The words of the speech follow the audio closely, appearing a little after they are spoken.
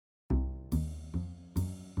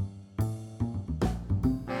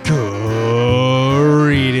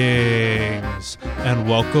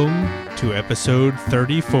welcome to episode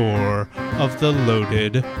 34 of the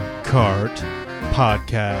Loaded Cart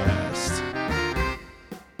Podcast.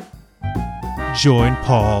 Join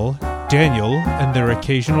Paul, Daniel, and their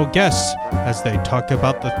occasional guests as they talk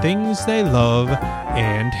about the things they love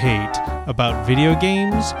and hate about video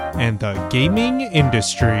games and the gaming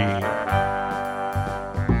industry.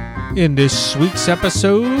 In this week's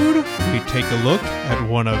episode, we take a look at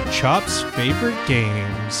one of Chop's favorite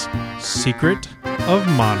games, Secret of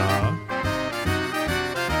Mana.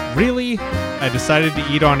 Really? I decided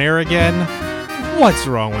to eat on air again? What's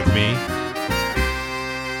wrong with me?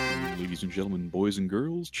 Ladies and gentlemen, boys and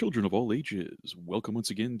girls, children of all ages, welcome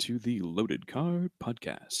once again to the Loaded Cart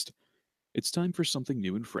Podcast. It's time for something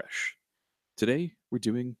new and fresh. Today, we're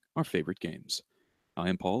doing our favorite games. I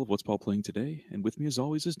am Paul of What's Paul Playing Today, and with me as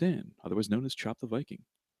always is Dan, otherwise known as Chop the Viking.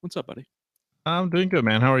 What's up, buddy? I'm doing good,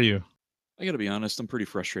 man. How are you? I gotta be honest, I'm pretty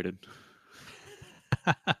frustrated.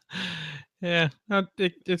 Yeah,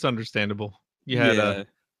 it's understandable. You had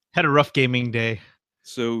a rough gaming day.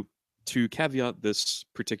 So, to caveat this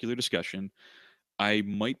particular discussion, I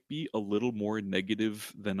might be a little more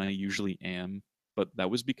negative than I usually am, but that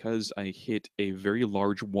was because I hit a very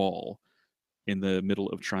large wall in the middle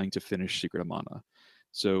of trying to finish Secret of Mana.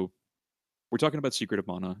 So, we're talking about Secret of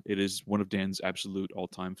Mana. It is one of Dan's absolute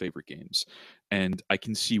all-time favorite games, and I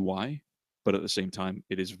can see why, but at the same time,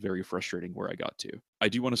 it is very frustrating where I got to. I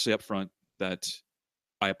do want to say up front that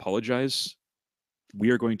I apologize. We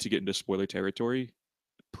are going to get into spoiler territory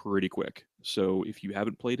pretty quick. So if you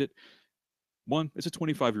haven't played it, one, it's a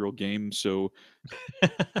 25-year-old game, so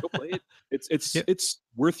go play it. It's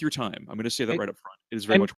worth your time. I'm going to say that right up front. It is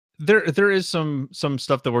very much. There is some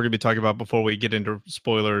stuff that we're going to be talking about before we get into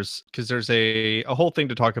spoilers, because there's a whole thing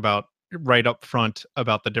to talk about right up front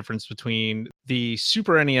about the difference between the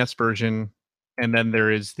Super NES version and then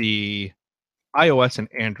there is the iOS and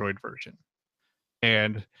Android version.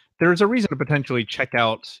 And there's a reason to potentially check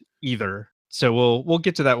out either. So we'll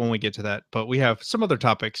get to that when we get to that, but we have some other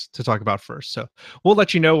topics to talk about first. So we'll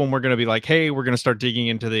let you know when we're going to be like, hey, we're going to start digging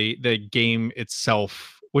into the game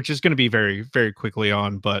itself, which is going to be very, very quickly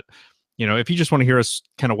on. But, you know, if you just want to hear us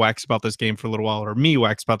kind of wax about this game for a little while, or me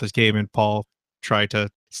wax about this game and Paul try to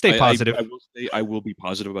stay positive. I will say I will be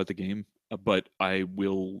positive about the game, but there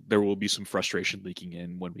will be some frustration leaking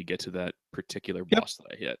in when we get to that particular boss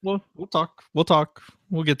that I hit. Well, we'll talk.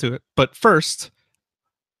 We'll get to it. But first,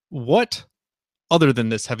 what other than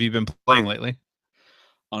this have you been playing lately?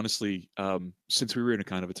 Honestly, since we were in a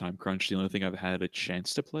kind of a time crunch, the only thing I've had a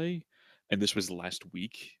chance to play, and this was last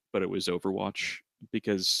week, but it was Overwatch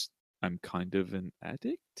because I'm kind of an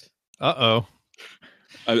addict. Uh-oh.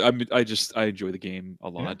 I enjoy the game a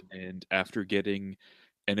lot, and after getting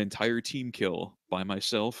an entire team kill by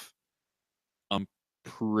myself, I'm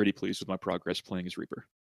pretty pleased with my progress playing as Reaper.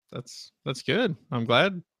 That's good. I'm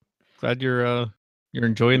glad you're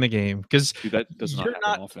enjoying the game, because that does not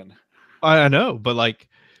happen often. I know, but like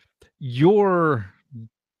you're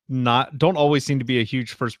don't always seem to be a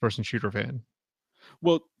huge first-person shooter fan.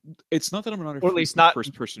 Well, it's not that I'm not a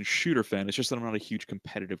first-person shooter fan. It's just that I'm not a huge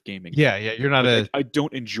competitive gaming. Yeah, you're not I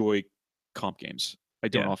don't enjoy comp games. I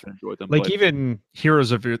don't often enjoy them. Like even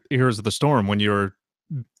Heroes of the Storm, when you were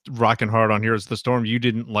rocking hard on Heroes of the Storm, you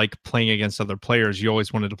didn't like playing against other players. You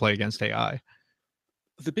always wanted to play against AI.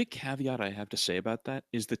 The big caveat I have to say about that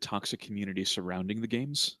is the toxic community surrounding the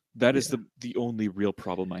games. That is the only real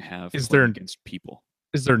problem I have against people.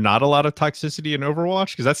 Is there not a lot of toxicity in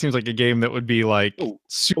Overwatch? Because that seems like a game that would be like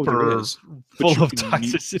super full of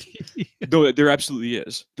toxicity. No, there absolutely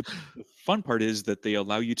is. The fun part is that they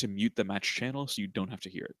allow you to mute the match channel so you don't have to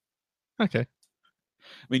hear it. Okay.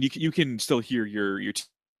 I mean, you can still hear your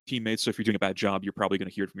teammates. So if you're doing a bad job, you're probably going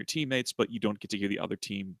to hear it from your teammates, but you don't get to hear the other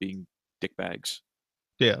team being dickbags.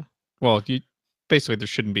 Yeah. Well, basically there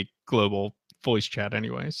shouldn't be global voice chat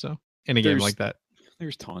anyway. So in a game like that,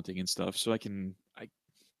 there's taunting and stuff. So I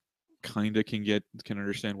kind of can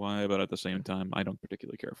understand why, but at the same time, I don't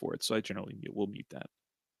particularly care for it. So I generally will mute that.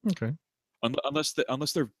 Okay. Unless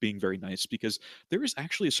they're being very nice, because there is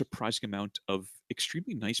actually a surprising amount of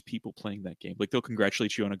extremely nice people playing that game. Like they'll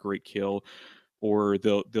congratulate you on a great kill, or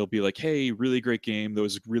they'll be like, "Hey, really great game. That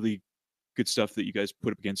was really good stuff that you guys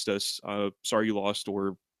put up against us. Sorry you lost,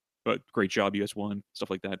 but great job, you guys won." Stuff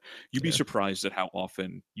like that. You'd be surprised at how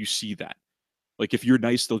often you see that. Like if you're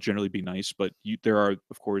nice, they'll generally be nice, but there are,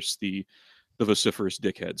 of course, the vociferous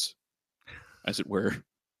dickheads, as it were.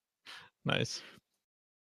 Nice.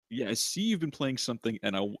 Yeah, I see you've been playing something,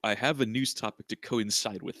 and I have a news topic to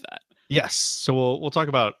coincide with that. Yes, so we'll talk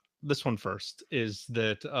about this one first. Is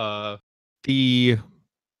that the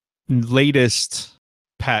latest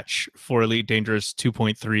patch for Elite Dangerous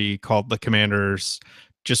 2.3 called the Commanders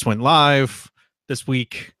just went live this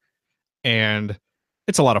week, and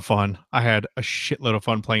it's a lot of fun. I had a shitload of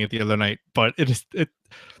fun playing it the other night, but it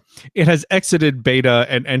has exited beta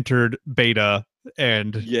and entered beta,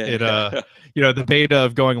 and Yeah. the beta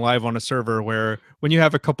of going live on a server, where when you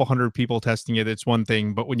have a couple hundred people testing it, it's one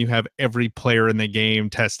thing, but when you have every player in the game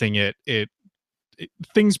testing it,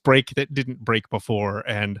 things break that didn't break before,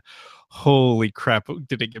 and holy crap,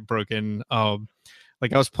 did it get broken.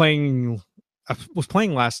 Like I was playing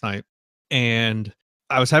last night, and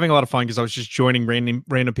I was having a lot of fun because I was just joining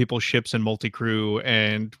random people's ships and multi-crew,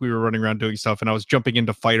 and we were running around doing stuff, and I was jumping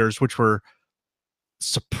into fighters, which were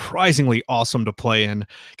surprisingly awesome to play in,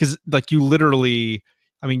 because like you literally,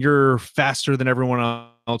 I mean, you're faster than everyone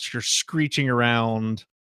else, you're screeching around.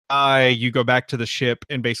 You go back to the ship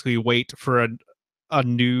and basically wait for a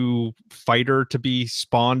new fighter to be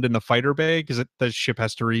spawned in the fighter bay, because the ship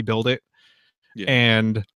has to rebuild it. Yeah.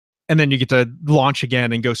 And then you get to launch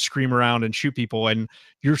again and go scream around and shoot people, and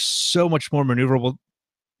you're so much more maneuverable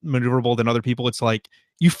than other people. It's like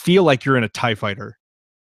you feel like you're in a TIE fighter,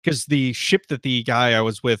 because the ship that the guy I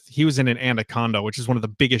was with, he was in an Anaconda, which is one of the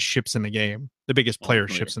biggest ships in the game, the biggest player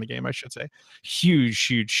ships in the game, I should say. Huge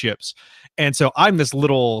ships. And so I'm this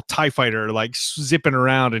little TIE fighter, like zipping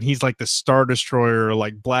around, and he's like the Star Destroyer,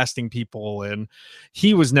 like blasting people, and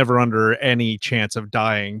he was never under any chance of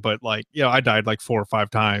dying, but like, I died like 4 or 5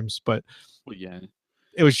 times, but well, yeah,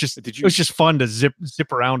 it was just fun to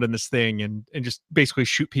zip around in this thing and just basically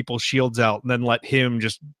shoot people's shields out, and then let him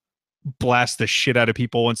just blast the shit out of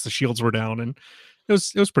people once the shields were down, and it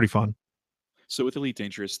was pretty fun. So with Elite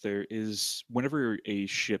Dangerous, there is, whenever a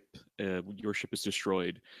ship, your ship is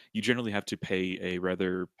destroyed, you generally have to pay a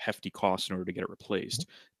rather hefty cost in order to get it replaced.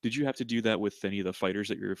 Did you have to do that with any of the fighters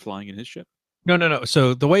that you're flying in his ship? No.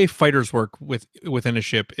 So the way fighters work within a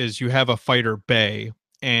ship is you have a fighter bay,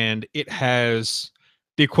 and it has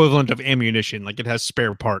the equivalent of ammunition, like it has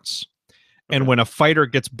spare parts. And when a fighter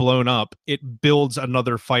gets blown up, it builds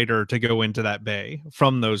another fighter to go into that bay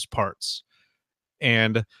from those parts.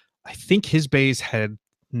 And I think his bays had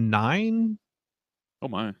 9. Oh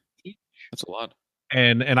my, that's a lot.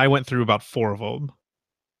 And I went through about 4 of them.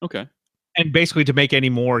 Okay. And basically, to make any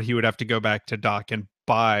more, he would have to go back to dock and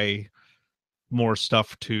buy more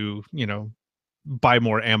stuff to, buy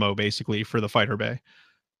more ammo, basically, for the fighter bay.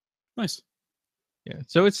 Nice. Yeah,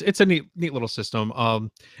 so it's a neat little system.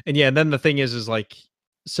 And then the thing is like,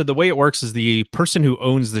 so the way it works is the person who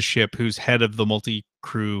owns the ship, who's head of the multi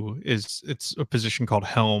crew, it's a position called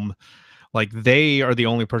helm. Like, they are the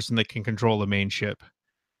only person that can control the main ship.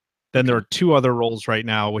 Then there are 2 other roles right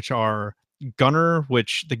now, which are gunner,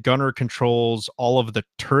 which the gunner controls all of the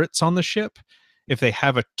turrets on the ship if they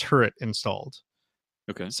have a turret installed.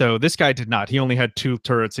 Okay. So this guy did not. He only had 2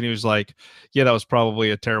 turrets, and he was like, "Yeah, that was probably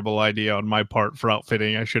a terrible idea on my part for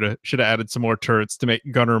outfitting. I should have added some more turrets to make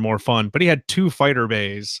gunner more fun." But he had 2 fighter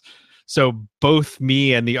bays, so both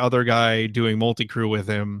me and the other guy doing multi crew with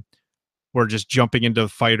him were just jumping into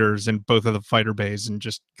fighters in both of the fighter bays and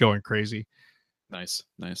just going crazy. Nice.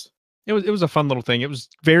 It was a fun little thing. It was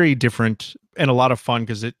very different and a lot of fun,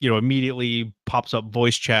 because it immediately pops up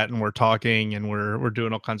voice chat, and we're talking, and we're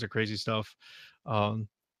doing all kinds of crazy stuff.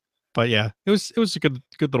 But yeah, it was a good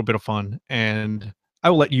little bit of fun, and I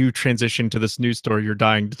will let you transition to this news story you're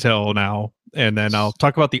dying to tell now, and then I'll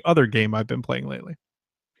talk about the other game I've been playing lately.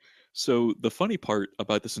 So the funny part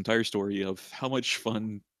about this entire story of how much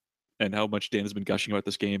fun and how much Dan has been gushing about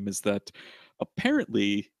this game is that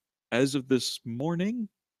apparently, as of this morning,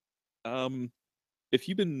 if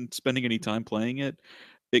you've been spending any time playing it,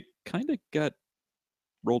 it kind of got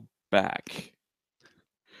rolled back.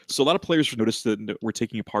 So a lot of players noticed that were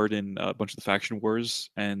taking a part in a bunch of the faction wars,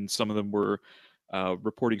 and some of them were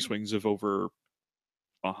reporting swings of over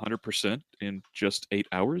 100% in just 8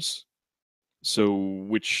 hours. So,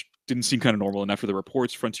 which didn't seem kind of normal. And after the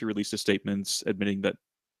reports, Frontier released a statement admitting that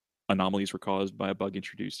anomalies were caused by a bug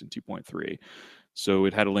introduced in 2.3. So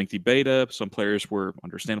it had a lengthy beta. Some players were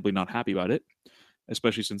understandably not happy about it,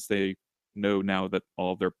 especially since they know now that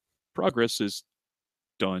all of their progress is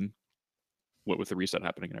done, what with the reset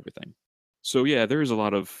happening and everything. So yeah, there's a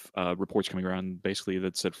lot of reports coming around basically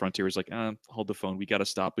that said Frontier is like, hold the phone, we got to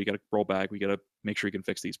stop, we got to roll back, we got to make sure we can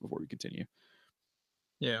fix these before we continue.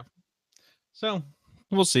 Yeah. So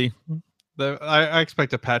we'll see. I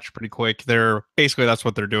expect a patch pretty quick. That's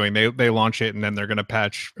what they're doing. They launch it, and then they're going to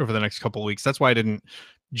patch over the next couple of weeks. That's why I didn't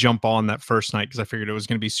jump on that first night, because I figured it was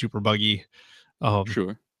going to be super buggy.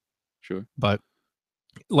 Sure. But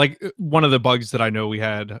like, one of the bugs that I know we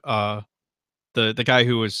had, the guy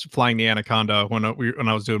who was flying the Anaconda when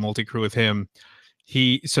I was doing multi crew with him,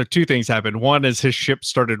 So two things happened. One is his ship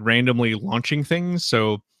started randomly launching things,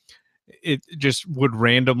 so it just would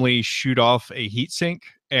randomly shoot off a heat sink,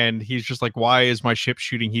 and he's just like, why is my ship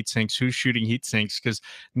shooting heat sinks? Who's shooting heat sinks? Because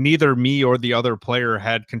neither me or the other player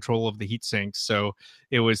had control of the heat sinks. So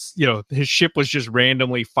it was, his ship was just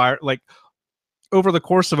randomly fire, like over the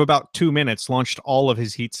course of about 2 minutes, launched all of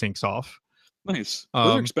his heat sinks off. Nice.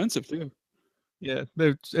 Those are expensive too. Yeah,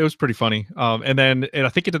 it was pretty funny. And I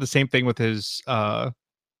think it did the same thing with his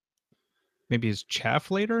maybe his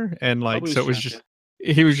chaff later, and like so it was just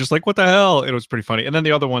he was just like, what the hell? It was pretty funny. And then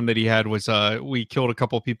the other one that he had was we killed a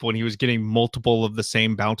couple of people and he was getting multiple of the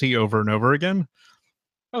same bounty over and over again.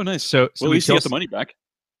 Oh, nice. So at least he got the money back.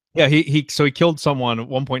 Yeah, he killed someone at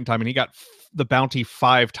one point in time and he got the bounty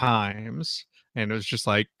 5 times, and it was just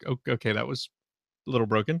like, okay, that was a little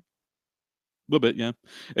broken. A little bit, yeah.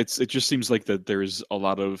 It just seems like that there's a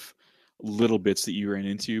lot of little bits that you ran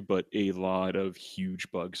into, but a lot of huge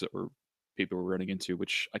bugs that people were running into,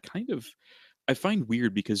 which I find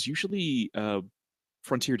weird because usually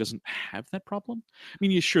Frontier doesn't have that problem. I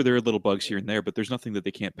mean, sure, there are little bugs here and there, but there's nothing that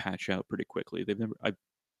they can't patch out pretty quickly. I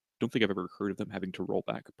don't think I've ever heard of them having to roll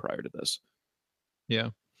back prior to this. Yeah.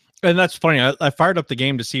 And that's funny. I fired up the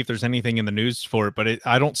game to see if there's anything in the news for it, but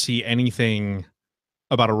I don't see anything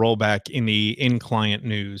about a rollback in the in-client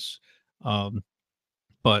news.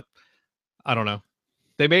 But I don't know.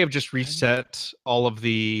 They may have just reset all of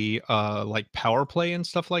the like power play and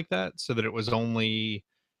stuff like that, so that it was only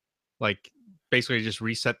like basically just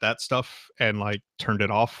reset that stuff and like turned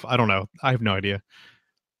it off. I don't know. I have no idea.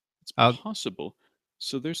 It's possible.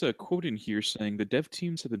 So there's a quote in here saying the dev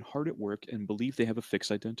teams have been hard at work and believe they have a fix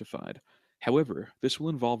identified. However, this will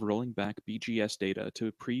involve rolling back BGS data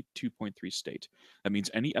to pre 2.3 state. That means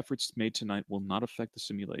any efforts made tonight will not affect the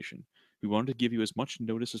simulation. We wanted to give you as much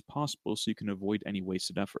notice as possible so you can avoid any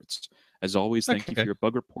wasted efforts. As always, thank you for your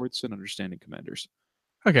bug reports and understanding, commanders.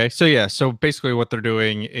 Okay, so yeah, so basically what they're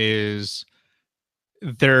doing is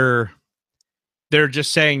they're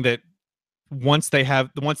just saying that once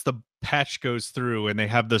the patch goes through and they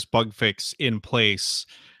have this bug fix in place,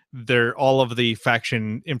 all of the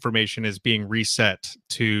faction information is being reset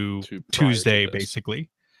to Tuesday,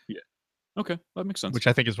 basically. Yeah. Okay, that makes sense. Which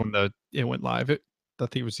I think is when it went live. I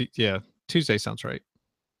think it was Tuesday sounds right. It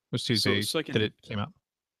was Tuesday that it came out.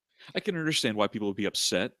 I can understand why people would be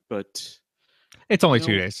upset, but it's only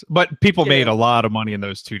 2 days. But people made a lot of money in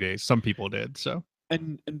those 2 days. Some people did. So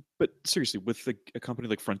but seriously, with a company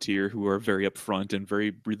like Frontier, who are very upfront and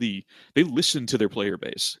they listen to their player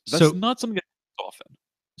base. That's not something that happens often.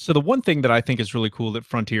 So the one thing that I think is really cool that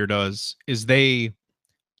Frontier does is they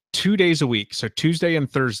 2 days a week, so Tuesday and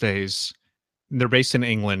Thursdays. They're based in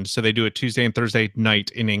England, so they do it Tuesday and Thursday night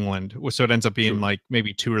in England. So it ends up being like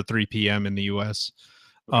maybe 2 or 3 p.m. in the US.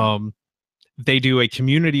 Okay. They do a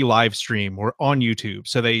community live stream or on YouTube.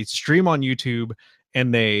 So they stream on YouTube,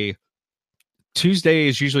 and Tuesday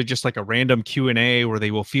is usually just like a random Q&A where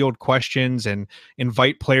they will field questions and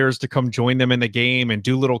invite players to come join them in the game and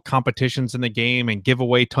do little competitions in the game and give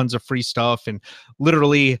away tons of free stuff and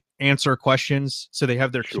literally answer questions. So they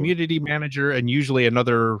have their community manager and usually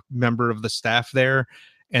another member of the staff there,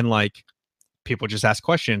 and like people just ask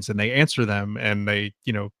questions and they answer them, and they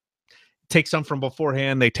take some from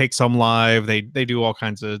beforehand, they take some live, they do all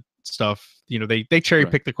kinds of stuff. They cherry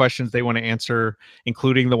pick the questions they want to answer,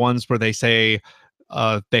 including the ones where they say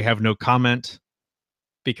they have no comment,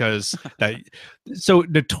 because so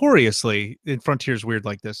notoriously in Frontier's weird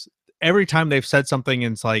like this. Every time they've said something,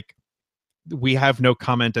 and it's like, we have no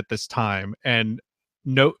comment at this time, and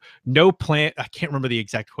no plan. I can't remember the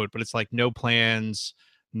exact quote, but it's like no plans,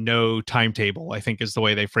 no timetable, I think is the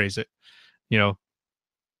way they phrase it. No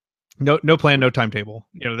plan, no timetable.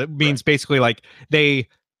 That means basically like they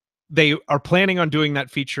are planning on doing that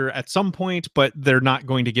feature at some point, but they're not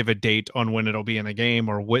going to give a date on when it'll be in the game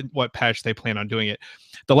or what patch they plan on doing it.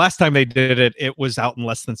 The last time they did it, it was out in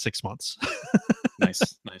less than 6 months. Nice.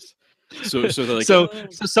 So they're like,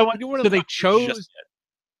 they chose.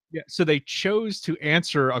 Yeah, so they chose to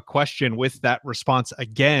answer a question with that response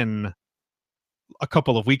again a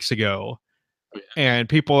couple of weeks ago, and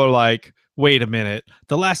people are like, wait a minute,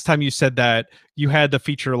 the last time you said that, you had the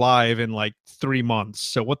feature live in like 3 months,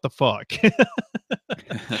 so what the fuck?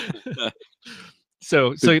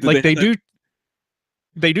 so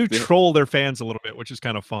they do troll their fans a little bit, which is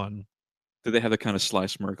kind of fun. Do they have that kind of sly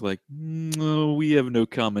smirk like, no, we have no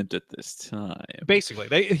comment at this time?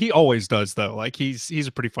 Basically, he always does, though. Like, he's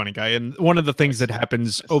a pretty funny guy. And one of the things that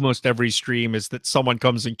happens almost every stream is that someone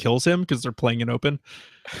comes and kills him because they're playing in open.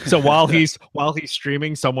 So while he's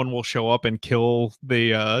streaming, someone will show up and kill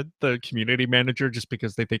the community manager just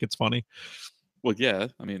because they think it's funny. Well, yeah.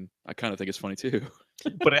 I mean, I kind of think it's funny too.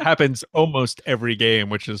 But it happens almost every game,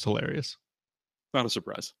 which is hilarious. Not a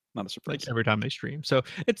surprise. Not a Like surprise. every time they stream. So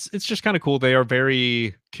it's just kind of cool. They are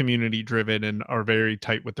very community driven and are very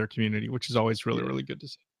tight with their community, which is always really, Yeah. really good to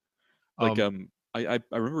see. Like Um, I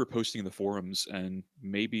remember posting in the forums, and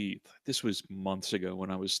maybe this was months ago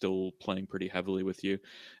when I was still playing pretty heavily with you,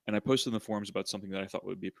 and I posted in the forums about something that I thought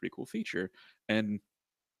would be a pretty cool feature, and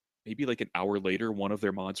maybe like an hour later, one of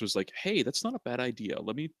their mods was like, "Hey, that's not a bad idea.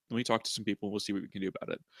 Let me talk to some people. We'll see what we can do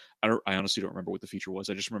about it." I honestly don't remember what the feature was.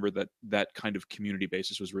 I just remember that that kind of community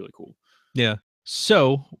basis was really cool. yeah.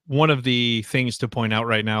 So one of the things to point out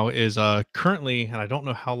right now is currently, and I don't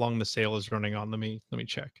know how long the sale is running on. Let me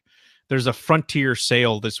check. There's a Frontier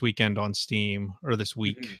sale this weekend on Steam, or this Mhm.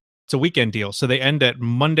 week. It's a weekend deal. So they end at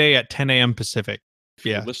Monday at 10 a.m. Pacific. If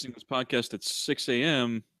you're Yeah. listening to this podcast at 6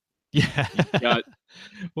 a.m., Yeah. you got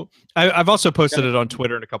Well, I've also posted got it on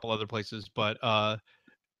Twitter and a couple other places, but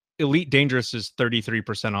Elite Dangerous is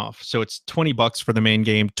 33% off. So it's $20 for the main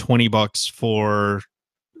game, $20 for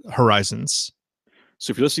Horizons.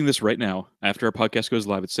 So if you're listening to this right now, after our podcast goes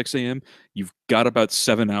live at 6 a.m., you've got about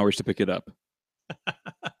 7 hours to pick it up.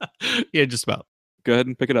 Yeah, just about. Go ahead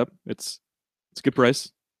and pick it up. It's a good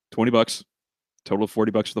price. $20. Total of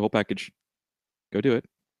 $40 for the whole package. Go do it.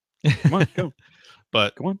 Come on, go.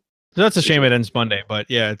 But Come on. that's a Go do shame it it. ends Monday. But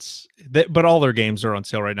yeah, but all their games are on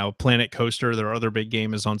sale right now. Planet Coaster, their other big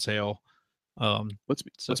game, is on sale. So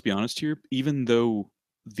Let's be honest here. Even though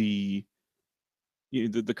the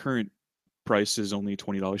the current price is only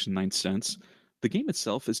 $20.09, the game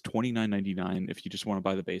itself is $29.99 if you just want to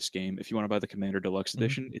buy the base game. If you want to buy the Commander Deluxe mhm.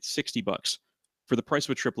 Edition, it's $60. For the price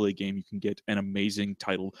of a AAA game, you can get an amazing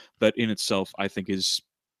title that in itself I think is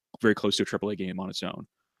very close to a AAA game on its own.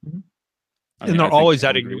 Mhm. I And mean, they're I think always you'll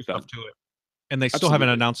adding agree new with that. stuff to it. And they still haven't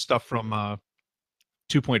Absolutely. announced stuff from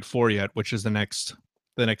 2.4 yet, which is the next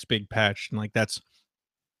big patch. And like that's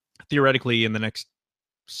theoretically in the next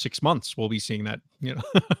 6 months we'll be seeing that. Mhm.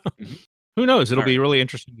 Who knows? It'll All be right. really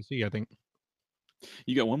interesting to see, I think.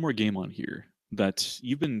 You got one more game on here that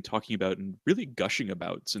you've been talking about and really gushing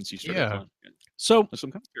about since you started Yeah. playing it. So So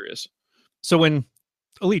I'm kind of curious. so when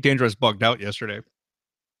Elite Dangerous bugged out yesterday,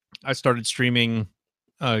 I started streaming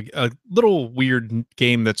a little weird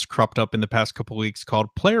game that's cropped up in the past couple weeks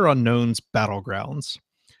called Player Unknown's Battlegrounds.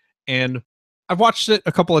 And I've watched it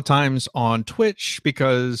a couple of times on Twitch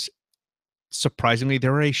because surprisingly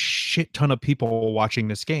there are a shit ton of people watching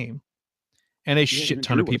this game and a Yeah, shit it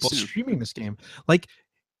ton grew of once people too. streaming this game. Like,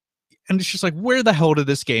 and it's just like, where the hell did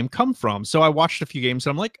this game come from? So I watched a few games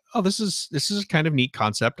and I'm like, oh, this is a kind of neat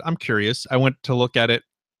concept. I'm curious. I went to look at it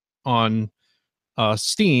on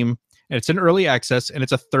Steam, and it's in early access, and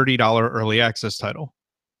it's a $30 early access title.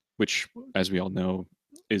 Which, as we all know,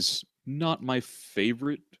 is not my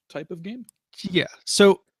favorite type of game. Yeah,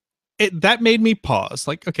 so that made me pause.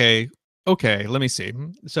 Like, okay, let me see.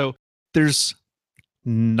 So there's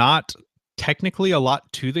not technically a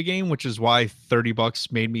lot to the game, which is why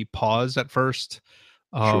 $30 made me pause at first.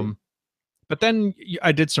 Sure. Um, but then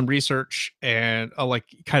I did some research and like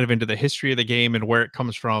kind of into the history of the game and where it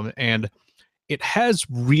comes from, and it has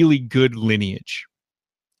really good lineage,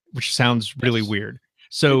 which sounds really Yes. weird. It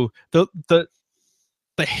So the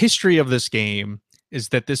history of this game is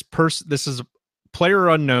that this is player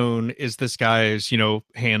unknown is this guy's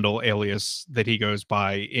handle alias that he goes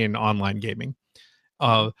by in online gaming.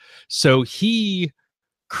 mhm. So he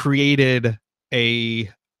created a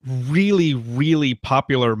really really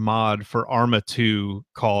popular mod for Arma 2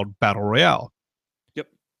 called Battle Royale, Yep.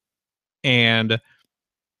 and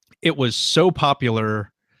it was so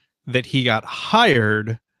popular that he got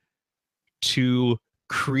hired to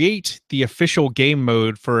create the official game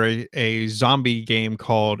mode for a zombie game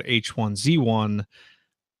called H1Z1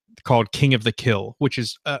 called King of the Kill, which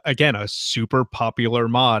is again a super popular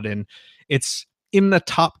mod, and it's in the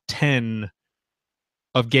top 10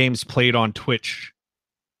 of games played on Twitch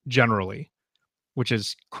generally, which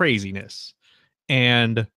is craziness.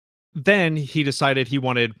 And then he decided he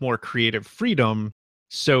wanted more creative freedom,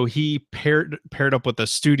 so he paired up with a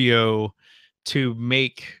studio to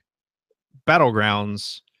make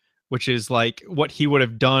Battlegrounds, which is like what he would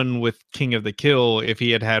have done with King of the Kill if he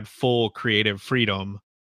had had full creative freedom.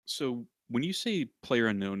 So when you say player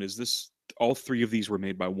unknown, is this all three of these were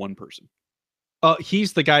made by one person?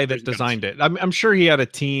 He's the guy Or that is it got a designed team? it. I'm sure he had a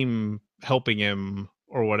team helping him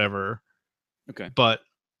or whatever, Okay. but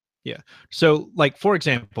yeah. So, like for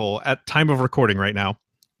example, at time of recording right now,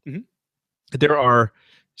 Mhm. there are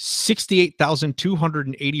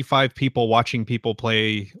 68,285 people watching people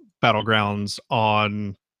play Battlegrounds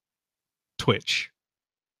on Twitch.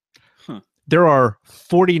 Huh. There are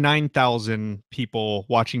 49,000 people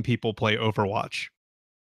watching people play Overwatch.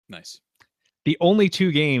 Nice. The only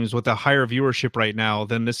two games with a higher viewership right now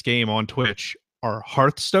than this game on Twitch are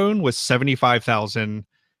Hearthstone with 75,000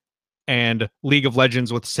 and League of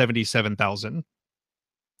Legends with 77,000.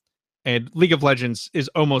 And League of Legends is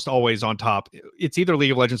almost always on top. It's either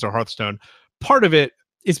League of Legends or Hearthstone. Part of it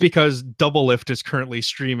is because Doublelift is currently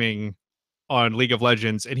streaming on League of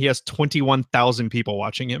Legends, and he has 21,000 people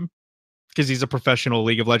watching him because he's a professional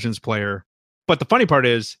League of Legends player. But the funny part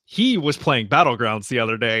is he was playing Battlegrounds the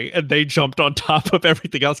other day, and they jumped on top of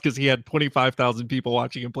everything else because he had 25,000 people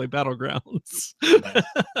watching him play Battlegrounds.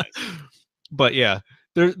 But yeah,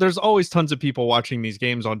 there's always tons of people watching these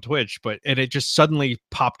games on Twitch, and it just suddenly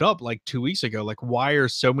popped up like 2 weeks ago. Like, why are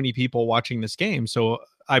so many people watching this game? So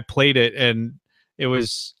I played it, and it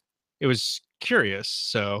was curious.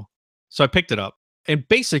 So I picked it up, and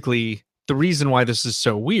basically the reason why this is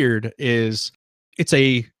so weird is it's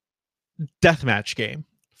a deathmatch game,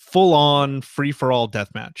 full on free for all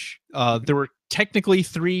deathmatch. There were technically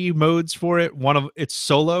 3 modes for it. One of it's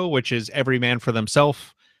solo, which is every man for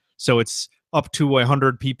themselves. So it's up to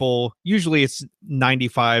 100 people. Usually it's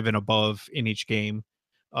 95 and above in each game,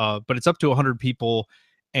 but it's up to 100 people,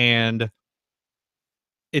 and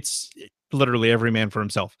it's literally every man for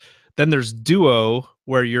himself. Then there's duo,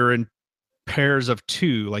 where you're in pairs of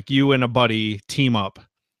 2, like you and a buddy team up,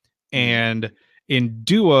 and in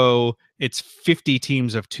duo it's 50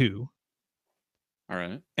 teams of 2. All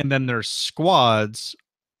right. And then there's squads,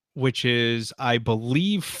 which is, I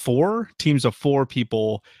believe, 4 teams of 4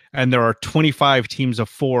 people, and there are 25 teams of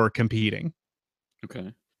 4 competing.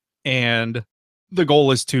 Okay. And the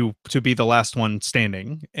goal is to be the last one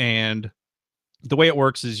standing. And the way it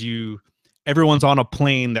works is everyone's on a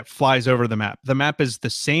plane that flies over the map. The map is the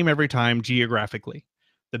same every time geographically.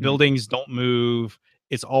 The buildings don't move.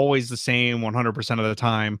 It's always the same 100% of the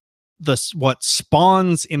time. What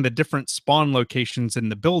spawns in the different spawn locations in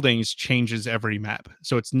the buildings changes every map.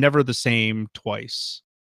 So it's never the same twice.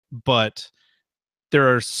 But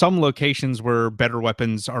there are some locations where better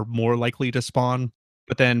weapons are more likely to spawn.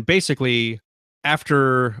 But then basically,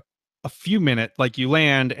 after a few minutes, like you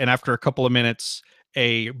land, and after a couple of minutes,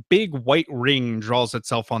 a big white ring draws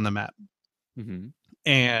itself on the map.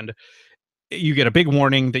 And you get a big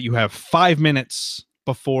warning that you have 5 minutes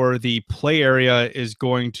before the play area is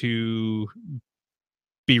going to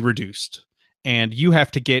be reduced, and you have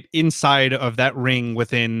to get inside of that ring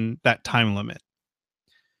within that time limit.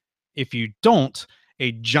 If you don't,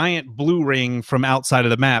 a giant blue ring from outside of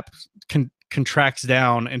the map contracts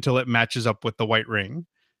down until it matches up with the white ring.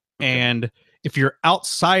 Okay. And if you're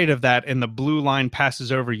outside of that and the blue line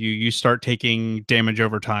passes over you, you start taking damage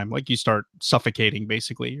over time. Like, you start suffocating,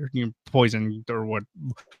 basically, or you're poisoned, or what.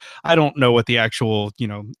 I don't know what the actual,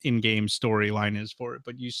 in-game storyline is for it,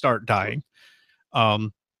 but you start dying.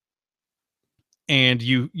 And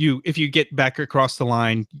you if you get back across the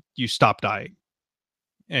line, you stop dying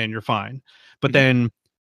and you're fine. But then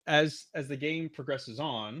as the game progresses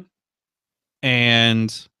on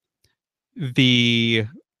and the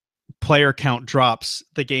player count drops,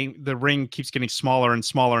 the ring keeps getting smaller and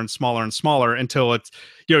smaller and smaller and smaller until it's,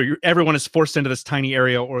 everyone is forced into this tiny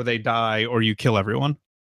area, or they die, or you kill everyone.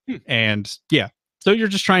 And yeah, so you're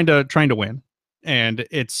just trying to win. And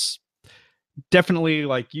it's definitely,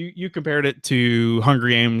 like, you compared it to Hunger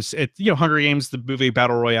Games. Hunger Games, the movie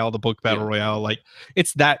Battle Royale, the book Battle Royale, like,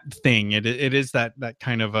 it's that thing. It is that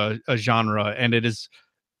kind of a genre, and it is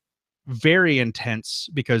very intense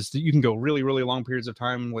because you can go really, really long periods of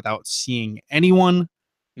time without seeing anyone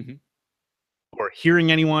or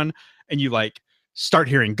hearing anyone, and you like start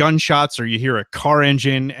hearing gunshots, or you hear a car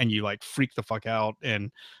engine and you like freak the fuck out.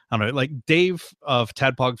 And I don't know, like, Dave of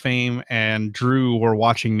Tadpog fame and Drew were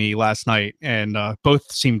watching me last night, and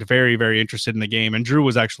both seemed very, very interested in the game, and Drew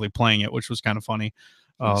was actually playing it, which was kind of funny.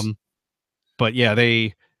 Nice. But yeah,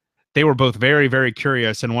 they were both very, very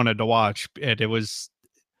curious and wanted to watch, and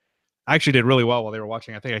I actually did really well while they were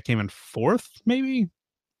watching. I think I came in 4th, maybe.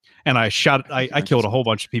 And I killed a whole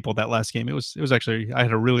bunch of people that last game. It was actually, I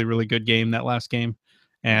had a really, really good game that last game,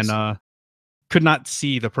 and could not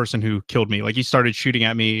see the person who killed me. Like, he started shooting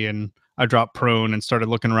at me, and I dropped prone and started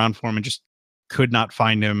looking around for him, and just could not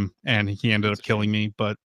find him, and he ended up killing me.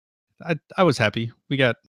 But I was happy. We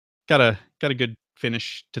got a good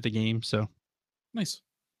finish to the game. So nice.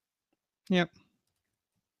 Yep.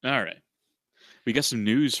 All right. We got some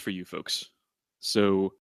news for you folks.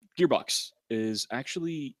 So Gearbox is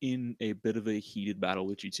actually in a bit of a heated battle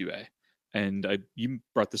with G2A. And you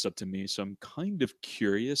brought this up to me, so I'm kind of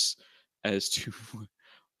curious as to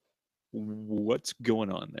what's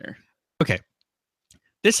going on there. Okay.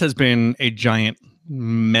 This has been a giant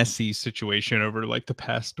messy situation over like the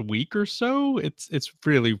past week or so. It's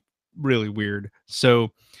really really weird.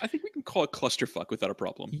 So I think we can call it clusterfuck without a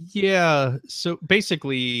problem. yeah, so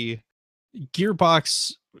basically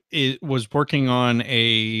Gearbox was working on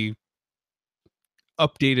a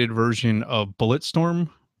updated version of Bulletstorm.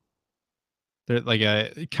 That like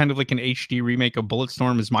a kind of like an HD remake of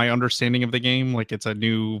Bulletstorm is my understanding of the game. Like it's a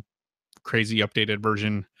new crazy updated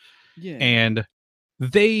version. Yeah. And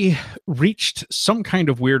they reached some kind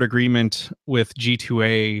of weird agreement with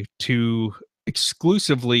G2A to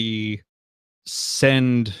exclusively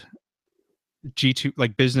send G2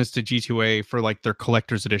 like business to G2A for like their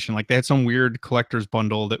collector's edition. Like they had some weird collector's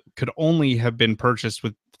bundle that could only have been purchased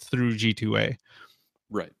with through G2A.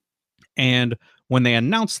 Right. And when they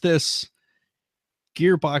announced this,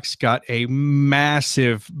 Gearbox got a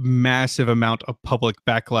massive, massive amount of public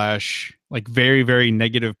backlash, like very, very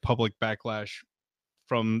negative public backlash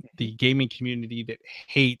from the gaming community that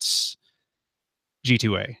hates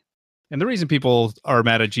G2A. And the reason people are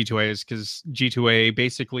mad at G2A is because G2A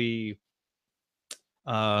basically,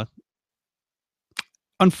 uh,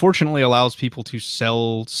 unfortunately, allows people to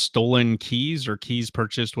sell stolen keys or keys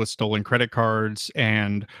purchased with stolen credit cards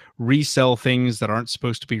and resell things that aren't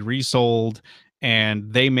supposed to be resold.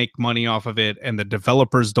 And they make money off of it, and the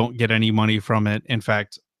developers don't get any money from it. In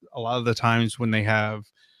fact, a lot of the times when they have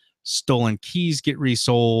stolen keys get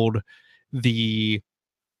resold, the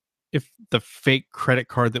if the fake credit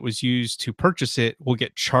card that was used to purchase it will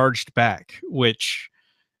get charged back, which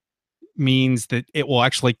means that it will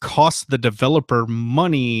actually cost the developer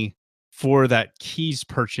money for that keys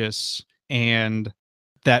purchase. And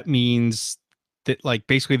that means that like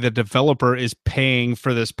basically the developer is paying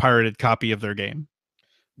for this pirated copy of their game.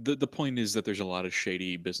 The point is that there's a lot of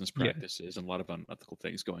shady business Yeah. practices and a lot of unethical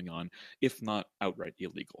things going on, if not outright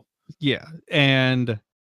illegal. Yeah. And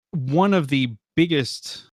one of the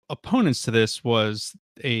biggest opponents to this was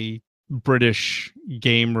a British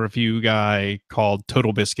game review guy called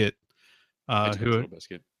Total Biscuit. I do like Who Total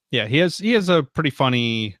Biscuit. Yeah, he has a pretty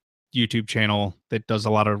funny YouTube channel that does a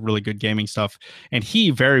lot of really good gaming stuff. And he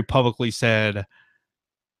very publicly said,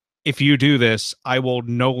 if you do this, I will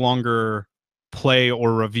no longer play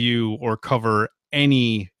or review or cover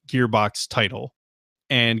any Gearbox title.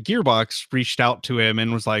 And Gearbox reached out to him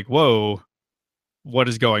and was like, whoa, what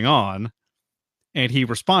is going on? And he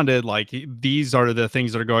responded like, these are the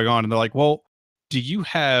things that are going on. And they're like, well, do you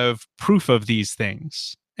have proof of these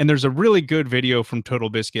things? And there's a really good video from Total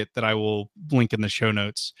Biscuit that I will link in the show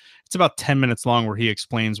notes. It's about 10 minutes long where he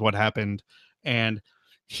explains what happened. And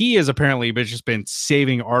he has apparently just been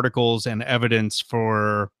saving articles and evidence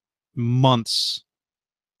for months,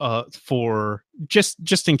 for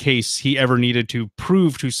just in case he ever needed to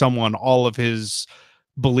prove to someone all of his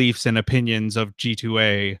beliefs and opinions of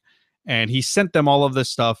G2A. And he sent them all of this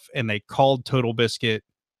stuff, and they called Total Biscuit,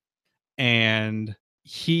 and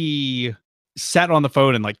he sat on the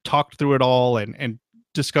phone and like talked through it all and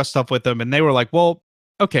discussed stuff with them. And they were like, well,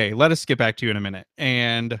 okay, let us get back to you in a minute.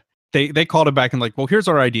 And they called him back and like, well, here's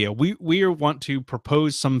our idea. We want to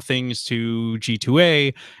propose some things to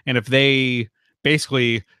G2A, and if they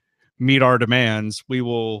basically meet our demands, we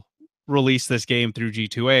will release this game through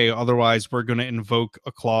G2A. Otherwise, we're going to invoke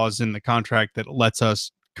a clause in the contract that lets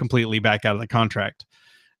us completely back out of the contract.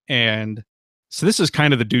 And so this is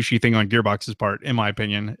kind of the douchey thing on Gearbox's part, in my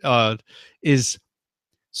opinion, is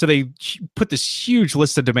so they put this huge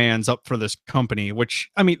list of demands up for this company, which,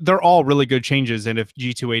 I mean, they're all really good changes. And if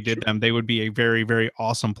G2A did them, they would be a very, very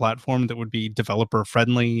awesome platform that would be developer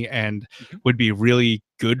friendly and would be really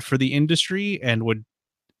good for the industry and would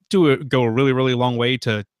go a really, really long way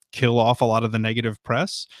to kill off a lot of the negative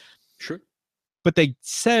press. Sure. But they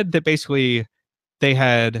said that basically they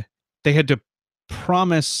had to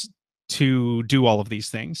promise to do all of these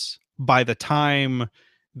things by the time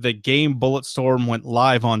the game Bulletstorm went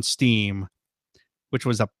live on Steam, which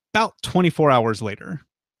was about 24 hours later.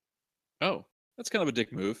 Oh, that's kind of a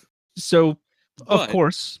dick move. So, of But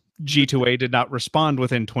course, G2A did not respond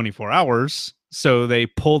within 24 hours. So they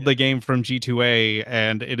pulled the game from G2A,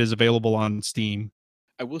 and it is available on Steam.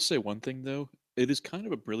 I will say one thing, though. It is kind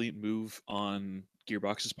of a brilliant move on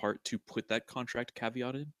Gearbox's part to put that contract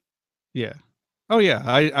caveat in. Yeah. Oh, yeah.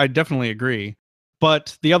 I definitely agree.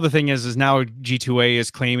 But the other thing is now G2A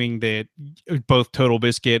is claiming that both Total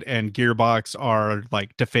Biscuit and Gearbox are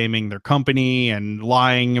like defaming their company and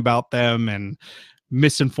lying about them and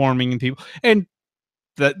misinforming people. And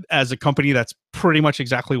that as a company, that's pretty much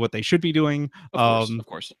exactly what they should be doing. Of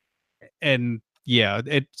course. And yeah,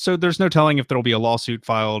 so there's no telling if there'll be a lawsuit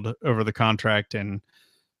filed over the contract. And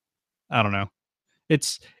I don't know.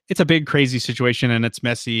 It's it's a big crazy situation and it's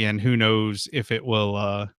messy, and who knows if it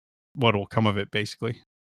will what will come of it, basically.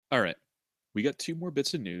 All right. We got two more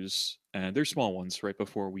bits of news, and they're small ones right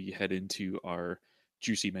before we head into our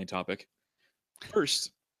juicy main topic.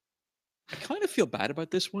 First, I kind of feel bad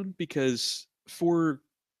about this one because for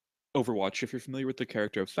Overwatch, if you're familiar with the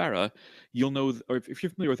character of Pharah, you'll know, or if you're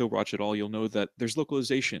familiar with Overwatch at all, you'll know that there's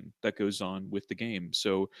localization that goes on with the game.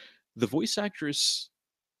 So the voice actress,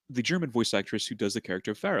 the German voice actress who does the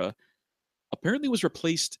character of Pharah, apparently was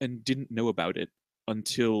replaced and didn't know about it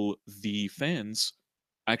until the fans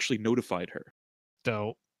actually notified her.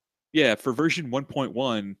 So Yeah, for version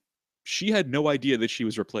 1.1, she had no idea that she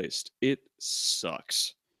was replaced. It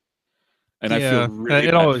sucks. And I feel yeah,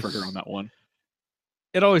 really bad for her on that one.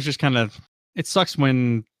 it always just kind of, it sucks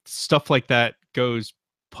when stuff like that goes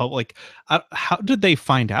public. How did they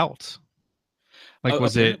find out? Like,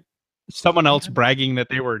 was it Apparently, someone else yeah. bragging that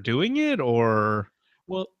they were doing it, or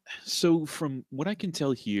Well, so from what I can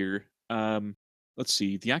tell here, let's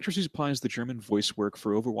see. The actress who supplies the German voice work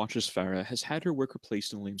for Overwatch's Pharah has had her work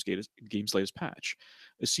replaced in the game's latest patch,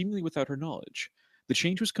 seemingly without her knowledge. The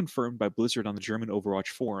change was confirmed by Blizzard on the German Overwatch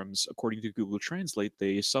forums. According to Google Translate,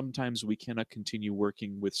 we cannot continue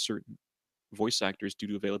working with certain voice actors due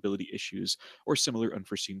to availability issues or similar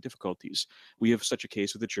unforeseen difficulties. We have such a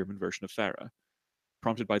case with the German version of Pharah.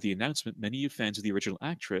 Prompted by the announcement, many fans of the original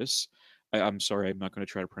actress, I'm sorry, I'm not going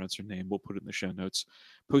to try to pronounce her name, we'll put it in the show notes,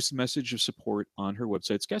 posted a message of support on her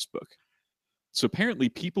website's guestbook. So apparently,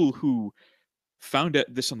 people who found out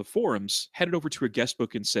this on the forums headed over to her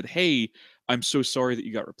guestbook and said, "Hey, I'm so sorry that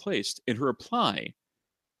you got replaced." In her reply,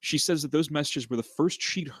 she says that those messages were the first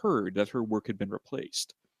she'd heard that her work had been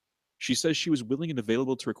replaced. She says she was willing and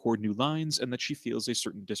available to record new lines and that she feels a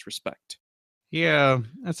certain disrespect. yeah,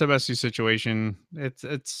 that's a messy situation.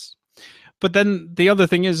 It's but then the other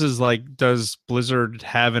thing is like, does Blizzard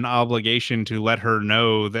have an obligation to let her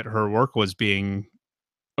know that her work was being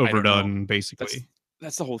I don't know. overdone, That's basically?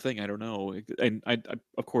 that's the whole thing. I don't know, and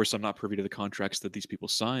of course I'm not privy to the contracts that these people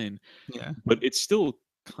sign, Yeah. but it's still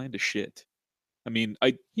kind of shit. I mean,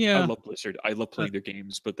 I Yeah. love Blizzard. I love uh, playing their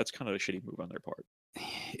games, but that's kind of a shitty move on their part.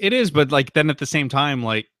 It is, but like then at the same time,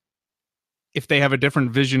 like if they have a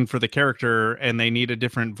different vision for the character and they need a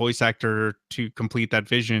different voice actor to complete that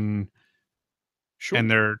vision and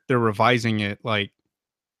Sure. they're revising it, like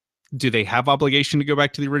do they have obligation to go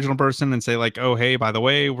back to the original person and say like, oh hey, by the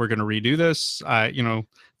way, we're going to redo this,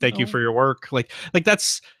 thank you No. for your work, like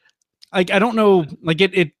that's like, I don't know, like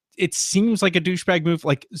it seems like a douchebag move.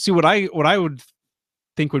 Like, see, what I would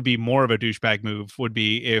think would be more of a douchebag move would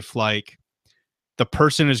be if like the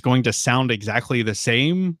person is going to sound exactly the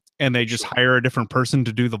same and they just Sure. hire a different person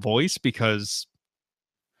to do the voice because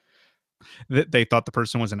they thought the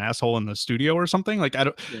person was an asshole in the studio or something. Like, I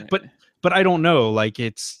don't, Yeah. but but I don't know. Like,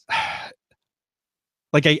 it's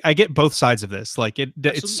like I get both sides of this. Like, it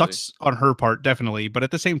Absolutely. sucks on her part, definitely, but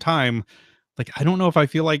at the same time, like I don't know if I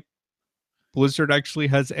feel like Blizzard actually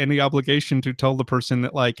has any obligation to tell the person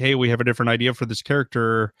that like, hey, we have a different idea for this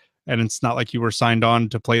character, and it's not like you were signed on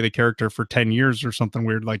to play the character for 10 years or something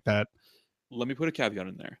weird like that. Let me put a caveat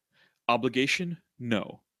in there. Obligation?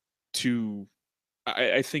 No. To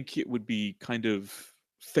I think it would be kind of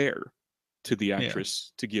fair to the Yeah.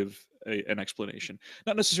 actress to give an explanation.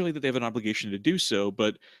 Not necessarily that they have an obligation to do so,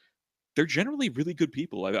 but they're generally really good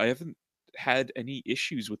people. I haven't had any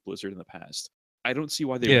issues with Blizzard in the past. I don't see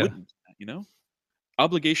why they Yeah. wouldn't, you know?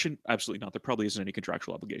 Obligation? Absolutely not. There probably isn't any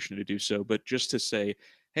contractual obligation to do so, but just to say,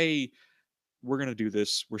 hey, we're going to do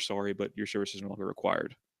this. We're sorry, but your service is no longer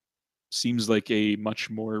required. Seems like a much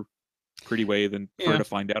more pretty way than for her Yeah. to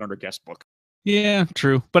find out on her guest book. Yeah,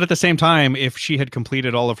 true. But at the same time, if she had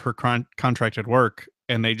completed all of her contracted work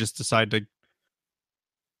and they just decide to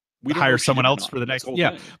We don't know hire if she someone did or else not. for the That's the next, whole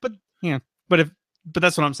yeah, thing. but yeah, but if but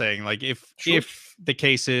that's what I'm saying. Like, if Sure. the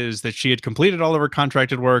case is that she had completed all of her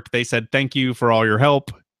contracted work, they said thank you for all your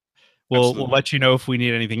help. We'll Absolutely. let you know if we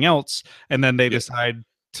need anything else, and then they Yeah. decide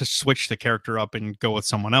to switch the character up and go with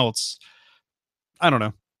someone else. I don't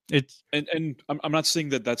know. It's And I'm not saying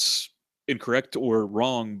that that's incorrect or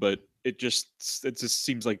wrong, but it just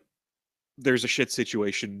seems like there's a shit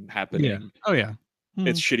situation yeah. happening. Oh yeah. Hmm.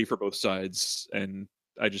 It's shitty for both sides, and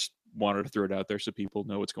I just wanted to throw it out there so people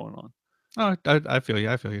know what's going on. Oh, I feel you.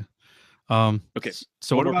 I feel you. Okay,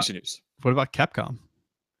 So one more piece of news. what about Capcom?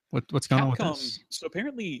 What's going on with Capcom. this? So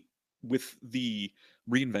apparently, with the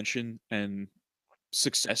reinvention and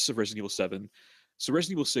success of Resident Evil 7, so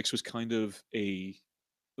Resident Evil 6 was kind of a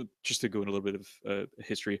just to go in a little bit of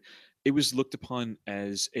history, it was looked upon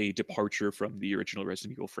as a departure from the original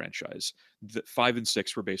Resident Evil franchise. The 5 and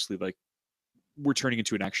 6 were basically like, we're turning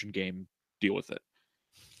into an action game, deal with it.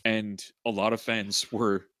 and a lot of fans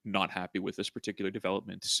were not happy with this particular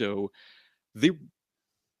development. So they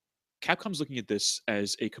Capcom's looking at this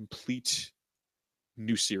as a complete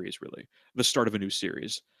new series, really, the start of a new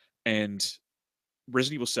series. And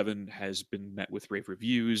Resident Evil 7 has been met with rave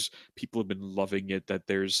reviews. People have been loving it, that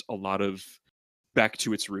there's a lot of back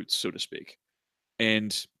to its roots, so to speak.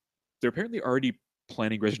 And they're apparently already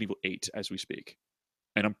planning Resident Evil 8 as we speak.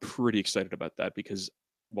 And I'm pretty excited about that because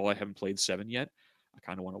while I haven't played 7 yet, I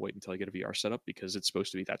kind of want to wait until I get a VR setup because it's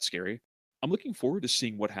supposed to be that scary. I'm looking forward to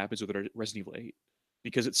seeing what happens with Resident Evil 8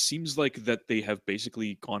 because it seems like that they have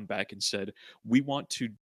basically gone back and said, we want to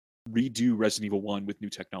redo Resident Evil 1 with new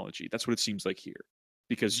technology. That's what it seems like here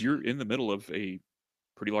because you're in the middle of a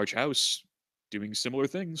pretty large house doing similar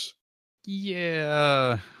things.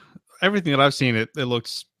 Yeah, everything that I've seen, it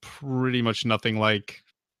looks pretty much nothing like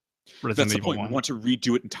Resident That's the Evil point. 1. We want to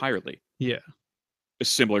redo it entirely. Yeah. A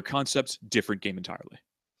similar concept, different game entirely.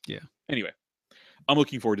 Yeah. Anyway, I'm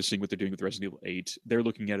looking forward to seeing what they're doing with Resident Evil 8. They're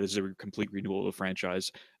looking at it as a complete renewal of the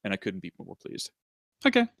franchise, and I couldn't be more pleased.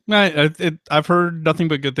 Okay. I've heard nothing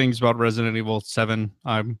but good things about Resident Evil 7.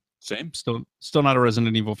 I'm Same. Still not a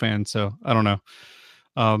Resident Evil fan, so I don't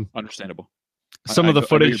know. Understandable. Some of the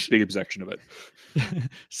footage, I know your big objection of it.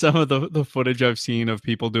 Some of the footage I've seen of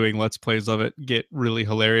people doing Let's Plays of it get really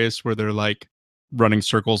hilarious, where they're like running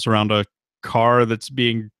circles around a car that's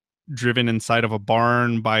being driven inside of a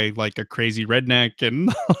barn by like a crazy redneck,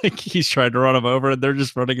 and like he's trying to run him over, and they're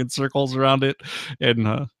just running in circles around it,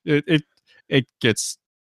 and it gets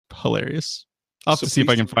hilarious. I'll have to see if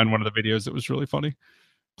I can find one of the videos that was really funny.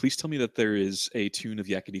 Please tell me that there is a tune of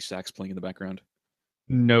Yakety Sax playing in the background.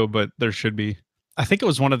 No, but there should be. I think it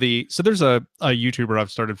was one of the. So there's a YouTuber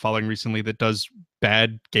I've started following recently that does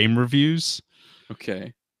bad game reviews.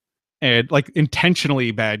 Okay. And like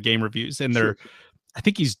intentionally bad game reviews, and they're, I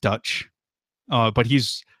think he's Dutch, but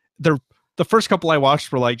they're the first couple I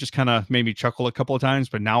watched were like just kind of made me chuckle a couple of times,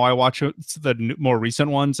 but now I watch the more recent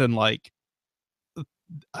ones, and like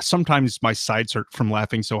sometimes my sides hurt from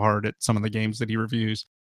laughing so hard at some of the games that he reviews.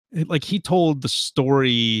 Like he told the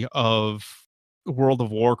story of World of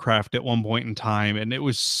Warcraft at one point in time, and it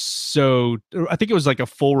was so, I think it was like a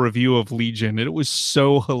full review of Legion, and it was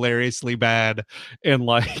so hilariously bad and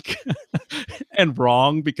like and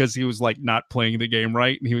wrong because he was like not playing the game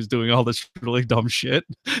right, and he was doing all this really dumb shit,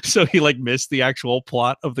 so he like missed the actual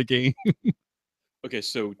plot of the game. Okay,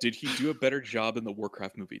 so did he do a better job than the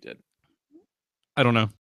Warcraft movie did? I don't know.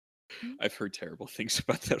 I've heard terrible things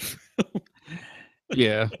about that film.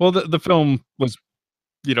 Yeah, well, the film was,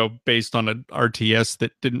 based on an RTS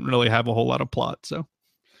that didn't really have a whole lot of plot. So,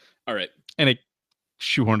 all right, and it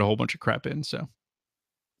shoehorned a whole bunch of crap in. So,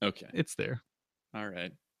 okay, it's there. All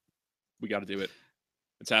right, we got to do it.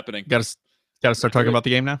 It's happening. Got to start talking about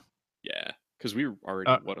the game now. Yeah, because we were already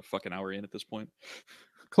a fucking hour in at this point.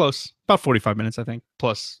 Close, about 45 minutes, I think,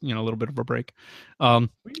 plus a little bit of a break. We all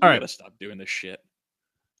right, gotta stop doing this shit.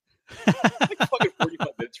 Like fucking 45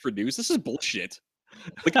 minutes for news. This is bullshit.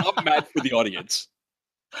 Like I'm mad for the audience.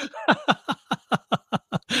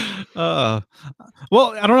 Well,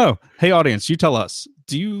 I don't know. Hey, audience, you tell us.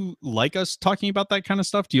 Do you like us talking about that kind of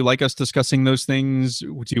stuff? Do you like us discussing those things?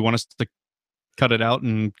 Do you want us to cut it out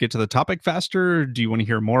and get to the topic faster? Do you want to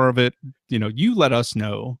hear more of it? You let us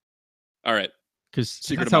know. All right, because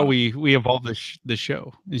that's how we evolve this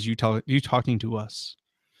show. Is you talking to us?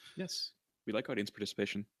 Yes, we like audience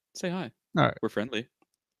participation. Say hi. All right, we're friendly.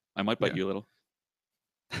 I might bite you a little.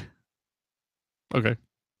 Okay,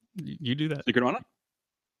 you do that. Secret Mana?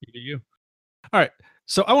 You do you. All right,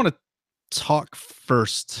 so I want to talk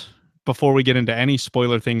first before we get into any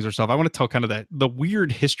spoiler things or stuff. I want to tell kind of the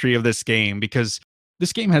weird history of this game, because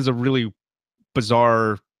this game has a really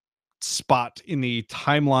bizarre spot in the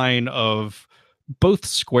timeline of both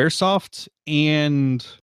Squaresoft and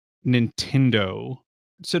Nintendo.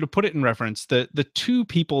 So to put it in reference, the two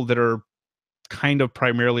people that are kind of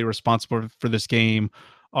primarily responsible for this game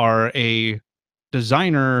are a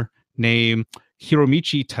designer named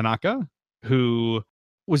Hiromichi Tanaka, who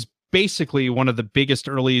was basically one of the biggest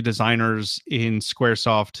early designers in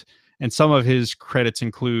Squaresoft, and some of his credits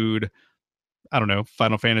include, I don't know,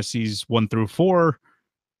 Final Fantasies 1 through 4,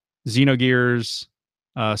 Xenogears,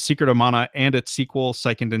 Secret of Mana and its sequel,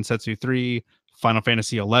 Seiken Densetsu 3, Final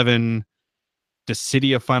Fantasy 11,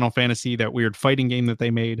 Dissidia Final Fantasy, that weird fighting game that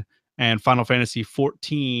they made, and Final Fantasy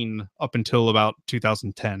 14 up until about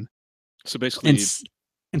 2010. So basically,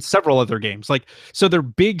 and several other games. Like, so their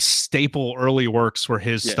big staple early works were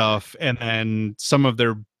his stuff, and then some of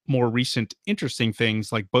their more recent interesting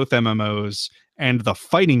things, like both MMOs and the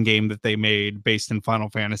fighting game that they made based in Final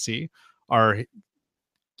Fantasy, are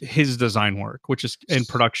his design work, which is in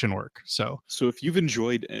production work. So if you've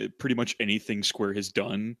enjoyed pretty much anything Square has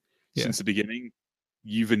done since the beginning,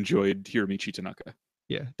 you've enjoyed Hiromichi Tanaka.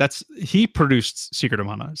 Yeah, he produced Secret of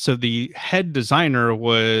Mana. So the head designer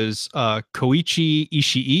was Koichi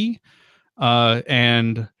Ishii,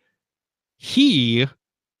 and he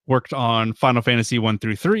worked on Final Fantasy 1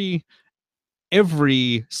 through 3,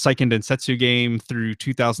 every Seiken Densetsu game through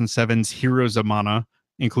 2007's Heroes of Mana,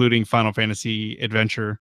 including Final Fantasy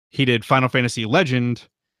Adventure. He did Final Fantasy Legend.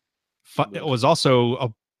 It was also a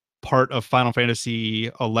part of Final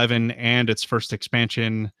Fantasy 11 and its first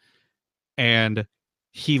expansion. And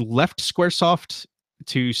he left Squaresoft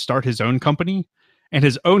to start his own company. And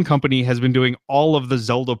his own company has been doing all of the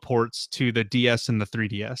Zelda ports to the DS and the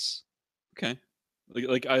 3DS. Okay.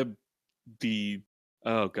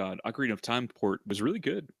 Oh god, Ocarina of Time port was really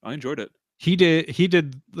good. I enjoyed it. He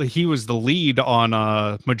was the lead on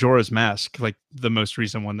Majora's Mask, like the most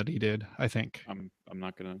recent one that he did, I think. I'm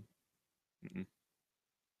not gonna.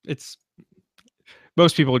 It's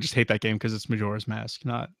most people just hate that game because it's Majora's Mask,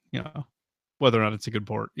 not whether or not it's a good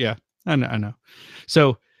port. Yeah, I know.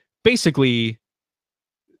 So basically,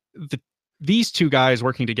 these two guys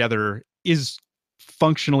working together is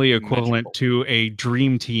functionally equivalent to a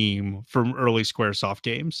dream team from early Squaresoft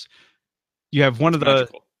games. You have one of the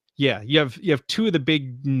magical. Yeah, you have two of the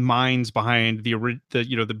big minds behind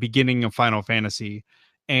the beginning of Final Fantasy,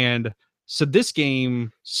 and so this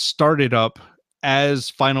game started up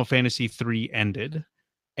as Final Fantasy 3 ended,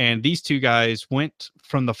 and these two guys went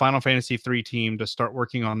from the Final Fantasy 3 team to start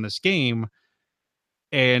working on this game,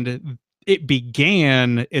 and it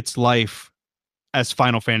began its life as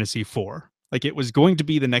Final Fantasy 4. Like, it was going to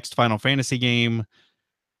be the next Final Fantasy game,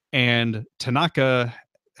 and Tanaka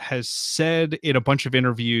has said in a bunch of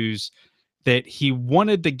interviews that he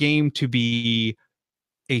wanted the game to be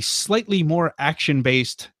a slightly more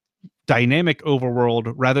action-based dynamic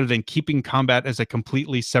overworld rather than keeping combat as a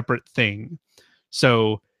completely separate thing.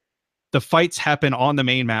 So the fights happen on the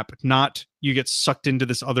main map, not you get sucked into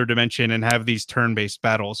this other dimension and have these turn-based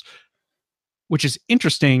battles, which is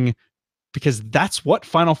interesting because that's what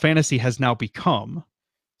Final Fantasy has now become.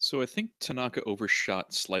 So I think Tanaka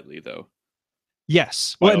overshot slightly, though.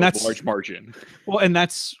 Yes. Well, and that's large margin. Well, and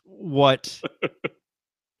that's what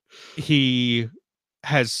he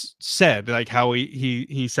has said, like how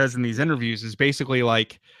he says in these interviews is basically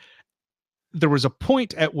like there was a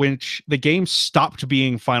point at which the game stopped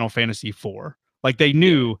being Final Fantasy IV. Like they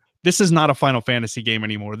knew this is not a Final Fantasy game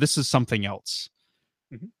anymore. This is something else.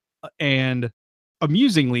 Mm-hmm. And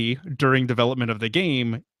amusingly, during development of the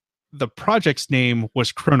game, the project's name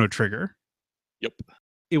was Chrono Trigger. Yep.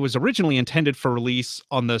 It was originally intended for release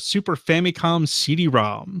on the Super Famicom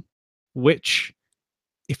CD-ROM, which,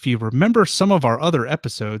 if you remember some of our other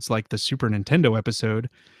episodes, like the Super Nintendo episode,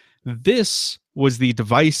 this was the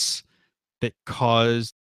device that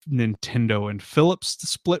caused Nintendo and Philips to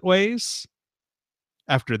split ways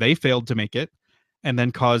after they failed to make it, and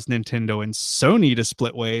then caused Nintendo and Sony to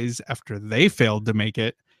split ways after they failed to make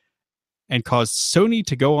it, and caused Sony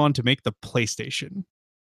to go on to make the PlayStation.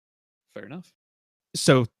 Fair enough.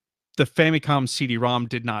 So the Famicom CD-ROM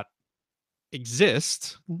did not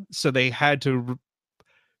exist, so they had to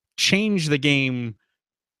change the game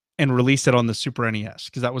and release it on the Super NES,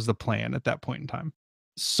 because that was the plan at that point in time.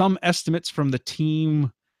 Some estimates from the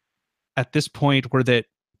team at this point were that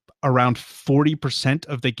around 40%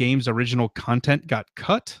 of the game's original content got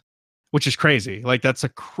cut, which is crazy. Like, that's a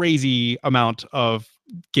crazy amount of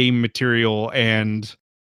game material and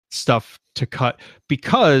stuff to cut,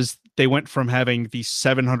 because they went from having these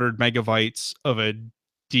 700 megabytes of a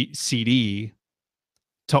CD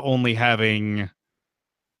to only having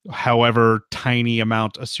however tiny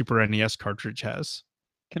amount a Super NES cartridge has.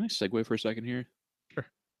 Can I segue for a second here? Sure.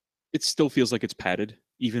 It still feels like it's padded,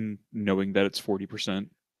 even knowing that it's 40%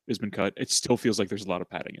 has been cut. It still feels like there's a lot of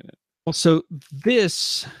padding in it. Well, so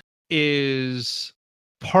this is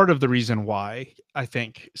part of the reason why, I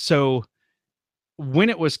think. So when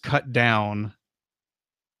it was cut down,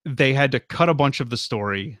 they had to cut a bunch of the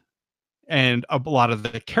story and a lot of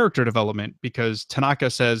the character development, because Tanaka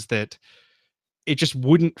says that it just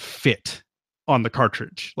wouldn't fit on the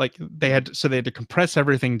cartridge. Like they had to compress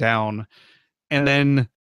everything down, and then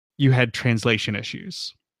you had translation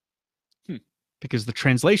issues because the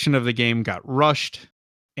translation of the game got rushed,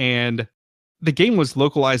 and the game was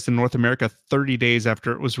localized in North America 30 days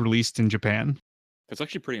after it was released in Japan. That's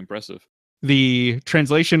actually pretty impressive. The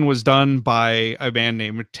translation was done by a man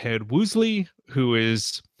named Ted Woosley, who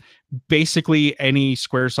is basically any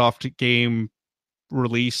Squaresoft game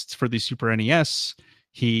released for the Super NES.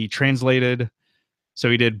 He translated. So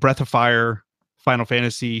he did Breath of Fire, Final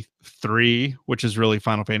Fantasy 3, which is really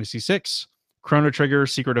Final Fantasy 6, Chrono Trigger,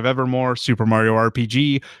 Secret of Evermore, Super Mario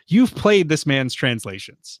RPG. You've played this man's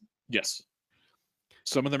translations. Yes.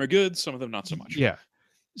 Some of them are good, some of them not so much. Yeah.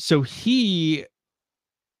 So he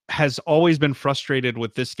has always been frustrated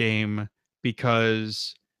with this game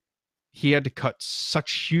because he had to cut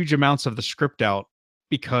such huge amounts of the script out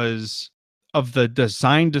because of the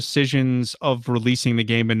design decisions of releasing the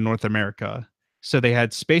game in North America. So they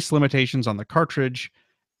had space limitations on the cartridge.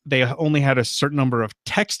 They only had a certain number of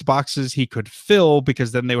text boxes he could fill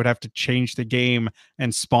because then they would have to change the game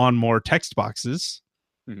and spawn more text boxes.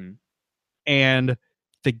 Mm-hmm. And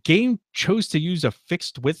the game chose to use a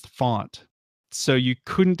fixed width font. So you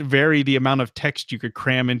couldn't vary the amount of text you could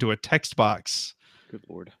cram into a text box. Good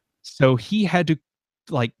Lord. So he had to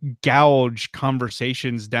like gouge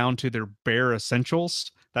conversations down to their bare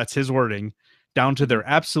essentials. That's his wording, down to their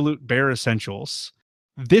absolute bare essentials.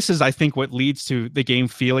 This is, I think, what leads to the game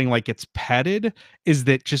feeling like it's padded, is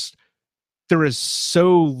that just there is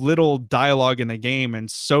so little dialogue in the game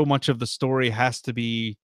and so much of the story has to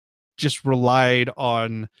be just relied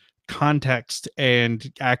on context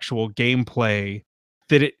and actual gameplay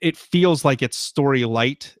that it feels like it's story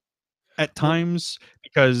light at times.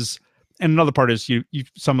 Because, and another part is you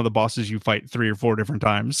some of the bosses you fight 3 or 4 different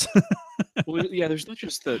times. Well, yeah, there's not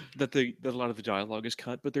just that a lot of the dialogue is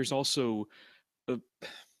cut, but there's also a,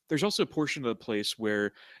 a portion of the place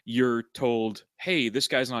where you're told, "Hey, this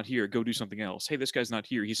guy's not here. Go do something else. Hey, this guy's not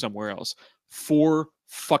here. He's somewhere else." 4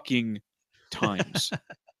 fucking times.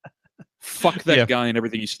 Fuck that guy and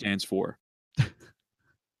everything he stands for.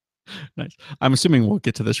 Nice. I'm assuming we'll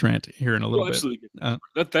get to this rant here in a little bit. Absolutely.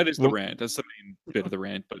 That is the rant. That's the main bit of the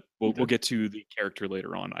rant, but we'll get to the character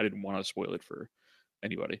later on. I didn't want to spoil it for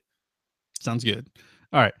anybody. Sounds good.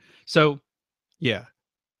 All right. So, yeah.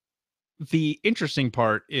 The interesting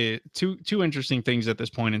part is two interesting things at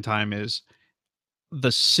this point in time is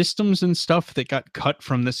the systems and stuff that got cut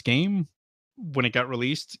from this game when it got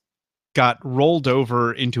released got rolled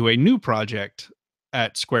over into a new project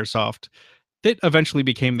at Squaresoft that eventually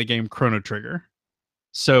became the game Chrono Trigger.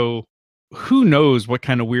 So who knows what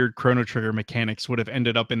kind of weird Chrono Trigger mechanics would have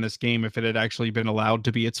ended up in this game if it had actually been allowed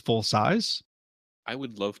to be its full size. I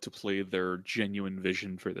would love to play their genuine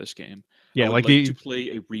vision for this game. Yeah, I would like to play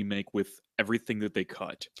a remake with everything that they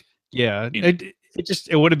cut. Yeah, it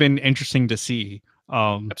would have been interesting to see.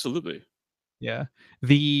 Absolutely. Yeah.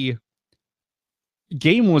 The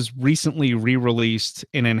game was recently re-released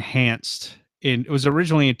and enhanced. It was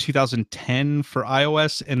originally in 2010 for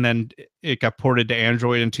iOS, and then it got ported to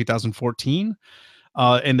Android in 2014.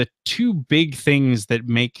 And the two big things that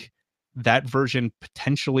make that version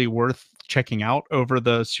potentially worth checking out over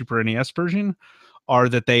the Super NES version are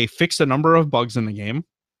that they fixed a number of bugs in the game,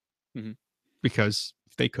 because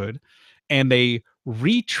they could, and they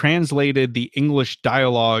retranslated the English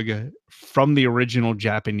dialogue from the original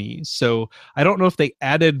Japanese. So I don't know if they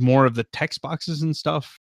added more of the text boxes and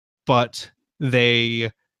stuff, but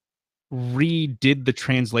they redid the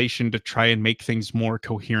translation to try and make things more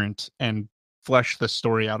coherent and flesh the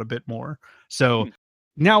story out a bit more. So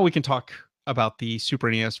now we can talk about the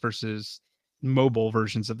Super NES versus mobile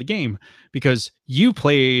versions of the game, because you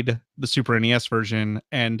played the Super NES version,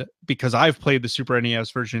 and because I've played the Super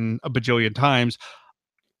NES version a bajillion times,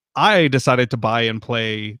 I decided to buy and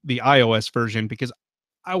play the iOS version because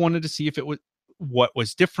I wanted to see if it was what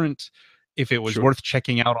was different, if it was worth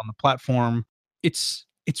checking out on the platform. It's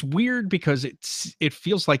weird because it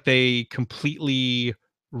feels like they completely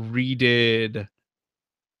redid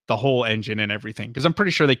the whole engine and everything, because I'm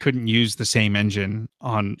pretty sure they couldn't use the same engine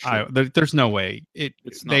on there's no way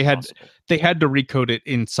they had to recode it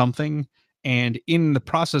in something, and in the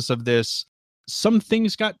process of this some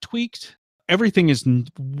things got tweaked. Everything is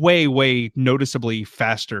way noticeably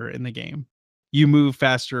faster in the game. You move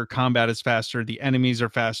faster, combat is faster, the enemies are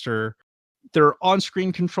faster. There are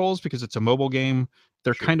on-screen controls because it's a mobile game.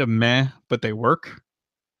 They're kind of meh, but they work.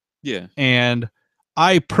 Yeah. And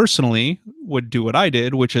I personally would do what I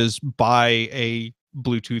did, which is buy a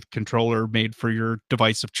Bluetooth controller made for your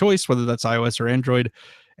device of choice, whether that's iOS or Android,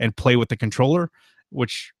 and play with the controller,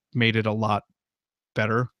 which made it a lot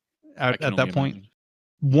better at that point. Imagine.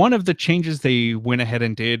 One of the changes they went ahead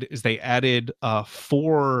and did is they added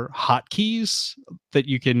 4 hotkeys that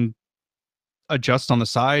you can adjust on the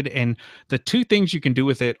side. And the 2 things you can do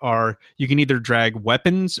with it are you can either drag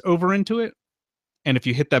weapons over into it, and if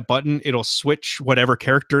you hit that button, it'll switch whatever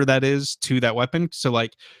character that is to that weapon. So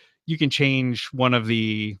like you can change one of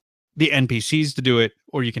the NPCs to do it,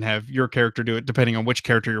 or you can have your character do it depending on which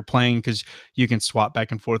character you're playing, because you can swap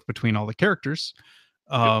back and forth between all the characters.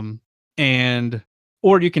 And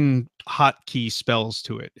or you can hotkey spells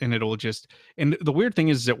to it, and it'll just. And the weird thing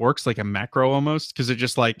is, it works like a macro almost, because it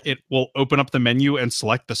just like it will open up the menu and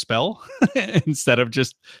select the spell instead of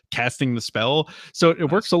just casting the spell. So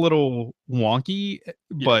it works Nice. a little wonky,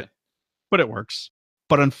 Yeah. but it works.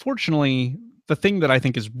 But unfortunately, the thing that I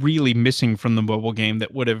think is really missing from the mobile game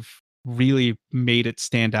that would have really made it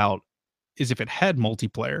stand out is if it had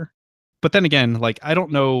multiplayer. But then again, like I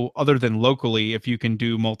don't know other than locally if you can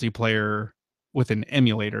do multiplayer with an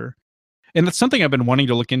emulator. And that's something I've been wanting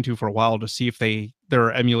to look into for a while to see if there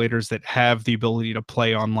are emulators that have the ability to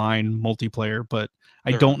play online multiplayer, but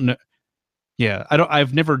I There are. don't know. Yeah,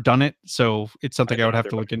 I've never done it, so it's I something I know would that have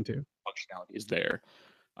their to look into. functionality is there.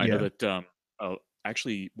 I know Yeah. that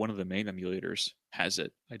actually one of the main emulators has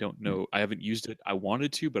it. I don't Mm. know. I haven't used it. I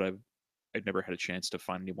wanted to, but I've never had a chance to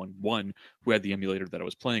find anyone, one, who had the emulator that I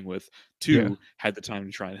was playing with, Yeah. two, had the time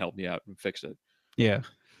to try and help me out and fix it. Yeah.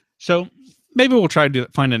 So maybe we'll try to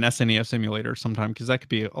find an SNES emulator sometime, because that could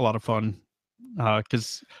be a lot of fun.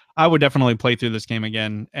 Because I would definitely play through this game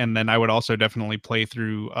again, and then I would also definitely play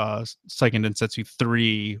through Seiken Densetsu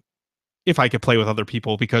 3 if I could play with other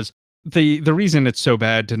people, because the reason it's so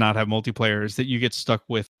bad to not have multiplayer is that you get stuck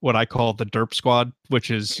with what I call the derp squad, which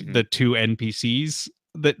is Hmm. the two NPCs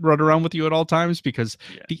that run around with you at all times, because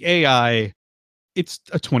Yeah. the AI, it's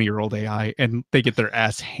a 20-year-old AI, and they get their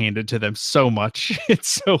ass handed to them so much. It's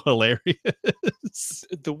so hilarious.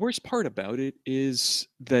 The worst part about it is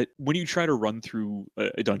that when you try to run through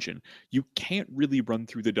a dungeon, you can't really run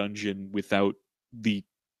through the dungeon without the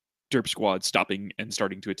derp squad stopping and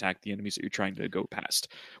starting to attack the enemies that you're trying to go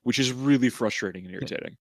past, which is really frustrating and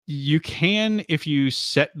irritating. You can if you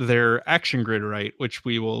set their action grid right, which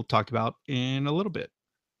we will talk about in a little bit.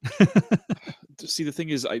 See, the thing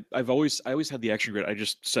is, I always had the action grid. I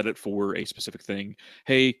just set it for a specific thing.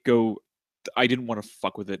 Hey, go. I didn't want to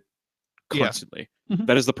fuck with it Yeah. constantly. Mhm.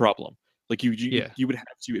 That is the problem. Like you Yeah. you would have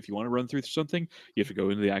to, if you want to run through something, you have to go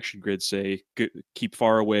into the action grid, say keep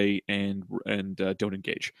far away and don't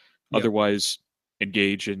engage. Yep. Otherwise,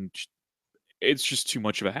 engage, and it's just too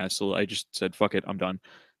much of a hassle. I just said fuck it, I'm done.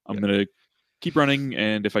 I'm Yep. gonna keep running,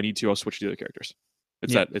 and if I need to, I'll switch to the other characters.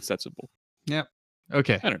 Yep. It's that simple. Yep.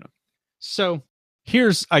 Okay. I don't know. So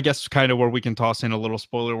here's, I guess, kind of where we can toss in a little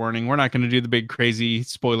spoiler warning. We're not going to do the big crazy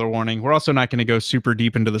spoiler warning. We're also not going to go super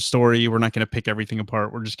deep into the story. We're not going to pick everything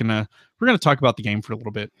apart. We're gonna talk about the game for a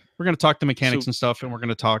little bit. We're going to talk the mechanics So and stuff, and we're going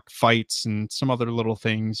to talk fights and some other little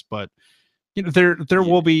things. But there yeah,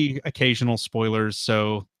 will be occasional spoilers,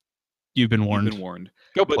 so you've been you've warned. been warned.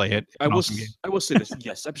 Go But play it. It's an awesome game. I will say this.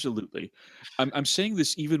 Yes, absolutely. I'm saying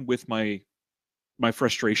this even with my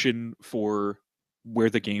frustration for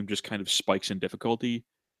where the game just kind of spikes in difficulty,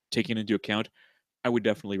 taking into account, I would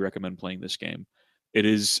definitely recommend playing this game. It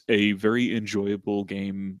is a very enjoyable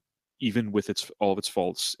game, even with its all of its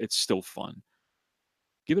faults. It's still fun.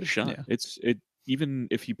 Give it a shot. Yeah. It even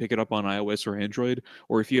if you pick it up on iOS or Android,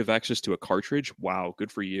 or if you have access to a cartridge, wow,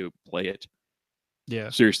 good for you. Play it. Yeah.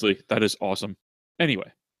 Seriously, that is awesome.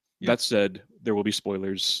 Anyway, Yep. that said, there will be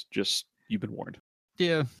spoilers. Just you've been warned.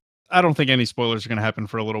 Yeah. I don't think any spoilers are going to happen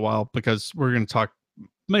for a little while, because we're going to talk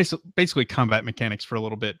basically combat mechanics for a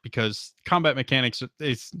little bit, because combat mechanics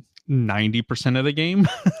is 90% of the game,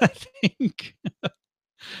 I think, at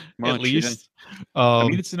Much, yeah. least. I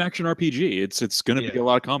mean, Um, it's an action RPG. It's going to be yeah. a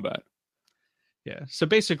lot of combat. Yeah. So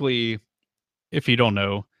basically, if you don't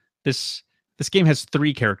know, this this game has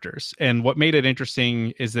three characters, and what made it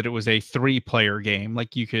interesting is that it was a three-player game.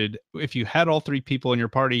 Like, you could, if you had all three people in your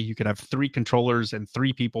party, you could have three controllers and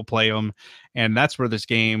three people play them, and that's where this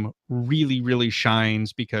game really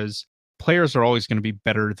shines, because players are always going to be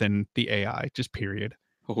better than the AI, just period.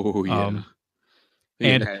 Oh yeah, um it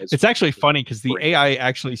and has it's actually funny because the brain. AI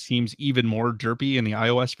actually seems even more derpy in the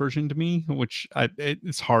iOS version to me, which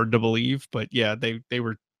it's hard to believe, but yeah, they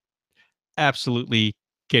were absolutely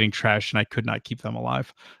getting trashed, and I could not keep them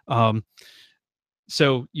alive. Um,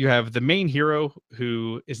 so you have the main hero,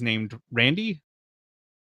 who is named Randy.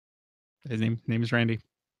 His name is Randy.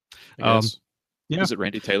 I Um, guess. yeah, Is it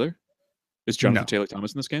Randy Taylor? Is Jonathan no, Taylor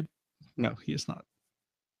Thomas in this game? no, he is not.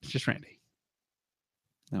 It's just Randy.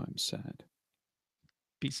 Now I'm sad.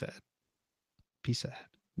 Be sad. Be sad.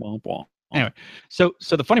 Womp womp. Anyway, so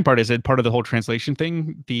the funny part is that part of the whole translation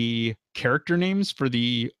thing, the character names for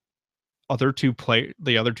the other two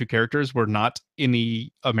characters were not in the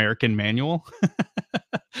American manual.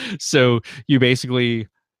 So you basically,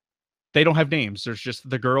 they don't have names. There's just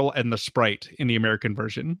the girl and the sprite in the American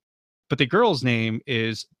version. But the girl's name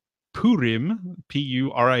is Purim,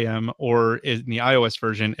 Purim, or in the iOS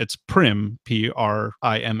version, it's Prim,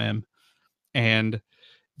 Primm. And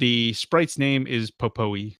the sprite's name is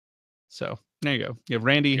Popoi. So There you go. You have You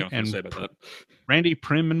Randy got nothing to and say about that. Randy,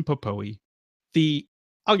 Prim, and Popoe.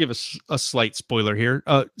 I'll give a slight spoiler here.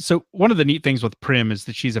 So one of the neat things with Prim is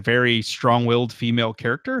that she's a very strong-willed female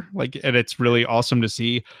character, and it's really awesome to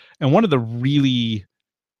see. And one of the really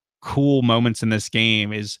cool moments in this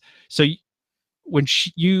game is when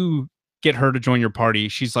you get her to join your party,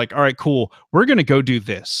 she's like, "All right, cool. We're gonna go do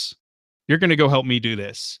this. You're gonna go help me do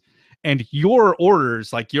this." And your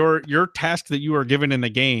orders, like your task that you are given in the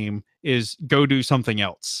game, is go do something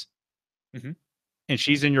else. Mm-hmm. And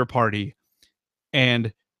she's in your party,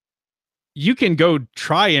 and you can go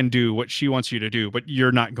try and do what she wants you to do, but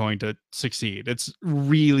you're not going to succeed. It's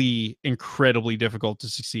really incredibly difficult to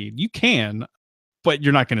succeed. You can, but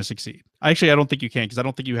you're not going to succeed. I don't think you can, because I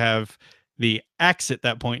don't think you have the axe at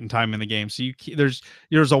that point in time in the game. So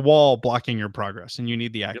there's a wall blocking your progress, and you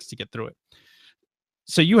need the axe to get through it.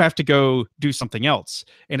 So you have to go do something else.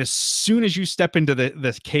 And as soon as you step into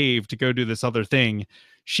this cave to go do this other thing,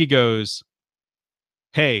 she goes,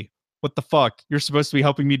 "Hey, what the fuck? You're supposed to be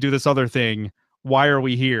helping me do this other thing. Why are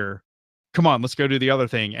we here? Come on, let's go do the other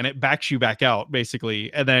thing." And it backs you back out,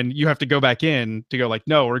 basically. And then you have to go back in to go like,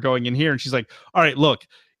 "No, we're going in here." And she's like, "All right, look,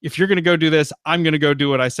 if you're going to go do this, I'm going to go do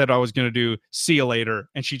what I said I was going to do. See you later."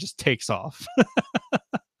 And she just takes off.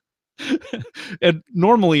 And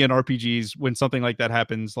normally in RPGs, when something like that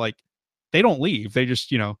happens, like, they don't leave. They just,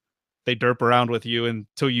 they derp around with you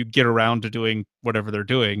until you get around to doing whatever they're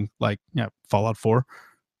doing. Like, Fallout 4.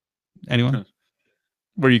 Anyone?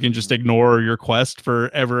 Where you can just ignore your quest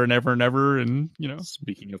forever and ever and ever, and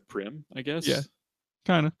Speaking of Prim, I guess. Yeah,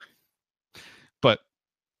 kind of. But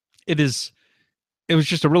it was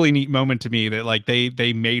just a really neat moment to me that, like,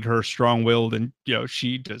 they made her strong-willed, and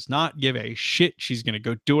she does not give a shit. She's gonna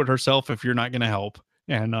go do it herself if you're not gonna help.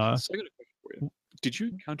 And So I got a question for you. Did you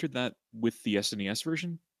encounter that with the SNES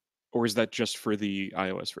version, or is that just for the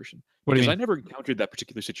iOS version? What do you Because mean? I never encountered that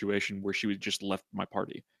particular situation where she was just left my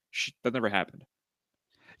party. That never happened.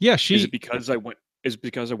 Yeah, Is it because I went? Is it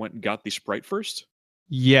because I went and got the sprite first?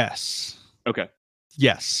 Yes. Okay.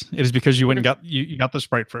 Yes, it is because you went and got you got the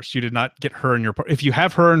sprite first. You did not get her in your party. If you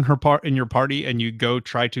have her in your party and you go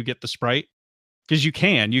try to get the sprite, because you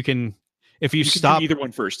can if you stop can do either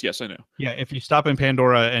one first. Yes, I know. Yeah, if you stop in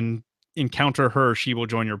Pandora and encounter her, she will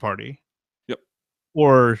join your party. Yep.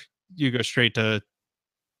 Or you go straight to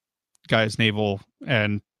Guy's Navel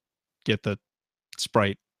and get the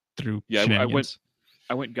sprite through shenanigans.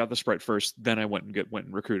 I went and got the sprite first, then I went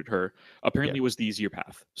and recruited her. Apparently, it was the easier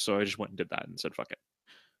path, so I just went and did that and said, "Fuck it."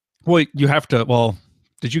 Well, you have to. Well,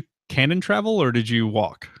 did you canon travel or did you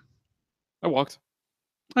walk? I walked.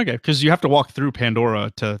 Okay, because you have to walk through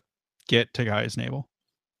Pandora to get to Guy's Navel.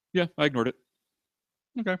 Yeah, I ignored it.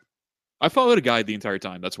 Okay. I followed a guide the entire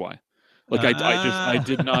time. That's why. Like I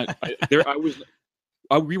did not.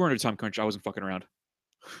 We weren't at a time crunch. I wasn't fucking around.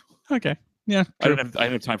 Okay. Yeah. I didn't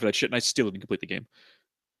have time for that shit, and I still didn't complete the game.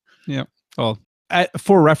 Yeah. Well,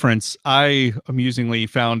 for reference, I amusingly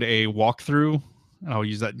found a walkthrough, and I'll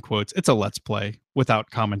use that in quotes. It's a let's play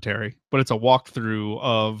without commentary, but it's a walkthrough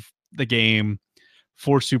of the game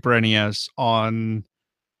for Super NES on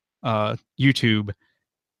YouTube.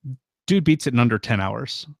 Dude beats it in under 10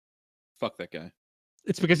 hours. Fuck that guy.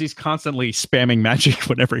 It's because he's constantly spamming magic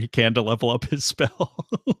whenever he can to level up his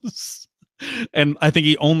spells. And I think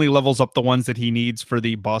he only levels up the ones that he needs for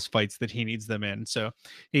the boss fights that he needs them in. So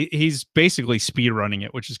he's basically speed running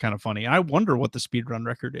it, which is kind of funny. I wonder what the speed run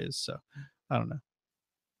record is. So I don't know.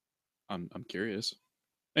 I'm curious.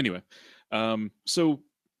 Anyway, so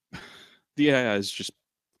the AI is just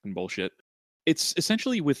bullshit. It's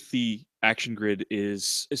essentially with the action grid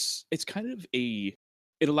it's kind of it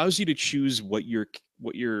allows you to choose what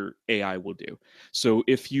your AI will do. So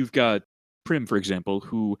if you've got Prim, for example,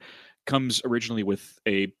 who comes originally with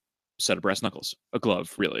a set of brass knuckles, a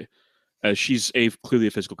glove, really. She's clearly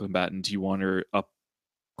a physical combatant. You want her up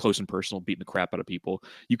close and personal, beating the crap out of people.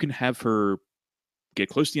 You can have her get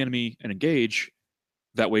close to the enemy and engage.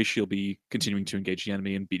 That way, she'll be continuing to engage the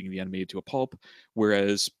enemy and beating the enemy to a pulp.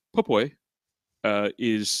 Whereas Popoe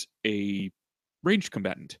is a ranged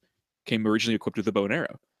combatant, came originally equipped with a bow and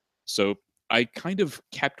arrow. So I kind of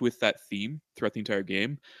kept with that theme throughout the entire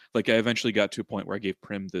game. Like, I eventually got to a point where I gave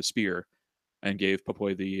Prim the spear and gave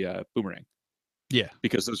Popoe the boomerang. Yeah.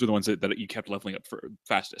 Because those were the ones that you kept leveling up for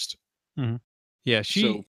fastest. Mm-hmm. Yeah,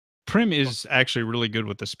 Prim is actually really good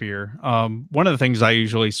with the spear. One of the things I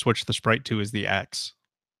usually switch the sprite to is the axe,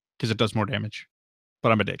 because it does more damage.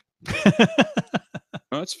 But I'm a dick.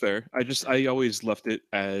 No, that's fair. I always left it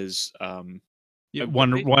as one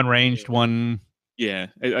ranged, one. Yeah,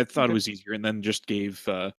 I thought it was easier, and then just gave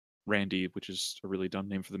Randy, which is a really dumb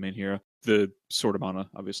name for the main hero, the sword of mana,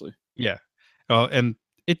 obviously. Yeah, And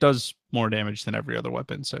it does more damage than every other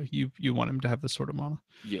weapon, so you want him to have this sort of mana.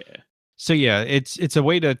 Yeah. So yeah, it's a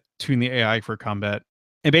way to tune the AI for combat.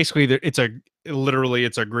 And basically it's a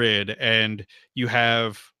grid, and you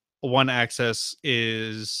have one axis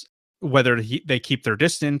is whether they keep their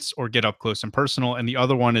distance or get up close and personal, and the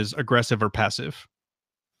other one is aggressive or passive.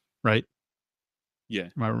 Right? Yeah.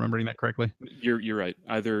 Am I remembering that correctly? You're right.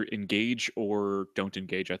 Either engage or don't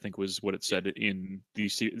engage, I think was what it said in the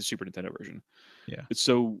Super Nintendo version. Yeah.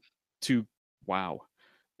 So wow.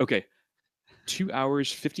 Okay. 2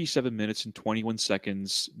 hours, 57 minutes, and 21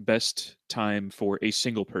 seconds. Best time for a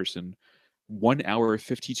single person. 1 hour,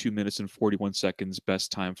 52 minutes, and 41 seconds.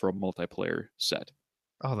 Best time for a multiplayer set.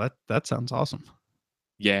 Oh, that sounds awesome.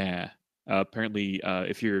 Yeah. Apparently,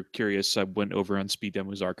 if you're curious, I went over on Speed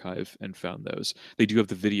Demos Archive and found those. They do have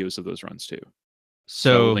the videos of those runs too.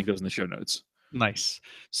 So I will link those in the show notes. Nice.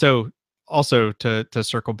 So also to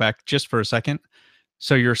circle back just for a second.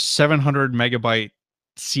 So your 700 megabyte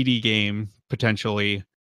CD game potentially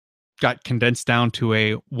got condensed down to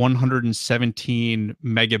a 117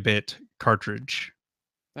 megabit cartridge.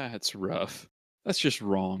 That's rough. That's just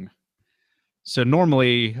wrong. So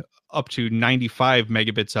normally up to 95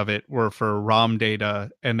 megabits of it were for ROM data,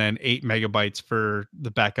 and then 8 megabytes for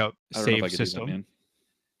the backup save system. That,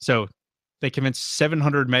 so they convinced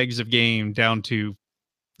 700 megs of game down to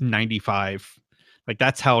 95. Like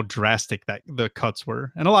that's how drastic that the cuts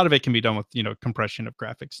were. And a lot of it can be done with, compression of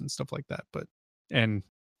graphics and stuff like that, and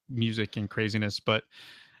music and craziness. But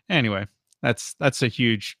anyway, that's a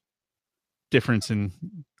huge difference in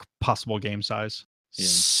possible game size. Yeah.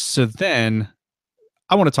 So then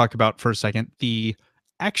I want to talk about for a second the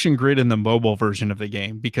action grid in the mobile version of the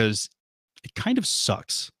game, because it kind of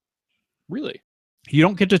sucks. Really? You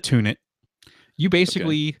don't get to tune it. You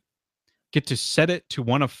basically get to set it to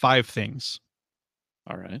one of 5 things.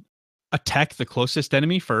 All right. Attack the closest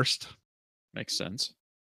enemy first. Makes sense.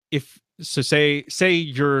 Say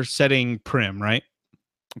you're setting Prim, right?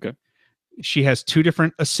 Okay. She has 2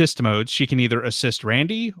 different assist modes. She can either assist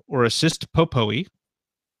Randy or assist Popoi.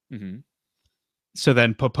 Mm-hmm. So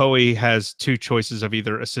then Popoi has 2 choices of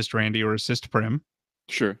either assist Randy or assist Prim.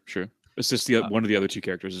 Sure. Assist one of the other 2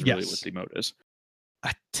 characters is really what the mode is.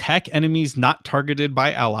 Attack enemies not targeted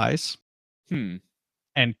by allies.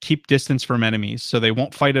 And keep distance from enemies, so they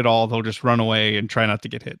won't fight at all. They'll just run away and try not to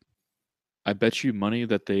get hit. I bet you money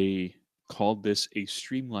that they called this a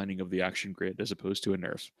streamlining of the action grid as opposed to a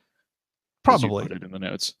nerf. Probably. Put it in the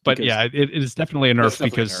notes. But yeah, it is definitely a nerf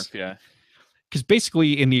because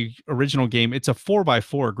basically in the original game, it's a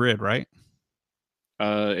 4x4 grid, right?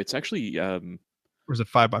 It's actually or is it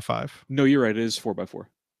 5x5? No, you're right. It is 4x4.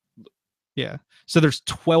 Yeah. So there's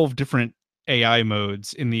 12 different AI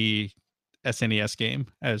modes in the SNES game,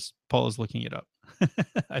 as Paul is looking it up.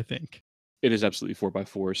 I think it is absolutely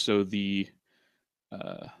 4x4. So the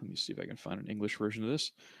let me see if I can find an English version of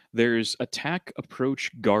this. There's attack, approach,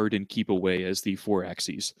 guard, and keep away as the 4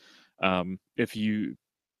 axes. It's a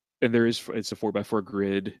 4x4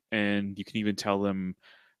 grid, and you can even tell them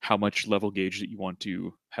how much level gauge that you want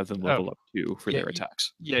to have them level up to for their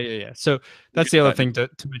attacks. Yeah. So that's the other thing to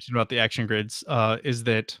mention about the action grids, is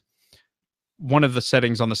that one of the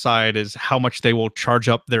settings on the side is how much they will charge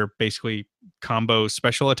up their basically combo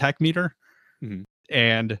special attack meter. Mm-hmm.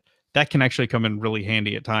 And that can actually come in really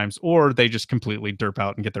handy at times, or they just completely derp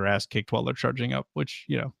out and get their ass kicked while they're charging up, which,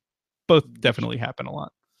 both definitely happen a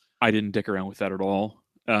lot. I didn't dick around with that at all.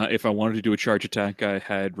 If I wanted to do a charge attack, I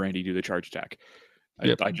had Randy do the charge attack. I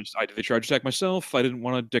did the charge attack myself. I didn't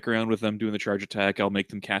want to dick around with them doing the charge attack. I'll make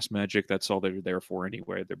them cast magic. That's all they're there for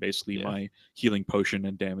anyway. They're basically my healing potion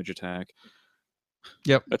and damage attack.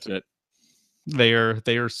 Yep. That's it. They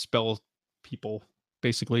are spell people,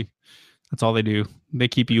 basically. That's all they do. They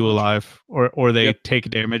keep you alive, or they take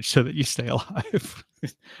damage so that you stay alive.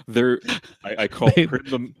 I call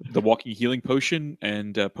Prim the walking healing potion,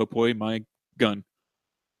 and Popoi my gun.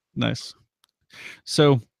 Nice.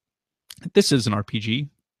 So this is an RPG,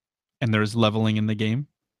 and there's leveling in the game.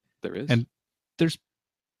 There is. And there's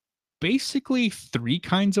basically 3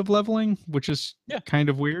 kinds of leveling, which is kind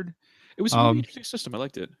of weird. It was a really interesting system. I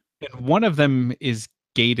liked it. And one of them is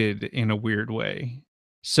gated in a weird way.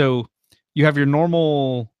 So you have your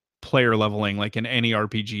normal player leveling, like in any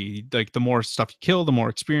RPG. Like the more stuff you kill, the more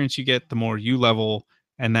experience you get, the more you level,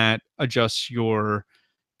 and that adjusts your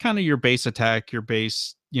kind of your base attack, your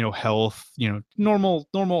base, health, normal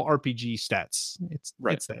RPG stats. It's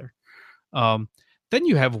there. Then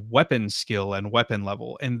you have weapon skill and weapon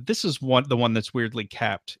level, and this is the one that's weirdly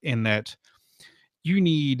capped in that you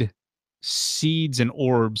need seeds and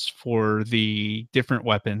orbs for the different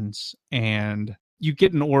weapons, and you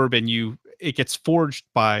get an orb and you it gets forged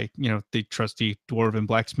by, the trusty dwarven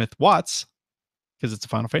blacksmith Watts, because it's a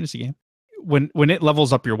Final Fantasy game. When it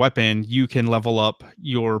levels up your weapon, you can level up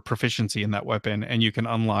your proficiency in that weapon, and you can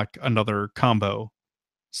unlock another combo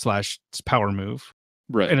 / power move.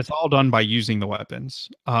 Right. And it's all done by using the weapons.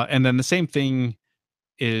 And then the same thing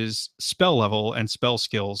is spell level and spell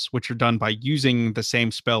skills, which are done by using the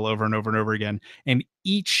same spell over and over and over again. And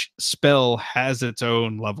each spell has its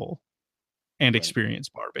own level and experience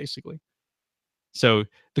bar, basically. So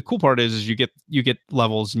the cool part is you get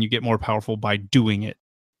levels and you get more powerful by doing it.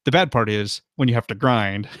 The bad part is when you have to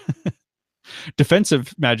grind.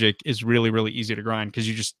 Defensive magic is really, really easy to grind because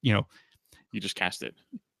you just cast it.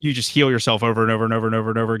 You just heal yourself over and over and over and over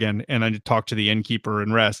and over again, and then talk to the innkeeper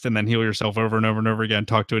and rest, and then heal yourself over and over and over again,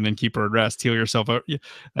 talk to an innkeeper and rest, heal yourself.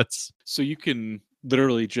 That's so you can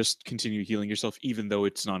literally just continue healing yourself even though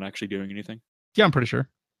it's not actually doing anything. Yeah, I'm pretty sure.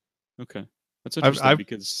 Okay, that's interesting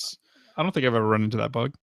because I don't think I've ever run into that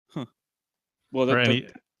bug. Huh. Well,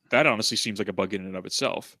 that honestly seems like a bug in and of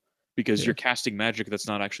itself because you're casting magic that's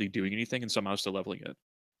not actually doing anything and somehow still leveling it.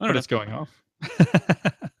 But it's going off.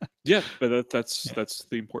 Yeah, but that's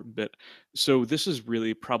the important bit. So this is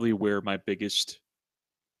really probably where my biggest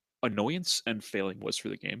annoyance and failing was for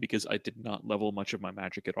the game because I did not level much of my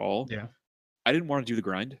magic at all. Yeah. I didn't want to do the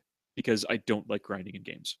grind because I don't like grinding in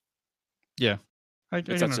games. Yeah.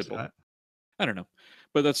 It's that simple. I don't know.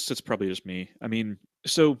 But that's probably just me. I mean,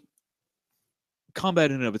 so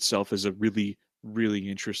combat in and of itself is a really, really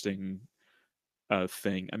interesting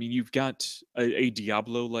thing. I mean, you've got a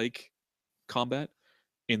Diablo-like combat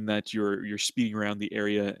in that you're speeding around the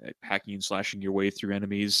area, hacking and slashing your way through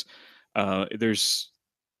enemies. There's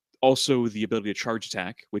also the ability to charge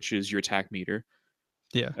attack, which is your attack meter.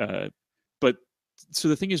 Yeah. But so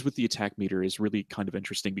the thing is with the attack meter is really kind of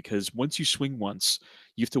interesting because once you swing once,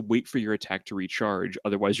 you have to wait for your attack to recharge.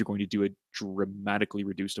 Otherwise, you're going to do a dramatically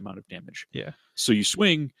reduced amount of damage. Yeah. So you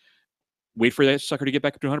swing, wait for that sucker to get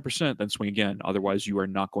back up to 100%, then swing again. Otherwise, you are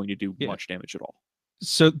not going to do much damage at all.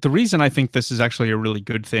 So the reason I think this is actually a really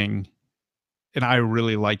good thing, and I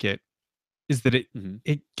really like it, is that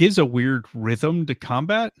it gives a weird rhythm to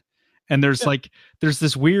combat. And there's there's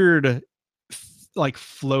this weird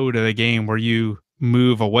flow to the game where you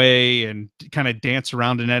move away and kind of dance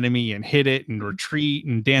around an enemy and hit it and retreat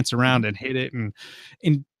and dance around and hit it and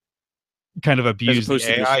kind of abuse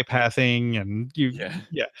the AI pathing and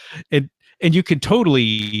and you could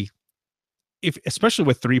totally, especially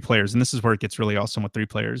with 3 players, and this is where it gets really awesome with 3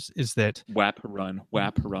 players, is that whap run,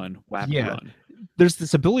 run. There's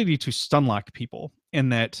this ability to stun lock people, in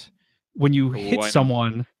that when you hit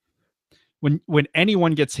someone, when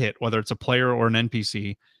anyone gets hit, whether it's a player or an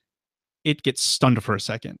NPC, it gets stunned for a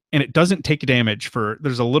second, and it doesn't take damage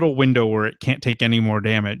there's a little window where it can't take any more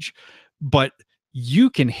damage, but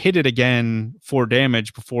you can hit it again for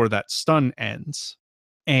damage before that stun ends.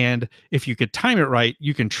 And if you could time it right,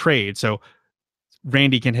 you can trade. So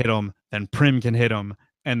Randy can hit him, then Prim can him,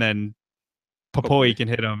 and then Popoi can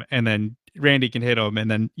him, and then Randy can him,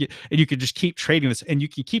 and you could just keep trading this, and you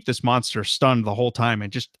can keep this monster stunned the whole time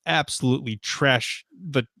and just absolutely trash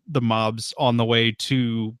the mobs on the way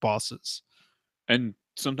to bosses. And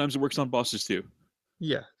sometimes it works on bosses too.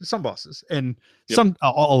 Yeah, some bosses, and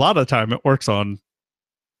a lot of the time it works on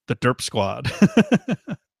the derp squad.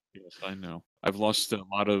 Yes, I know. I've lost a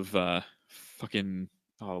lot of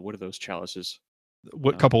what are those chalices?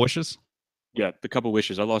 What Cup of Wishes? Yeah, the Cup of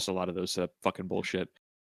Wishes. I lost a lot of those fucking bullshit.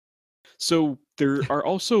 So there are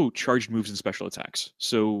also charged moves and special attacks.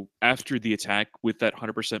 So after the attack with that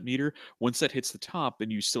 100% meter, once that hits the top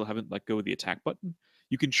and you still haven't let go of the attack button,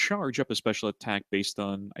 you can charge up a special attack based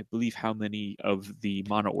on, I believe, how many of the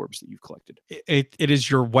mana orbs that you've collected. It is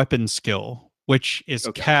your weapon skill, which is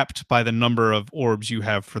capped by the number of orbs you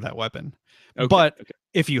have for that weapon. But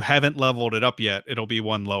if you haven't leveled it up yet, it'll be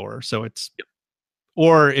 1 lower. So it's,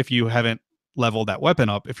 or if you haven't leveled that weapon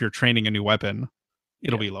up, if you're training a new weapon,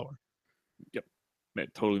 it'll be lower. Yep,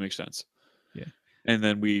 it totally makes sense. Yeah, and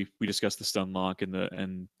then we discussed the stun lock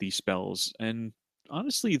and the spells, and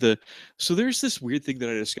honestly, so there's this weird thing that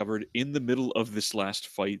I discovered in the middle of this last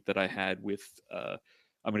fight that I had with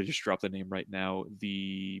I'm going to just drop the name right now,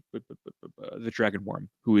 the Dragon Worm,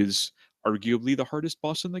 who is arguably the hardest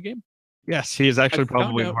boss in the game. Yes, he is actually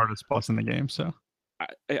probably the hardest boss in the game. So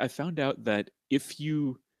I found out that if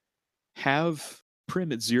you have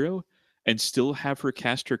Prim at 0 and still have her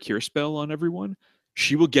cast her cure spell on everyone,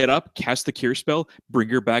 she will get up, cast the cure spell, bring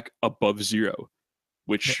her back above 0.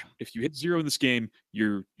 Which, if you hit 0 in this game,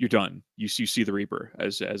 you're done. You see the Reaper,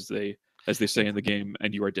 as they as they say in the game,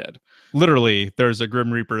 and you are dead. Literally, there's a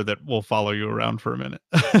Grim Reaper that will follow you around for a minute,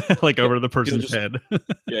 like Yep. over the person's head.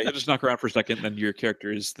 Yeah, he'll just knock around for a second, and then your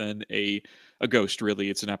character is then a ghost, really.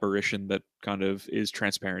 It's an apparition that kind of is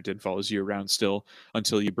transparent and follows you around still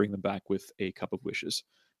until you bring them back with a Cup of Wishes,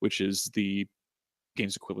 which is the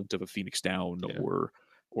game's equivalent of a Phoenix Down or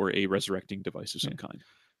a resurrecting device of some kind.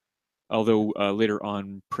 Although later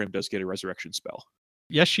on, Prim does get a resurrection spell.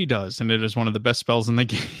 Yes, she does, and it is one of the best spells in the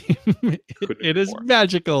game. Couldn't it is more.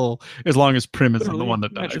 magical, as long as Prim isn't the Literally one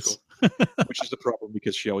that magical. dies. Which is the problem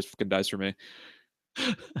because she always fucking dies for me.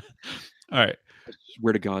 All right. I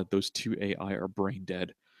swear to God, those two AI are brain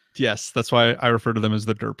dead. Yes, that's why I refer to them as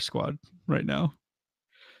the Derp Squad right now.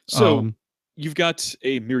 So you've got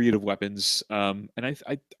a myriad of weapons, and I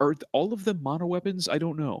are all of them mono weapons? I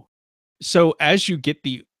don't know. So as you get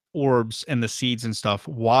the orbs and the seeds and stuff,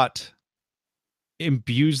 Watt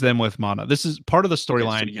imbues them with mana. This is part of the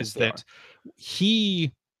storyline, yes, is that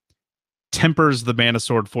he tempers the mana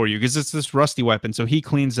sword for you because it's this rusty weapon. So he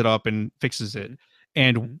cleans it up and fixes it.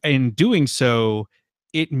 And in doing so,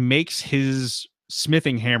 it makes his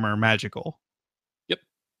smithing hammer magical. Yep.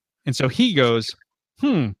 And so he goes,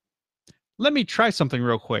 let me try something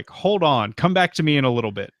real quick. Hold on. Come back to me in a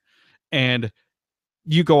little bit. And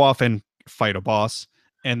you go off and fight a boss.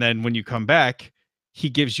 And then when you come back,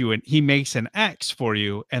 he makes an axe for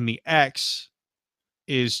you. And the axe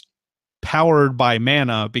is powered by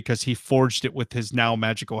mana because he forged it with his now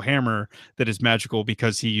magical hammer that is magical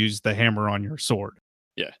because he used the hammer on your sword.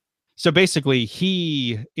 Yeah. So basically,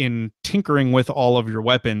 he, in tinkering with all of your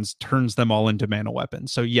weapons, turns them all into mana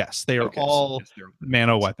weapons. So yes, they are all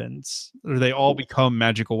mana weapons. Or they all become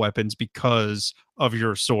magical weapons because of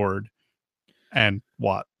your sword and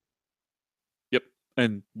Watt. Yep.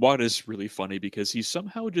 And Watt is really funny because he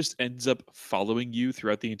somehow just ends up following you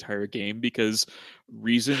throughout the entire game because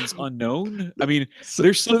reasons unknown. I mean,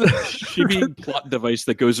 there's some shitty plot device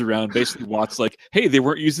that goes around. Basically, Watt's like, hey, they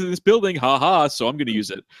weren't using this building. Haha, so I'm going to use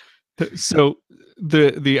it. So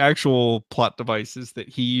the actual plot device is that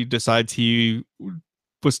he decides he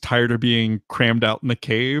was tired of being crammed out in the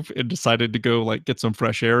cave and decided to go like get some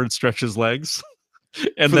fresh air and stretch his legs.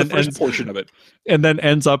 And for then the first portion of it, and then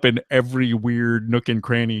ends up in every weird nook and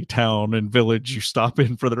cranny town and village you stop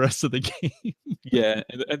in for the rest of the game. Yeah,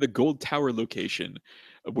 and the gold tower location,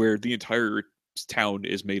 where the entire town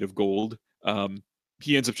is made of gold.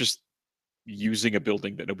 He ends up just using a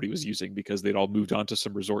building that nobody was using because they'd all moved on to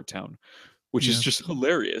some resort town, which is just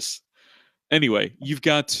hilarious. Anyway, you've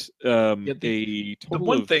got the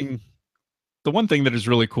one thing that is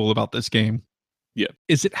really cool about this game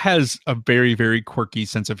is it has a very, very quirky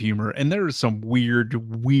sense of humor. And there is some weird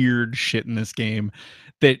shit in this game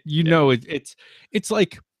that, it's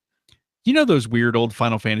like, those weird old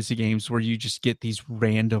Final Fantasy games where you just get these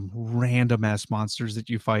random ass monsters that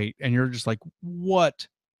you fight. And you're just like, what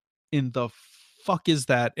in the fuck is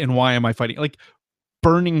that? And why am I fighting? Like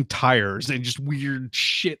burning tires and just weird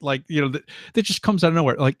shit. Like, that just comes out of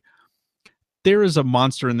nowhere. Like there is a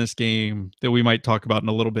monster in this game that we might talk about in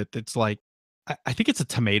a little bit. That's like, I think it's a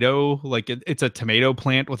tomato, like it's a tomato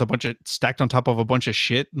plant with a bunch of stacked on top of a bunch of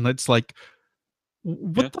shit. And it's like,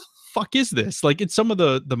 what the fuck is this? Like it's some of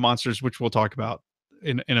the monsters, which we'll talk about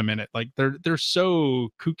in a minute. Like they're so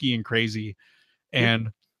kooky and crazy.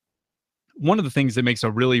 And one of the things that makes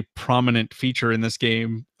a really prominent feature in this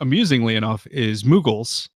game, amusingly enough, is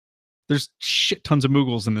Moogles. There's shit tons of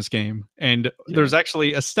Moogles in this game. And there's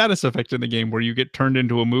actually a status effect in the game where you get turned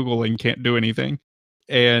into a Moogle and can't do anything.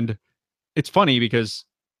 And it's funny because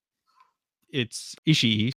it's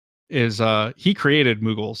Ishii he created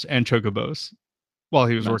Moogles and Chocobos while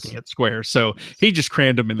he was working at Square. So he just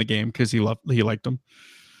crammed them in the game because he liked them.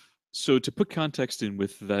 So to put context in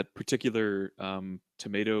with that particular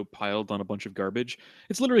tomato piled on a bunch of garbage,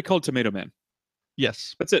 it's literally called Tomato Man.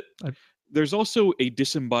 Yes. That's it. There's also a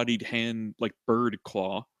disembodied hand, like bird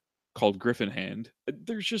claw, called Griffin Hand.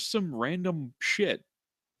 There's just some random shit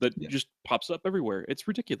that just pops up everywhere. It's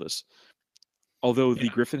ridiculous. Although the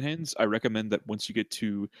Griffin Hands, I recommend that once you get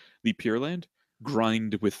to the Pure Land,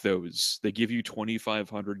 grind with those. They give you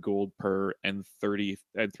 2,500 gold per and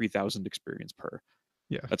 3,000 experience per.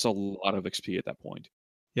 Yeah, that's a lot of XP at that point.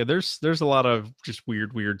 Yeah, there's a lot of just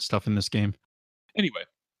weird stuff in this game. Anyway,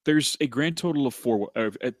 there's a grand total of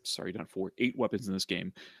 8 weapons in this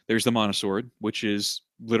game. There's the Mana Sword, which is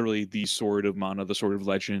literally the sword of mana, the sword of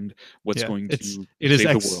legend. What's going to save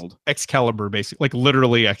the world? Excalibur, basically, like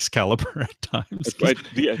literally Excalibur at times.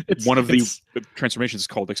 One of the transformations is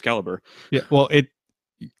called Excalibur. Yeah, well,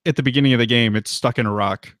 at the beginning of the game, it's stuck in a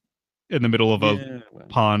rock in the middle of a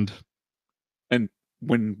pond. And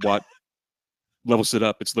when Watt levels it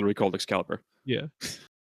up. It's literally called Excalibur. Yeah.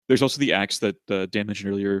 There's also the axe that Dan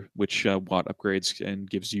mentioned earlier, which Watt upgrades and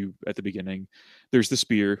gives you at the beginning. There's the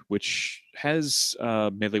spear, which has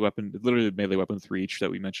literally melee weapon 3 each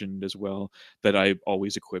that we mentioned as well, that I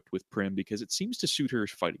always equipped with Prim because it seems to suit her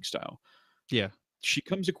fighting style. Yeah. She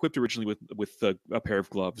comes equipped originally with a pair of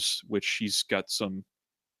gloves, which she's got some,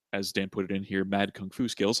 as Dan put it in here, mad kung fu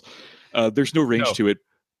skills. There's no range No. to it.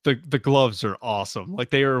 The gloves are awesome. Like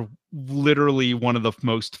they are literally one of the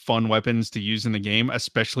most fun weapons to use in the game,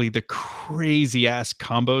 especially the crazy ass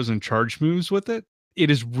combos and charge moves with it. It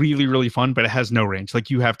is really, really fun, but it has no range. Like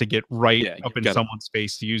you have to get right Yeah, up you've in got to. someone's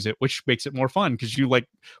face to use it, which makes it more fun because you like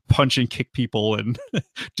punch and kick people and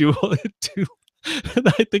do do.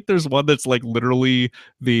 I think there's one that's like literally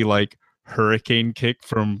the like hurricane kick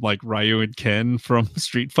from like Ryu and Ken from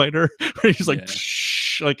Street Fighter, where he's like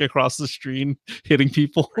Yeah, like across the screen hitting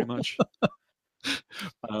people. pretty much.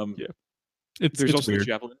 Yeah, There's it's also the weird.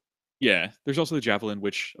 javelin. Yeah, there's also the javelin,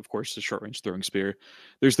 which of course is a short range throwing spear.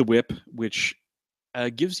 There's the whip, which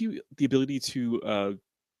gives you the ability to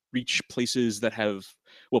reach places that have,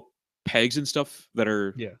 well, pegs and stuff that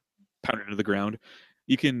are Yeah, pounded into the ground.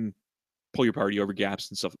 You can pull your party over gaps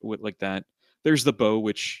and stuff like that. There's the bow,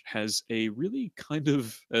 which has a really kind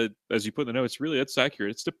of, as you put in the notes, really that's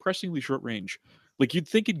accurate. It's depressingly short range. Like you'd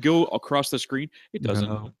think it'd go across the screen. It doesn't.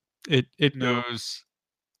 no, it No. goes.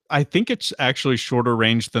 I think it's actually shorter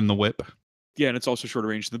range than the whip. Yeah, and it's also shorter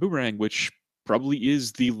range than the boomerang, which probably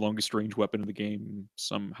is the longest range weapon in the game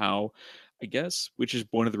somehow, I guess, which is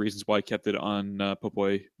one of the reasons why I kept it on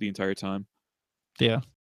Popoi the entire time. Yeah,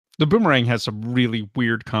 the boomerang has some really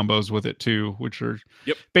weird combos with it too, which are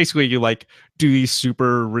Yep. basically you like do these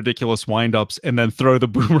super ridiculous windups and then throw the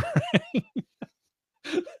boomerang.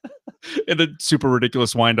 And the super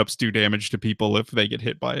ridiculous windups do damage to people if they get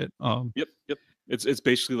hit by it. Yep. Yep. It's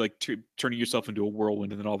basically like turning yourself into a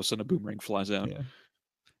whirlwind, and then all of a sudden a boomerang flies out. Yeah.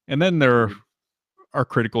 And then there Weird. are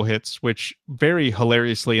critical hits, which very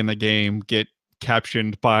hilariously in the game get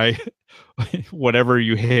captioned by whatever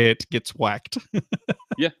you hit gets whacked.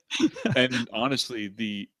 Yeah, and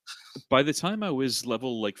honestly, by the time I was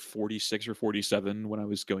level like 46 or 47 when I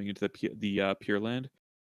was going into the Pure Land,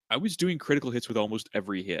 I was doing critical hits with almost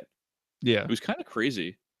every hit. Yeah. It was kind of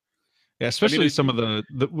crazy. Yeah, I mean, especially some of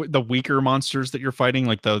the weaker monsters that you're fighting,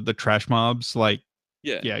 like the trash mobs. Like,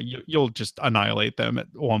 yeah, yeah, you'll just annihilate them at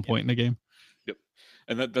one yeah, point in the game. yep.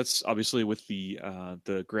 And that's obviously with the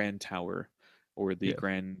Grand Tower or the Yeah,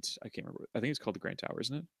 Grand. I can't remember. I think it's called the Grand Tower,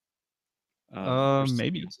 isn't it?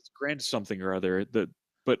 maybe. It's Grand something or other.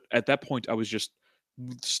 But at that point, I was just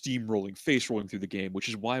steamrolling, face rolling through the game, which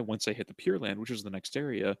is why once I hit the Pure Land, which was the next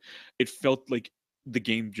area, it felt like the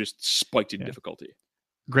game just spiked in Yeah, difficulty.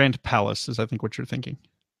 Grand Palace is I think what you're thinking.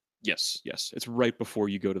 Yes, yes. It's right before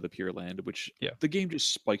you go to the Pure Land, which Yeah, the game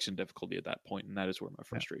just spikes in difficulty at that point, and that is where my yeah,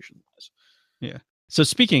 frustration lies. yeah. So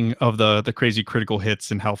speaking of the crazy critical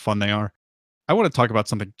hits and how fun they are, I want to talk about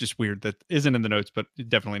something just weird that isn't in the notes, but it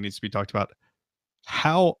definitely needs to be talked about.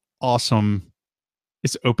 How awesome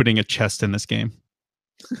is opening a chest in this game?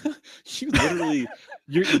 You literally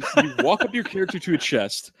you walk up your character to a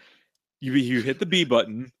chest, you hit the B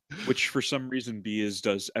button, which for some reason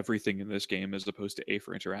does everything in this game as opposed to A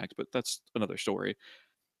for interact, but that's another story.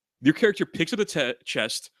 Your character picks up the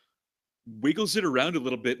chest, wiggles it around a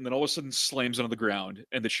little bit, and then all of a sudden slams it on the ground,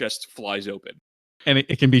 and the chest flies open. And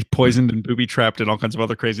it can be poisoned and booby trapped and all kinds of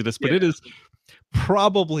other craziness, but Yeah, it is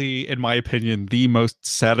probably, in my opinion, the most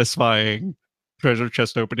satisfying treasure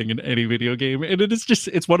chest opening in any video game. And it is just,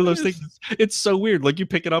 it's one of those things. It's so weird. Like you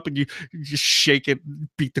pick it up and you just shake it,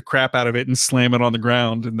 beat the crap out of it, and slam it on the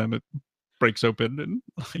ground, and then it breaks open. And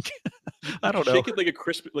like, I don't know. shake it like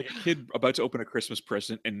like a kid about to open a Christmas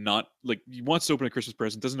present, and not like he wants to open a Christmas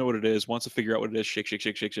present, doesn't know what it is, wants to figure out what it is. Shake, shake,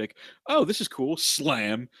 shake, shake, shake. Oh, this is cool.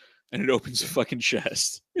 Slam, and it opens a fucking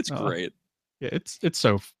chest. It's Uh, great. yeah, it's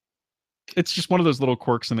just one of those little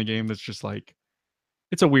quirks in the game that's just like,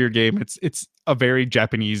 it's a weird game. It's a very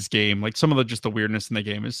Japanese game. Like some of the weirdness in the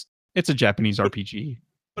game is it's a Japanese But RPG,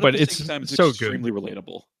 but at but the it's same time, it's so good. extremely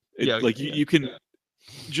relatable. Yeah, Like yeah, you can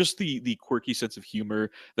just the quirky sense of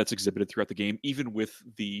humor that's exhibited throughout the game, even with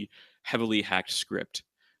the heavily hacked script,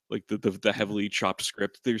 like the heavily chopped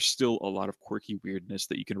script. There's still a lot of quirky weirdness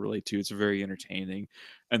that you can relate to. It's very entertaining.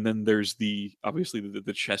 And then there's obviously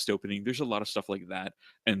the chest opening. There's a lot of stuff like that,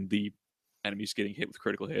 and the enemies getting hit with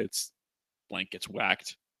critical hits. Blank gets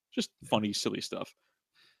whacked. Just funny, silly stuff.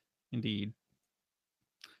 indeed.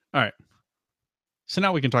 All right. So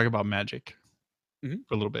now we can talk about magic Mhm.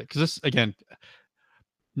 for a little bit because this again,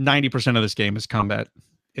 90% of this game is combat,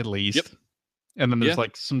 at Yep. least, and then there's Yeah.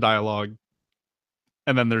 like some dialogue.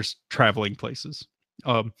 and then there's traveling places.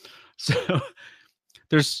 So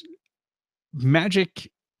there's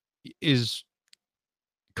magic is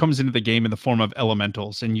comes into the game in the form of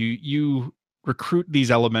elementals, and you recruit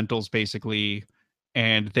these elementals basically,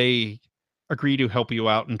 and they agree to help you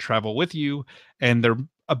out and travel with you, and their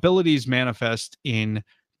abilities manifest in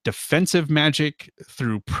defensive magic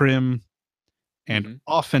through Prim and Mm-hmm.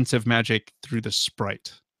 offensive magic through the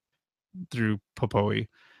sprite, through Popoi.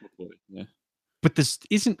 Yeah. But this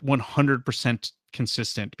isn't 100%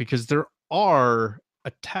 consistent because there are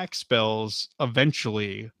attack spells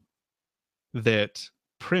eventually that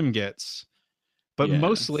Prim gets, but Yeah.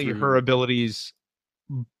 mostly her Through abilities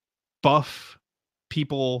buff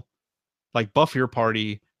people, like buff your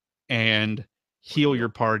party and heal your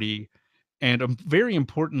party, and very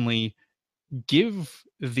importantly, give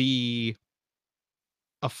the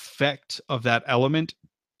effect of that element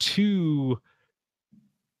to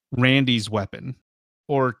Randy's weapon,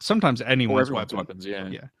 or sometimes or anyone's everyone's weapon. weapons. Yeah.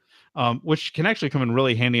 Yeah. Which can actually come in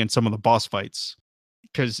really handy in some of the boss fights.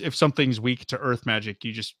 Because if something's weak to earth magic,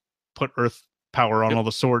 you just put earth power on Yep. all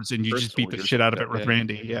the swords and you Earth just beat the soldiers. shit out of Yep, it with yeah.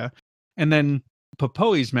 Randy. Yeah. And then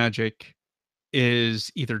Popoi's magic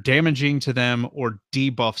is either damaging to them or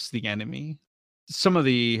debuffs the enemy. Some of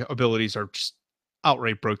the abilities are just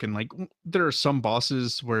outright broken. Like there are some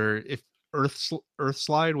bosses where if Earth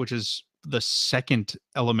Slide, which is the second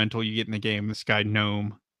elemental you get in the game, this guy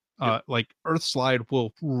Gnome, Yep. like Earth Slide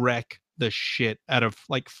will wreck the shit out of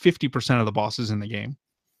like 50% of the bosses in the game.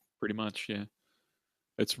 Pretty much. Yeah.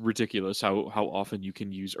 It's ridiculous how often you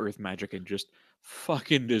can use earth magic and just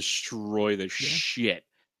fucking destroy the shit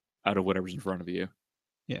out of whatever's in front of you.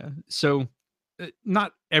 Yeah. So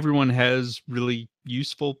not everyone has really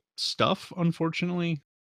useful stuff, unfortunately.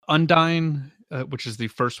 Undyne, which is the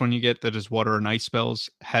first one you get that is water and ice spells,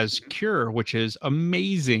 has Cure, which is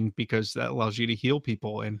amazing because that allows you to heal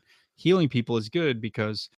people. And healing people is good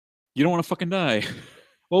because, You don't want to fucking die.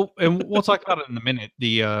 well, and we'll talk about it in a minute.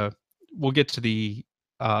 We'll get to the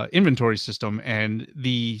inventory system and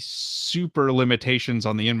the super limitations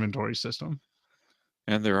on the inventory system.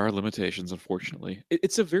 And there are limitations, unfortunately.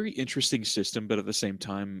 It's a very interesting system, but at the same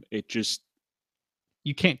time, it just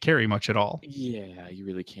You can't carry much at all. yeah, you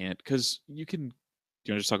really can't because you can. Do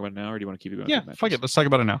you want to just talk about it now, or do you want to keep it going Yeah, through fuck matches? it. Let's talk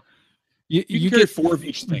about it now. You can You carry get 4 of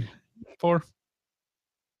each thing. 4.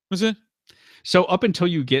 Was it? So up until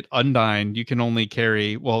you get Undyne, you can only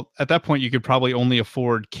carry. Well, at that point, you could probably only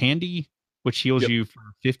afford Candy, which heals Yep. you for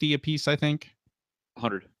 50 a piece, I think.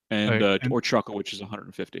 100 and or Choco, which is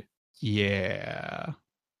 150. Yeah,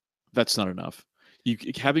 That's not enough.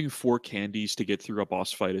 Having 4 candies to get through a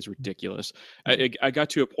boss fight is ridiculous. Yeah. I got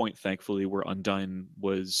to a point, thankfully, where Undyne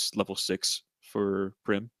was level 6 for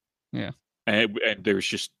Prim. Yeah. And there's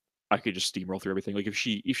just I could just steamroll through everything. Like if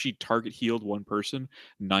she target healed one person,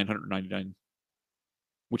 999,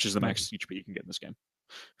 which is the max HP you can get in this game.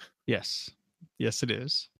 Yes, yes, it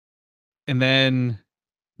is. And then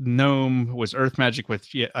Gnome was Earth Magic with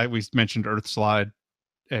we mentioned Earth Slide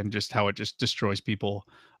and just how it just destroys people.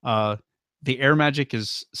 The Air Magic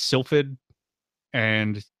is Sylphid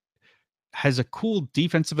and has a cool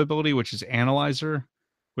defensive ability, which is Analyzer,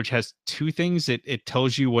 which has 2 things. It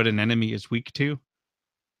tells you what an enemy is weak to,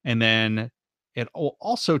 and then it will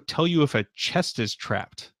also tell you if a chest is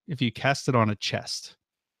trapped if you cast it on a chest,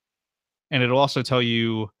 and it'll also tell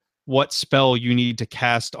you what spell you need to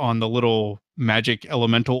cast on the little magic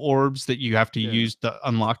elemental orbs that you have to use to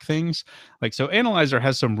unlock things. Like, so Analyzer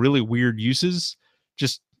has some really weird uses.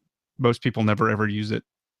 Just most people never ever use it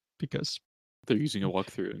because they're using a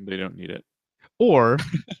walkthrough and they don't need it. Or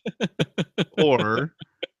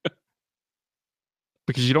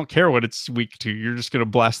because you don't care what it's weak to, you're just gonna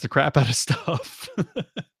blast the crap out of stuff.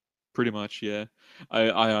 Pretty much, yeah. I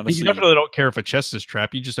honestly, you definitely don't care if a chest is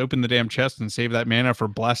trapped. You just open the damn chest and save that mana for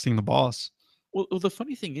blasting the boss. Well, the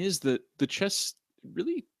funny thing is that the chests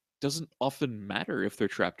really doesn't often matter if they're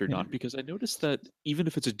trapped or not, because I noticed that even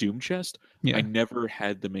if it's a Doom chest, I never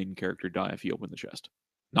had the main character die if you open the chest.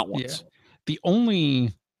 Not once. The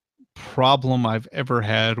only problem I've ever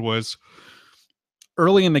had was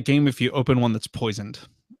early in the game if you open one that's poisoned.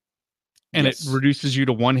 And it reduces you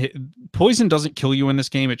to 1 hit. Poison doesn't kill you in this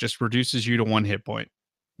game, it just reduces you to 1 hit point.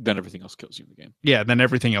 Then everything else kills you in the game. Yeah, then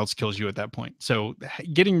everything else kills you at that point. So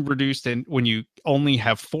getting reduced in when you only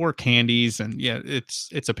have 4 candies, and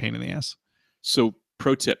it's a pain in the ass. So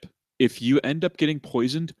pro tip, if you end up getting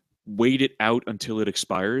poisoned, wait it out until it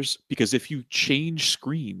expires, because if you change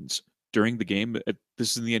screens during the game,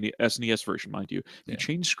 this is in the SNES version, mind you, if you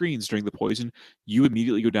change screens during the poison, you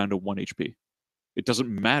immediately go down to 1 HP. It doesn't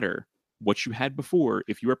matter what you had before.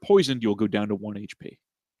 If you are poisoned, you'll go down to 1 HP.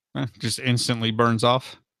 Just instantly burns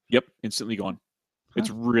off. Yep, instantly gone. Huh. It's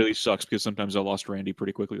really sucks because sometimes I lost Randy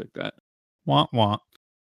pretty quickly like that. Want want.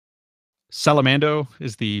 Salamando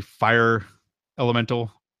is the fire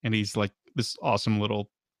elemental, and he's like this awesome little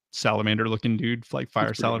salamander looking dude, like fire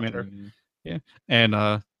It's pretty salamander. awesome. Yeah.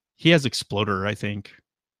 And he has Exploder, I think.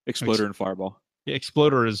 Exploder and Fireball. Yeah,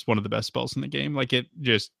 Exploder is one of the best spells in the game. Like it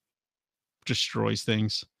just destroys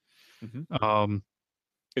things. Mm-hmm. Um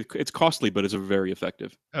It's costly, but it's very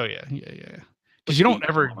effective. oh yeah. Because you don't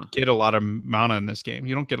ever get a lot of mana in this game.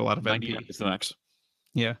 You don't get a lot of 99 MP. is the max.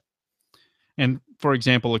 Yeah. And for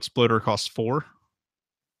example, Exploder costs 4.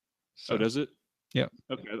 So, does it? Yeah.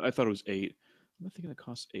 Okay, I thought it was 8. I'm not thinking that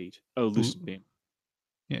costs 8. Oh, Lucid Beam.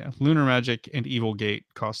 Yeah, Lunar Magic and Evil Gate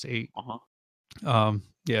cost 8.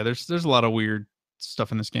 Yeah, there's a lot of weird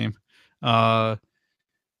stuff in this game.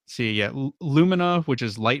 Lumina, which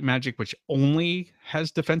is light magic, which only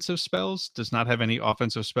has defensive spells, does not have any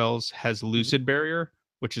offensive spells, has Lucid Barrier,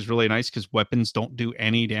 which is really nice because weapons don't do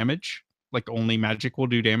any damage. Like only magic will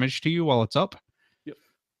do damage to you while it's up. Yep.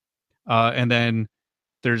 And then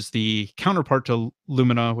there's the counterpart to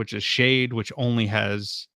Lumina, which is Shade, which only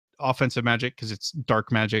has offensive magic because it's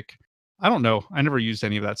dark magic. I don't know. I never used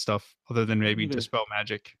any of that stuff other than maybe Dispel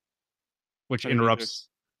Magic, which interrupts,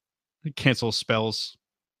 cancels spells,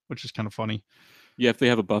 which is kind of funny. Yeah, if they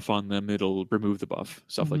have a buff on them, it'll remove the buff,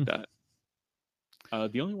 stuff like that.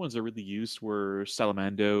 The only ones I really used were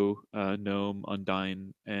Salamando, Gnome,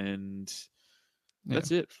 Undyne, and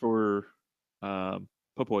that's it for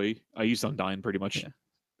Popoi. I used Undyne pretty much. Yeah.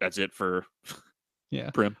 That's it for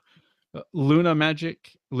Prim. Luna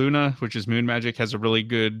Magic, which is moon magic, has a really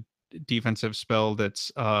good defensive spell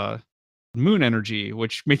that's moon energy,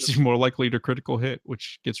 which makes you more likely to critical hit,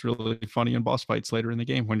 which gets really funny in boss fights later in the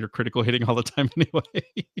game when you're critical hitting all the time anyway.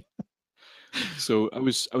 So I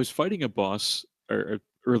was fighting a boss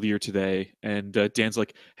earlier today, and Dan's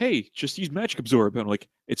like, "Hey, just use Magic Absorb." And I'm like,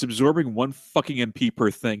 "It's absorbing 1 fucking MP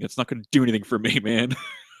per thing. It's not going to do anything for me, man."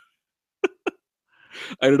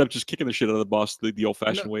 I ended up just kicking the shit out of the boss the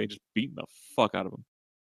old-fashioned way and just beating the fuck out of him.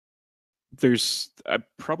 There's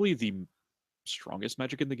probably the strongest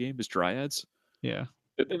magic in the game is Dryads. Yeah,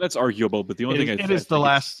 and that's arguable, but the only thing it is the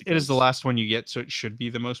last one you get, so it should be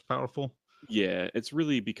the most powerful. Yeah, it's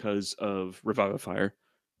really because of Revivify,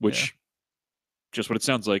 which just what it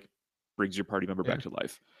sounds like, brings your party member back to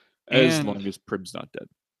life, as long as Prim's not dead.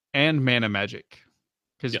 And Mana Magic,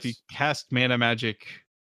 because if you cast Mana Magic,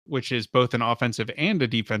 which is both an offensive and a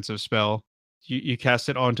defensive spell, you cast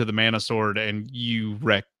it onto the Mana Sword and you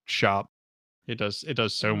wreck shop. It does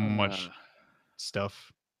so much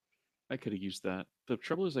stuff. I could have used that. The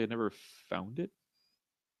trouble is I never found it.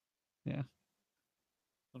 Yeah.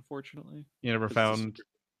 Unfortunately. You never found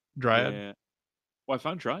Dryad? Yeah. Well, I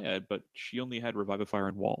found Dryad, but she only had Revivify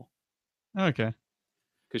and Wall. Okay.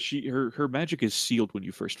 Because her magic is sealed when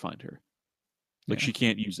you first find her. Like she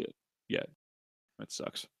can't use it yet. That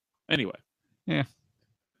sucks. Anyway. Yeah.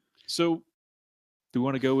 So, do we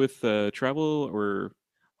want to go with travel or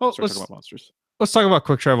let's talk about monsters? Let's talk about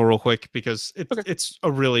quick travel real quick because it's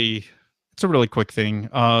a really quick thing.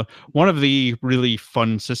 One of the really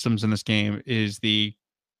fun systems in this game is the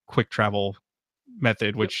quick travel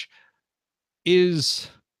method, which is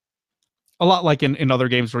a lot like in other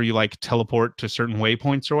games where you like teleport to certain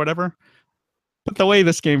waypoints or whatever. But the way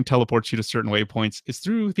this game teleports you to certain waypoints is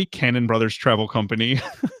through the Cannon Brothers Travel Company,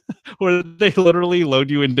 where they literally load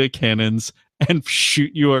you into cannons and shoot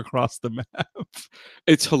you across the map.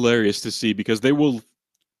 It's hilarious to see because they will,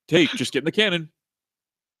 hey, just get in the cannon,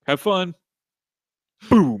 have fun,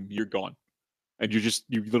 boom, you're gone. And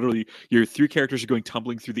your 3 characters are going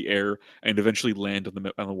tumbling through the air and eventually land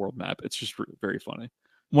on the world map. It's just very funny.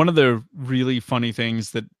 One of the really funny things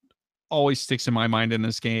that always sticks in my mind in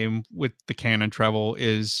this game with the cannon travel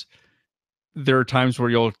is there are times where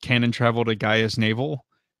you'll cannon travel to Gaia's Navel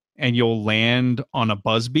and you'll land on a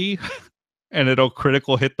Buzzbee and it'll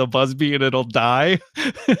critical hit the Buzzbee and it'll die.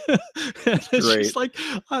 It's just like,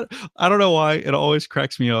 I don't know why. It always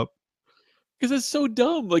cracks me up. Because it's so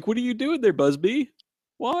dumb. Like, what are you doing there, Buzzbee?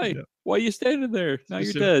 Why? Yeah. Why are you standing there? Now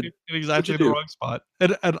you're dead. In exactly the wrong spot.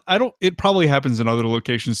 And I don't, it probably happens in other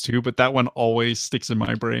locations too, but that one always sticks in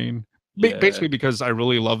my brain. Basically because I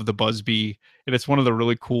really love the Buzzbee, and it's one of the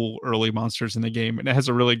really cool early monsters in the game, and it has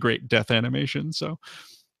a really great death animation. So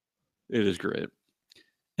it is great.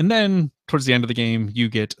 And then towards the end of the game, you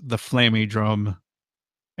get the Flammy Drum,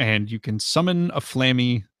 and you can summon a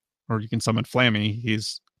Flammy, or you can summon Flammy. He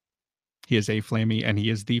is a Flammy, and he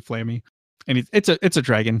is the Flammy, and it's a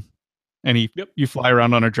dragon, and you fly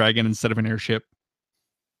around on a dragon instead of an airship.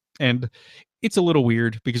 And it's a little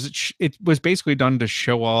weird because it was basically done to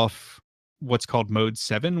show off what's called Mode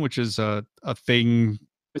 7, which is a thing.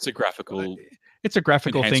 It's a graphical It's a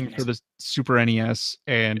graphical thing for enhancement. the Super NES,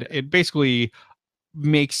 and Yeah. it basically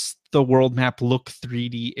makes the world map look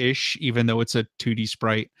 3D-ish, even though it's a 2D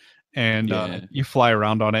sprite, and Yeah. you fly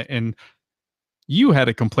around on it. And you had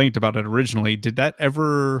a complaint about it originally. Did that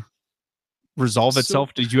ever resolve So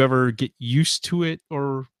itself? Did you ever get used to it,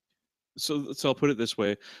 or so I'll put it this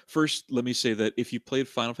way. First, let me say that if you played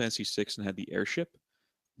Final Fantasy VI and had the airship,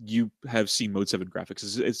 you have seen Mode 7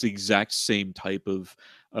 graphics. It's the exact same type of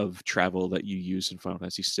travel that you use in Final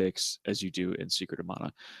Fantasy VI as you do in Secret of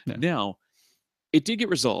Mana. no? Now, it did get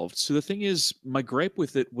resolved. So the thing is, my gripe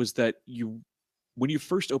with it was that when you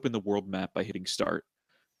first open the world map by hitting start,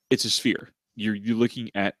 it's a sphere. You're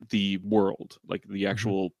looking at the world, like the Mhm.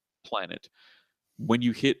 actual planet. When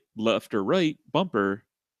you hit left or right bumper,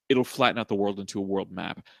 it'll flatten out the world into a world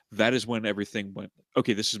map. That is when everything went,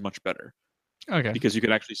 okay, this is much better Okay. because you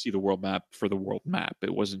could actually see the world map for the world map.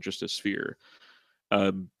 It wasn't just a sphere.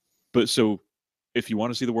 Um, but so if you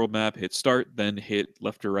want to see the world map, hit start, then hit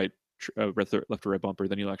left or right, left or right bumper,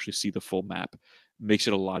 then you'll actually see the full map. Makes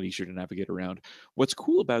it a lot easier to navigate around. What's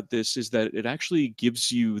cool about this is that it actually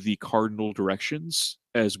gives you the cardinal directions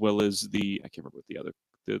as well as I can't remember what the other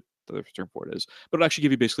term for it is, but it'll actually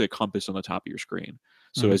give you basically a compass on the top of your screen.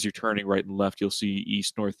 So Mhm. as you're turning right and left, you'll see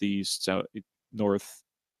east, northeast, south, north,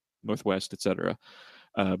 northwest, etc.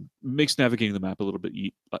 Makes navigating the map a little bit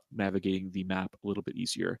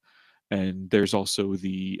easier. And there's also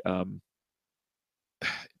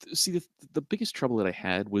see the biggest trouble that I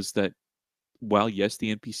had was that while yes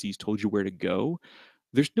the NPCs told you where to go,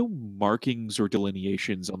 there's no markings or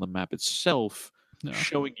delineations on the map itself No.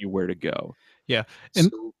 showing you where to go. Yeah. And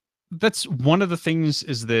So that's one of the things,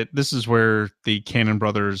 is that this is where the Cannon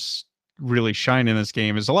brothers really shine in this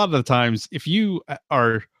game. Is a lot of the times, if you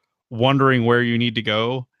are wondering where you need to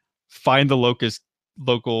go, find the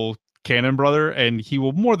local Cannon brother, and he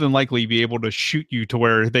will more than likely be able to shoot you to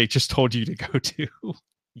where they just told you to go to.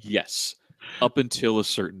 yes, up until a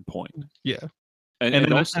certain point. Yeah. And And and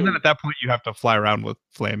then also at that point you have to fly around with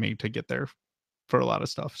Flammy to get there for a lot of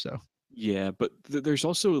stuff. So yeah, but there's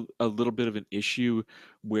also a little bit of an issue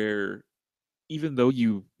where even though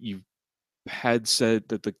you had said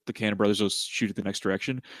that the Cannon brothers will shoot it the next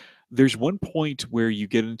direction, there's one point where you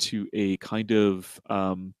get into a kind of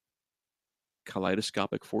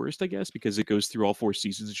kaleidoscopic forest, I guess, because it goes through all four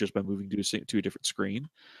seasons just by moving to a different screen.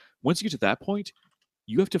 Once you get to that point,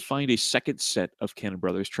 you have to find a second set of Cannon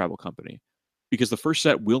Brothers Travel Company because the first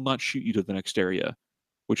set will not shoot you to the next area,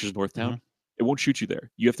 which is Northtown. mhm. It won't shoot you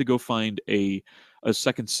there. You have to go find a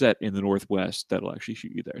second set in the Northwest that'll actually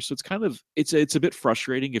shoot you there. So it's kind of it's a bit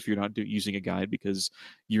frustrating if you're not using a guide because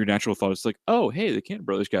your natural thought is like, oh hey, the Cannon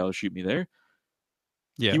Brothers guy will shoot me there.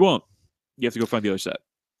 Yeah. He won't. You have to go find the other set.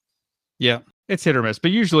 Yeah. It's hit or miss,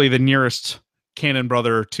 but usually the nearest Cannon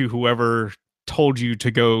brother to whoever told you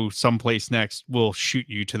to go someplace next will shoot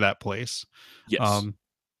you to that place. Yes. Um,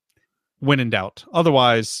 when in doubt.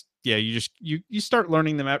 Otherwise, yeah, you start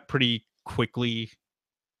learning the map pretty quickly,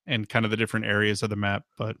 and kind of the different areas of the map.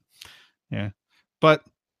 But yeah, but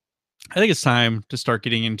I think it's time to start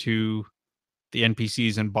getting into the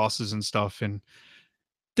NPCs and bosses and stuff. And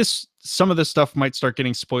some of this stuff might start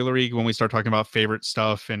getting spoilery when we start talking about favorite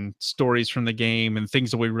stuff and stories from the game and things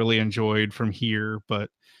that we really enjoyed from here. But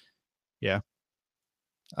yeah,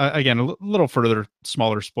 again, little further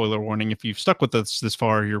smaller spoiler warning. If you've stuck with us this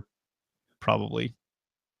far, you're probably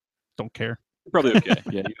don't care. Probably okay.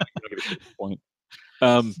 Yeah, you don't get a good point.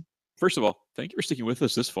 Um, first of all, thank you for sticking with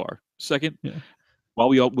us this far. Second, Yeah. while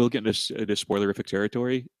we all will get into spoilerific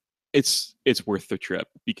territory, it's worth the trip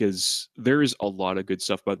because there is a lot of good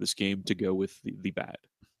stuff about this game to go with the bad.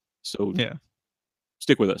 So Yeah.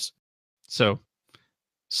 stick with us. So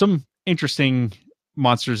some interesting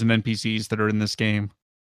monsters and NPCs that are in this game.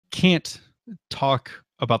 Can't talk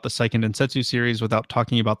about the Seiken Densetsu series without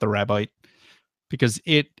talking about the Rabbite, because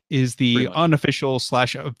it is Pretty the much. unofficial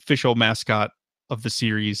slash official mascot of the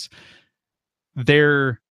series.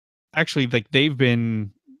 They're actually, like, they've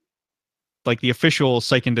been, like, the official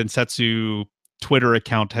Seiken Densetsu Twitter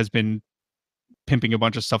account has been pimping a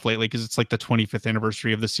bunch of stuff lately because it's like the 25th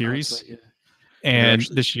anniversary of the Oh, that's right. series, Yeah, and they're and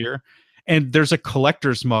actually. this year, and there's a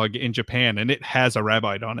collector's mug in Japan and it has a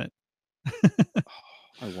Rabbite on it. Oh,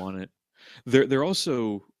 I want it. They're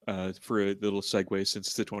also for a little segue since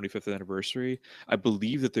it's the 25th anniversary. I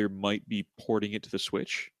believe that there might be porting it to the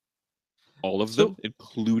Switch. All of So them,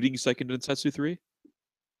 including Second Densetsu 3.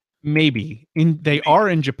 maybe they are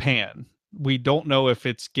in Japan. We don't know if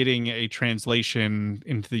it's getting a translation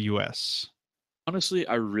into the US. Honestly,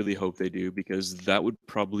 I really hope they do because that would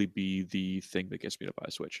probably be the thing that gets me to buy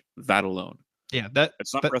a Switch. That alone. Yeah, that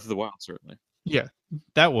It's not that Breath of the Wild, certainly. yeah,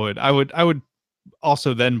 that would. I would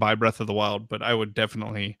also then buy Breath of the Wild, but I would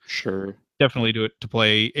Sure. definitely do it to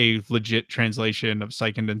play a legit translation of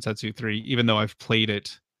Seiken Densetsu 3, even though I've played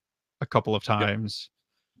it a couple of Yep. times.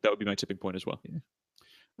 That would be my tipping point as well.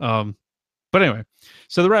 Um, but anyway,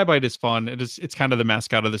 so the Rabite is fun. It's kind of the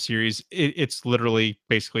mascot of the series. It's literally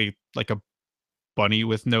basically like a bunny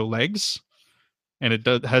with no legs, and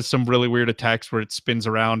has some really weird attacks where it spins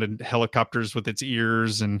around and helicopters with its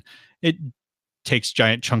ears, and it takes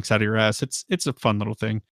giant chunks out of your ass. It's a fun little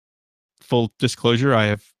thing. Full disclosure, I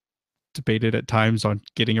have debated at times on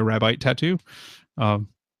getting a Rabite tattoo, um,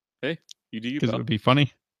 Hey, you do you, because it pal. would be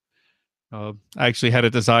funny. I actually had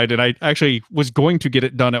it designed, and I actually was going to get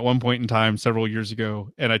it done at one point in time several years ago.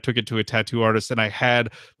 And I took it to a tattoo artist, and I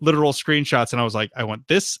had literal screenshots, and I was like, I want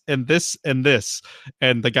this and this and this.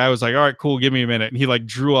 And the guy was like, all right, cool, give me a minute. And he like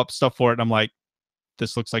drew up stuff for it. And I'm like,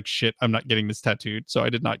 this looks like shit. I'm not getting this tattooed. So I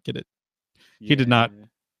did not get it. He did not Yeah.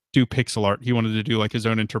 do pixel art. He wanted to do like his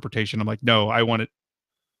own interpretation. I'm like, no, I want it.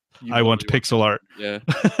 You I want literally want pixel art.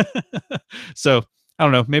 yeah. So I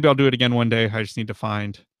don't know. Maybe I'll do it again one day. I just need to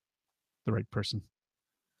find the right person.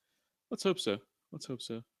 Let's hope so. Let's hope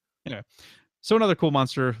so. Yeah. So another cool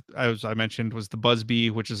monster, as I mentioned, was the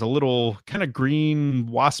Buzzbee, which is a little kind of green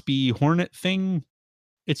waspy hornet thing.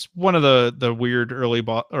 It's one of the weird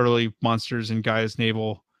early monsters in Gaia's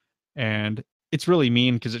Navel, and it's really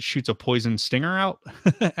mean because it shoots a poison stinger out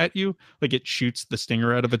at you. Like it shoots the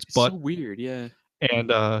stinger out of its It's butt, so weird, yeah.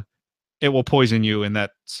 and it will poison you, and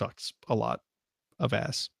that sucks a lot of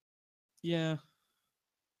ass. Yeah,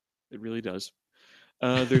 it really does.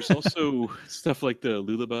 There's also stuff like the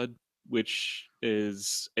Lulabud, which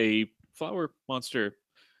is a flower monster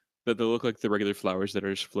that they look like the regular flowers that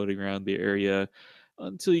are just floating around the area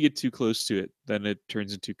until you get too close to it. Then it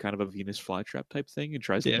turns into kind of a Venus flytrap type thing and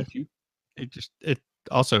tries to Yeah, eat you. it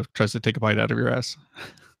also tries to take a bite out of your ass. I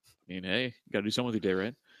mean, hey, you gotta do something with your day,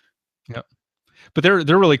 right? Yep. But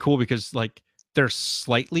they're really cool because like they're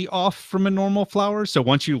slightly off from a normal flower. So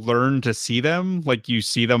once you learn to see them, like you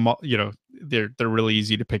see them, they're really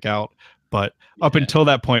easy to pick out. But up Yeah. until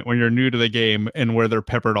that point, when you're new to the game and where they're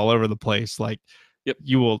peppered all over the place, like Yep.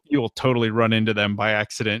 you will totally run into them by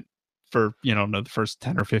accident for the first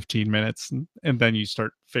 10 or 15 minutes, and then you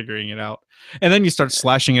start figuring it out, and then you start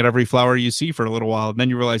slashing at every flower you see for a little while, and then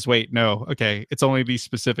you realize, wait, no, okay, it's only these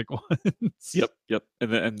specific ones. Yep.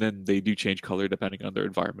 And then they do change color depending on their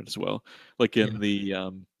environment as well. Like Yeah, in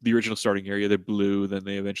the original starting area, they're blue, then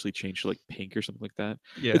they eventually change to like pink or something like that.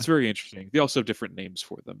 yeah, It's very interesting. They also have different names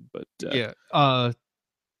for them, but yeah.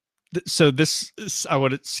 So I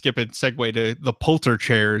would skip and segue to the polter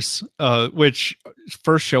chairs, which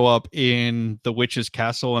first show up in the witch's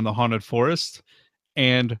castle in the haunted forest.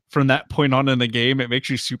 And from that point on in the game, it makes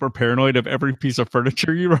you super paranoid of every piece of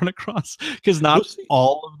furniture you run across, because not those things,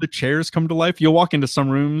 all of the chairs come to life. You'll walk into some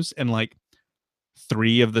rooms and like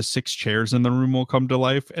 3 of the 6 chairs in the room will come to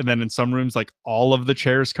life, and then in some rooms, like all of the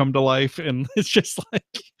chairs come to life, and it's just like,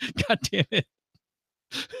 God damn it.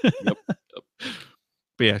 yep.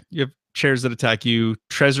 But yeah, you have chairs that attack you,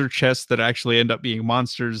 treasure chests that actually end up being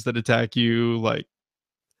monsters that attack you. Like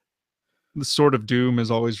the Sword of Doom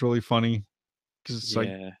is always really funny because it's like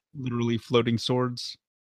Yeah. literally floating swords.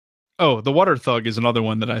 Oh, the water thug is another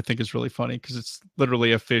one that I think is really funny because it's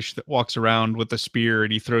literally a fish that walks around with a spear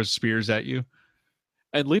and he throws spears at you.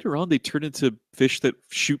 And later on, they turn into fish that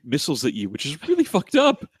shoot missiles at you, which is really fucked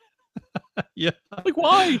up. Yeah, Like,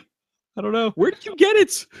 why? I don't know. Where did you get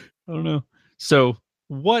it? I don't know. So,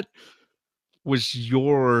 what was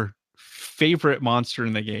your favorite monster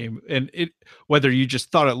in the game? And whether you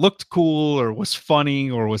just thought it looked cool or was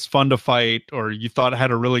funny or was fun to fight or you thought it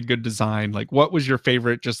had a really good design, like what was your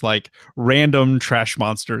favorite just like random trash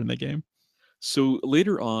monster in the game? So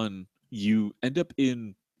later on, you end up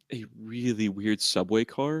in a really weird subway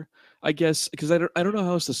car, I guess, because I don't know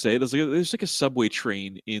how else to say it. There's like a subway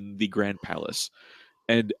train in the Grand Palace,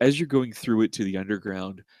 and as you're going through it to the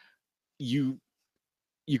underground, you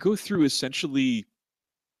you go through essentially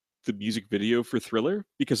the music video for Thriller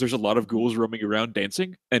because there's a lot of ghouls roaming around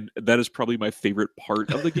dancing, and that is probably my favorite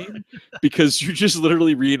part of the game because you're just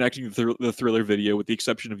literally reenacting the Thriller video with the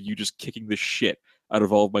exception of you just kicking the shit out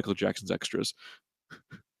of all of Michael Jackson's extras.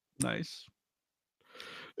 Nice.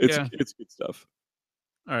 It's Yeah. it's good stuff.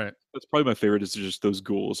 All right. That's probably my favorite is just those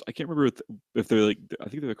ghouls. I can't remember if they're like I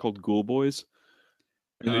think they're called Ghoul Boys,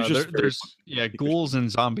 and they're just very fun. There's yeah, Take pictures of ghouls them.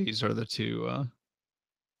 and zombies are the two.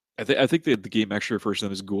 I think that the game actually refers to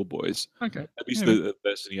them as Ghoul Boys. Okay. At least Maybe. the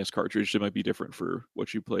SNES cartridge. It might be different for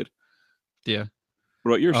what you played. Yeah.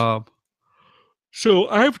 What about yours? So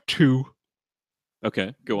I have two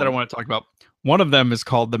Okay, go that I on. want to talk about. One of them is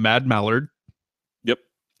called the Mad Mallard, Yep.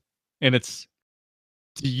 and it's.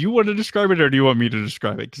 Do you want to describe it, or do you want me to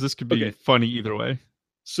describe it? Because this could be Okay. funny either way.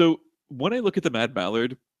 So when I look at the Mad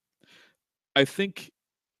Mallard, I think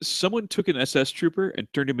someone took an SS trooper and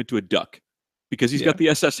turned him into a duck because he's Yeah. got the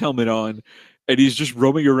SS helmet on and he's just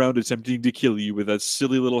roaming around attempting to kill you with that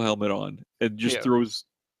silly little helmet on and just Yeah. throws.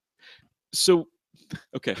 So,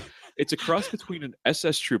 okay, it's a cross between an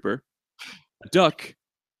SS trooper, a duck,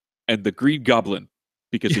 and the Green Goblin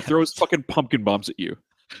because he throws fucking pumpkin bombs at you.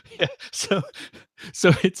 Yeah. So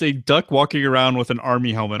it's a duck walking around with an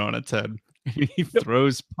army helmet on its head. He Yep.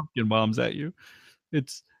 throws pumpkin bombs at you.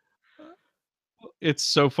 It's it's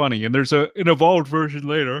so funny, and there's an evolved version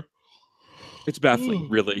later. It's baffling,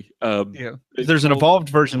 really. Yeah. It's There's an called evolved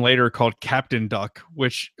version later called Captain Duck,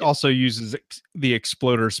 which yeah, also uses the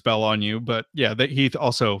exploder spell on you. But yeah, he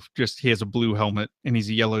also he has a blue helmet and he's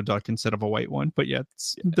a yellow duck instead of a white one. But yeah,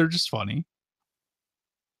 yeah, they're just funny.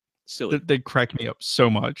 silly. They crack me up so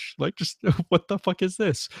much. Like, just what the fuck is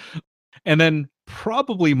this? And then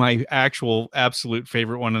probably my actual absolute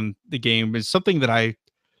favorite one in the game is something that I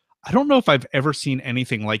don't know if I've ever seen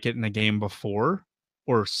anything like it in a game before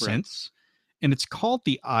or Right. since. And it's called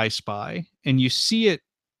the I Spy. And you see it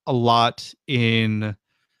a lot in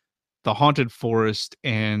the Haunted Forest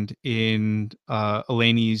and in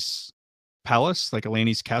Eleni's palace, like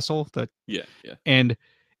Eleni's castle. Yeah, yeah. And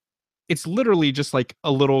it's literally just like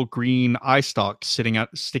a little green eye stalk sticking out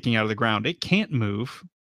of the ground. It can't move.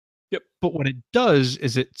 Yep. But what it does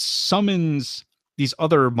is it summons these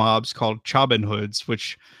other mobs called Chabin Hoods,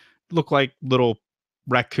 which look like little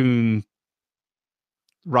raccoon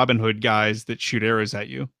Robin Hood guys that shoot arrows at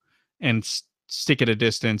you and stick at a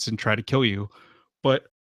distance and try to kill you. But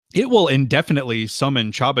it will indefinitely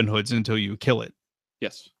summon Chabin Hoods until you kill it.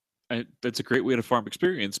 Yes. And that's a great way to farm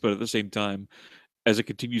experience, but at the same time, as it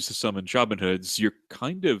continues to summon Shaman Hoods, you're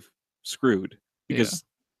kind of screwed because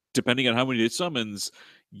depending on how many it summons,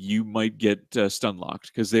 you might get stun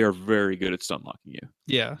locked because they are very good at stun locking you.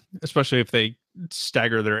 Yeah, especially if they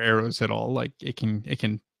stagger their arrows at all, like it can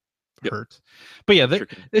Yep. hurt. But yeah, Sure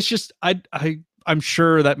can. it's just I'm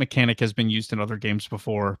sure that mechanic has been used in other games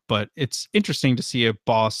before, but it's interesting to see a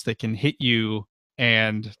boss that can hit you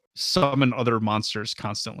and summon other monsters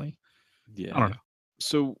constantly. Yeah. I don't know.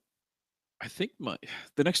 So I think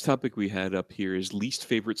the next topic we had up here is least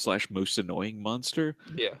favorite / most annoying monster.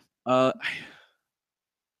 Yeah. Uh,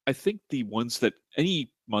 I think the ones that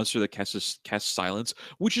any monster that casts silence,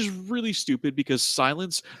 which is really stupid because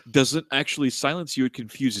silence doesn't actually silence you; it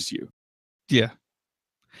confuses you. Yeah.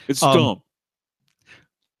 It's dumb.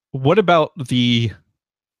 What about the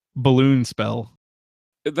balloon spell?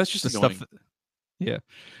 That's just The annoying. stuff yeah.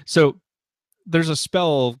 So there's a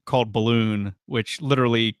spell called balloon, which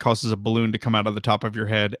literally causes a balloon to come out of the top of your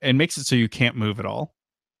head and makes it so you can't move at all.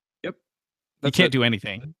 Yep. You can't do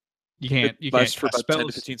anything. You can't lasts for cast about 10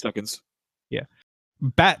 to spells. 15 seconds. Yeah.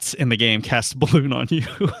 Bats in the game cast a balloon on you.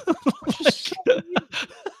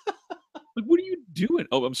 Like, what are you doing?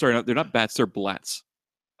 Oh, I'm sorry. They're not bats. They're blats.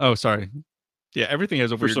 Oh, sorry. Yeah, everything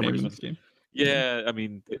has a For weird some name reason. in this game. Yeah, I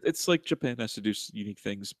mean, it's like Japan has to do unique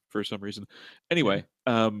things for some reason. Anyway,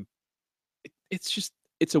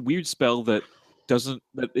 it's a weird spell that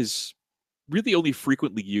is really only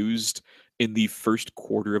frequently used in the first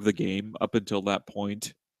quarter of the game up until that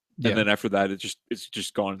point, and then after that, it's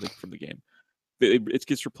just gone from the game. It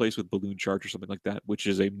gets replaced with balloon charge or something like that, which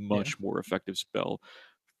is a much more effective spell.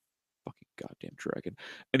 Fucking goddamn dragon.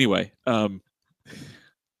 Anyway,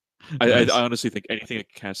 Nice. I honestly think anything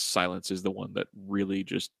that casts silence is the one that really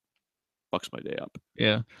just fucks my day up.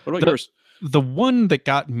 Yeah. What about yours? The one that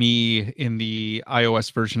got me in the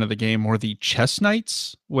iOS version of the game were the Chess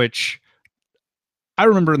Knights, which I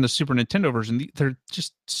remember in the Super Nintendo version, they're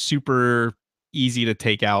just super easy to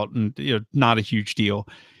take out and not a huge deal.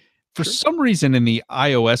 For some reason in the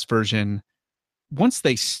iOS version, once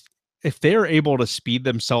if they're able to speed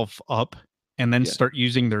themselves up and then start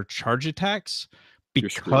using their charge attacks,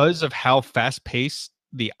 because of how fast paced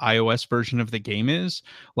the iOS version of the game is,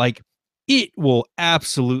 like it will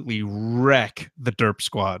absolutely wreck the derp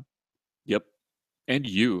squad. Yep. And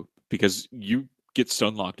you, because you get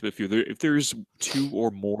stun locked if there's 2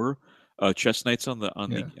 or more chess knights on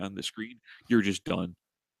the screen, you're just done.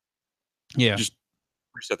 Yeah. Just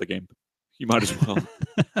reset the game. You might as well.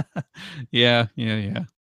 Yeah.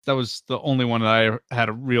 That was the only one that I had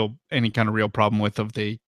any kind of real problem with of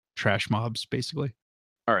the trash mobs, basically.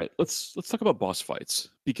 All right, let's talk about boss fights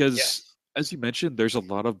because as you mentioned, there's a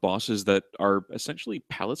lot of bosses that are essentially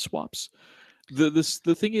palette swaps.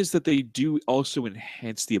 The thing is that they do also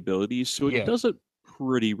enhance the abilities, so it Yeah. does it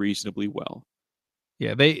pretty reasonably well.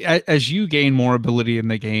 Yeah, as you gain more ability in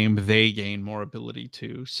the game, they gain more ability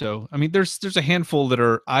too. So, I mean, there's a handful that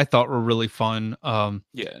are I thought were really fun.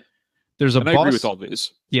 Yeah, There's a and I agree with boss. all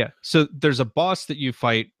these. Yeah, so there's a boss that you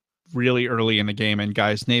fight really early in the game in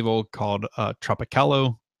Guy's Navel called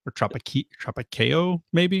Tropicalo or Tropicao,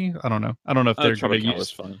 maybe. I don't know if they're gonna Tropical is use.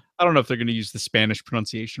 fun. I don't know if they're gonna use the Spanish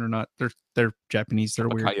pronunciation or not. They're Japanese. They're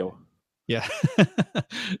weird. Tropicayo. Yeah,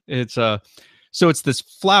 it's so it's this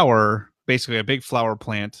flower, basically a big flower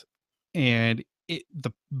plant, and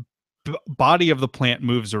the body of the plant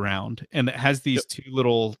moves around, and it has these Yep. two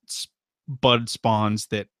little bud spawns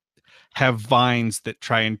that have vines that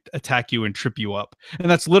try and attack you and trip you up, and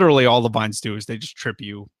that's literally all the vines do is they just trip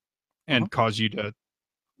you Uh-huh. and cause you to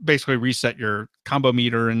basically reset your combo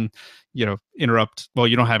meter and interrupt. Well,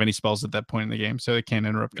 you don't have any spells at that point in the game, so it can't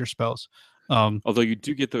interrupt Yeah. your spells. Although you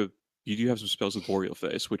do have some spells with Boreal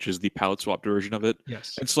Face, which is the palette swapped version of it,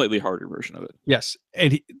 Yes. and slightly harder version of it. Yes,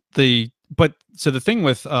 and so the thing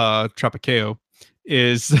with Tropicao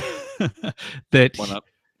is that One up.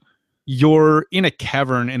 you're in a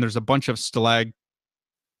cavern and there's a bunch of stalagmites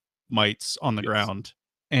on the Yes. ground,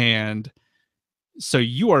 and so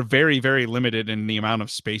you are very, very limited in the amount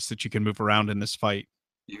of space that you can move around in this fight.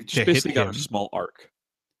 You To just basically hit got him. a small arc.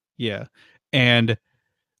 Yeah, and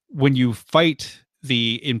when you fight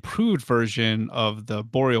the improved version of the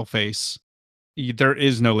Boreal Face, there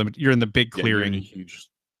is no limit. You're in the big Yeah, you're in clearing.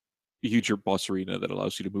 a huge boss arena that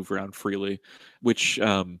allows you to move around freely. Which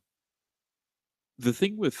the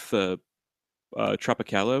thing with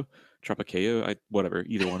Tropicalo, whatever,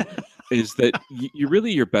 either one, is that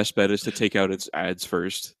your best bet is to take out its ads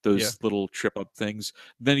first. Those Yeah. little trip up things.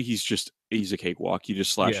 Then he's a cakewalk. You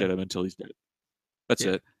just slash Yeah. at him until he's dead. That's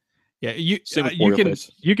Yeah. it. Yeah, Same with you Boreal can Face.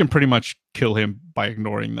 you can pretty much kill him by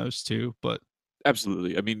ignoring those two, but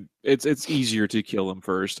Absolutely. I mean, it's easier to kill them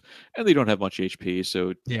first, and they don't have much HP,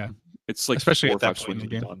 so yeah, it's like especially 4 or at that 5 point in swings the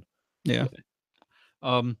and you're game. done. Yeah.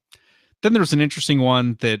 Yeah. Then there's an interesting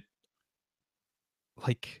one that,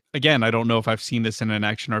 like, again, I don't know if I've seen this in an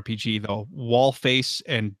action RPG though. Wallface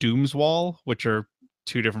and Doom's Wall, which are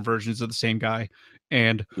two different versions of the same guy,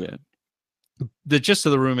 and Yeah. the gist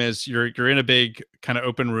of the room is you're in a big kind of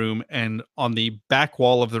open room, and on the back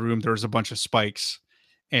wall of the room there's a bunch of spikes,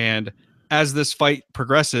 and as this fight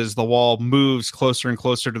progresses the wall moves closer and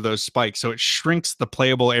closer to those spikes, so it shrinks the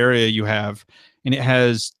playable area you have, and it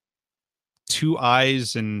has two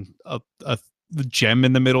eyes and a gem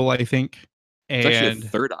in the middle, I think. It's actually a And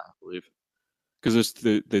third eye, I believe. Because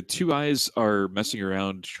the two eyes are messing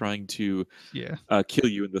around trying to yeah, kill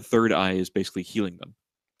you, and the third eye is basically healing them.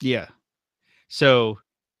 yeah, so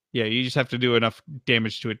yeah, you just have to do enough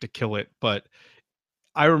damage to it to kill it. But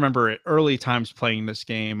I remember at early times playing this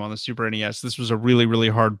game on the Super NES, this was a really, really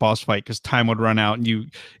hard boss fight because time would run out,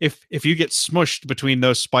 and if you get smushed between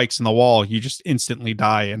those spikes in the wall, you just instantly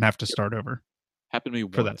die and have to Yep. start over Happened to me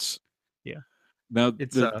for that. once. Yeah. Now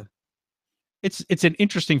It's an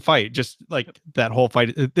interesting fight, just like that whole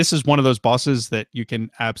fight. This is one of those bosses that you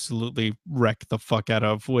can absolutely wreck the fuck out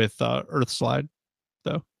of with Earth Slide,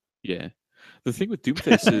 though. yeah, the thing with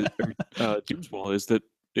Doomface is, Doom's Wall is that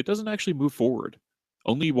it doesn't actually move forward.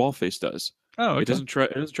 Only Wallface does. Oh, okay. It doesn't try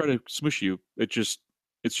to smush you. It's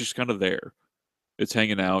just kind of there. It's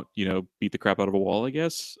hanging out. Beat the crap out of a wall. I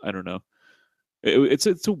guess. I don't know. It's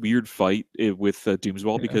a weird fight with Doom's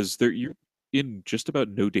Wall Yeah. because you're in just about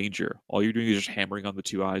no danger. All you're doing is just hammering on the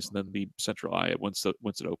two eyes and then the central eye once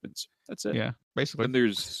it opens. That's it. Yeah, basically. Then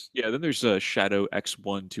there's Shadow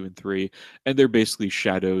X1, 2, and 3, and they're basically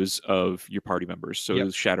shadows of your party members. So Yep.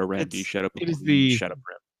 there's Shadow Randy, Shadow It is Peponi, Shadow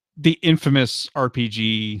Prim. the infamous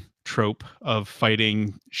RPG trope of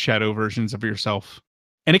fighting shadow versions of yourself.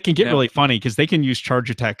 And it can get really funny because they can use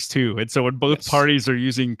charge attacks too. And so when both parties are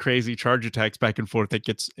using crazy charge attacks back and forth, it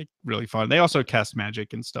gets really fun. They also cast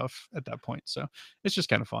magic and stuff at that point. So it's just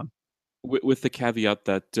kind of fun. With the caveat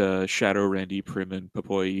that Shadow Randy, Prim, and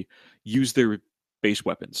Pepoi use their base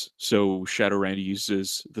weapons. So Shadow Randy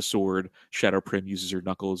uses the sword, Shadow Prim uses her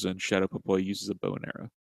knuckles, and Shadow Pepoi uses a bow and arrow.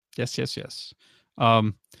 Yes.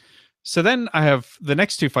 So then I have the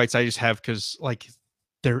next two fights I just have because like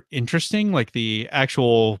they're interesting, like the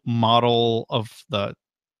actual model of the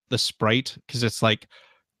sprite, because it's like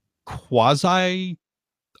quasi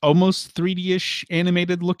almost 3D-ish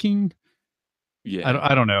animated looking. Yeah.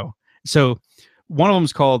 I don't know. So one of them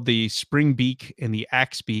is called the Spring Beak and the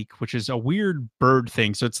Axe Beak, which is a weird bird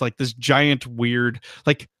thing. So it's like this giant weird,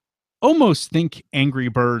 like almost think Angry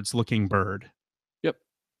Birds looking bird. Yep.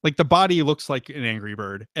 Like the body looks like an angry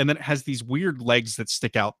bird, and then it has these weird legs that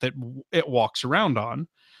stick out that it walks around on.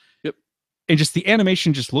 Yep. And just the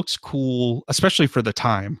animation just looks cool, especially for the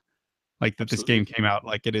time like that this Absolutely. game came out.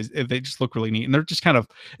 Like they just look really neat, and they're just kind of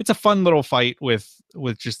it's a fun little fight with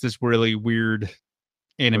just this really weird Very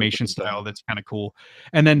animation different style style. that's kind of cool.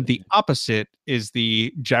 And then the Yeah. opposite is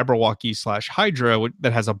the Jabberwocky slash Hydra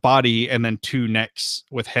that has a body and then two necks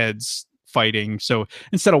with heads fighting. So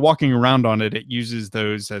instead of walking around on it, it uses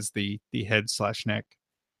those as the head slash neck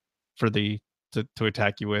for the to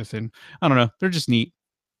attack you with. And I don't know, they're just neat.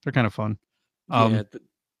 They're kind of fun. Yeah. Um,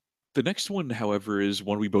 The next one, however, is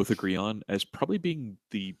one we both agree on as probably being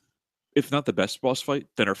the, if not the best boss fight,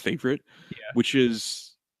 then our favorite, yeah, which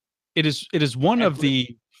is it is one of Eglin.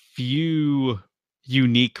 the few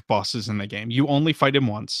unique bosses in the game. You only fight him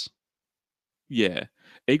once. Yeah,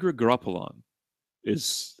 Agra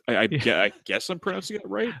is Yeah. I guess I'm pronouncing it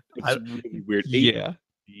right. It's I, really weird. yeah.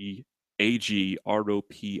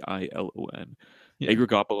 Agropilon. Yeah.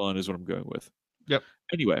 Agrigopilon is what I'm going with. Yep.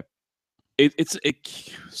 Anyway,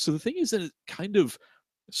 so the thing is that it kind of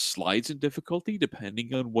slides in difficulty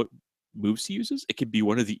depending on what moves he uses. It can be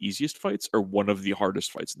one of the easiest fights or one of the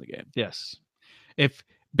hardest fights in the game. Yes. If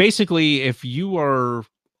basically if you are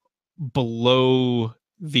below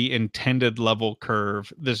the intended level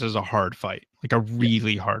curve, this is a hard fight, like a Yeah,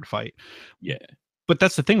 really hard fight. yeah, But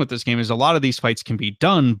that's the thing with this game is a lot of these fights can be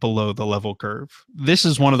done below the level curve. This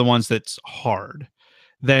is one of yes. the ones that's hard.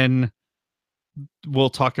 Then we'll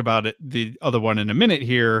talk about it, the other one in a minute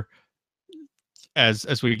here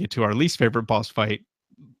as we get to our least favorite boss fight.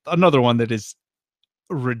 Another one that is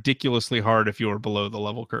ridiculously hard if you are below the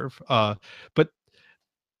level curve. But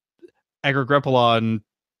Agrigopilon,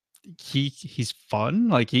 he's fun.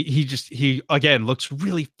 Like he again looks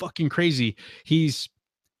really fucking crazy. He's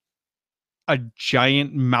a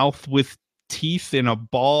giant mouth with teeth in a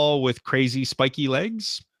ball with crazy spiky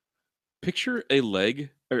legs. Picture a leg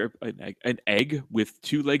or an egg with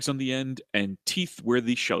two legs on the end and teeth where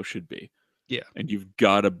the shell should be, Yeah, and you've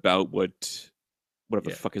got about whatever the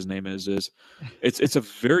yeah, fuck his name is. It's a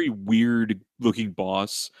very weird looking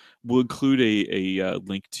boss. We'll include a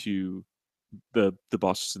link to the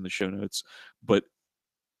bosses in the show notes, but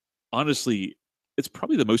honestly, it's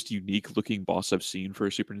probably the most unique looking boss I've seen for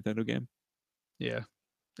a Super Nintendo game. yeah.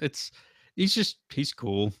 It's he's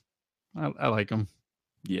cool. I like him.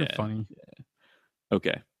 They're Yeah. funny.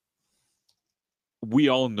 Okay. We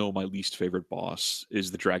all know my least favorite boss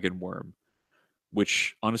is the Dragon Worm,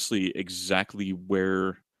 which honestly, exactly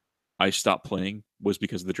where I stopped playing was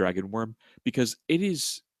because of the Dragon Worm. Because it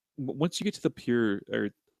is once you get to the pure, or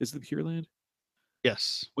is it the Pure Land?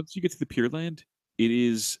 Yes. Once you get to the Pure Land, it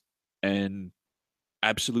is an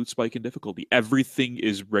absolute spike in difficulty. Everything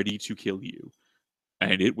is ready to kill you,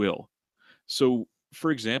 and it will. So,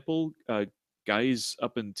 for example, guys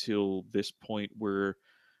up until this point were,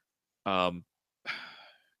 um,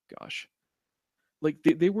 gosh, like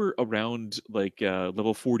they were around like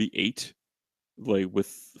level 48, like with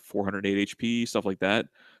 408 HP, stuff like that.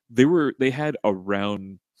 They had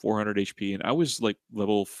around 400 HP, and I was like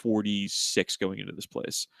level 46 going into this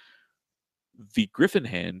place. The Griffin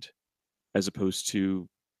Hand, as opposed to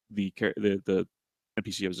the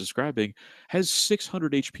NPC I was describing, has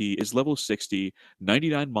 600 HP, is level 60,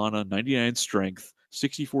 99 mana, 99 strength,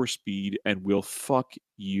 64 speed, and will fuck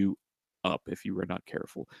you up if you are not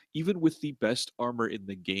careful. Even with the best armor in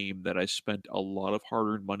the game that I spent a lot of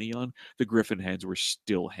hard-earned money on, the Griffin Hands were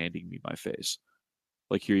still handing me my face.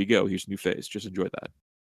 Like, here you go, here's a new face. Just enjoy that.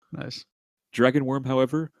 Nice. Dragon Worm,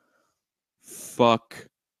 however, fuck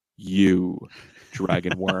you,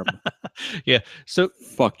 Dragon Worm. Yeah. So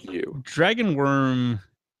Fuck you. Dragon Worm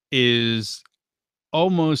is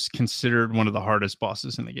almost considered one of the hardest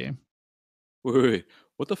bosses in the game Wait.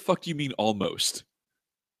 What the fuck do you mean almost?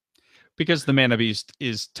 because the Mana Beast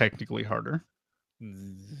is technically harder.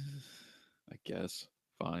 I guess.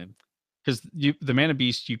 Fine. Because the Mana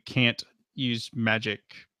Beast you can't use magic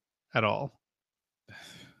at all.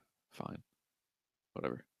 Fine.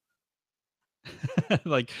 Whatever.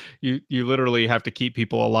 Like you literally have to keep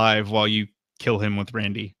people alive while you kill him with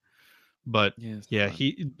Randy. But Yes. yeah,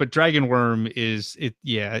 Fine. but Dragon Worm is it.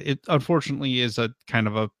 Yeah, it unfortunately is a kind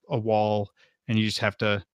of a wall, and you just have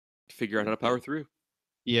to Figure out how to power through.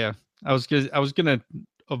 Yeah, I was gonna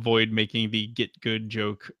avoid making the get good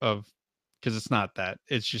joke of because it's not that.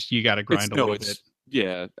 It's just you got to It's grind a no, little bit it's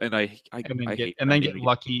yeah, and I hate and then grinding get the game.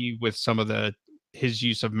 lucky with some of his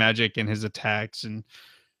use of magic and his attacks and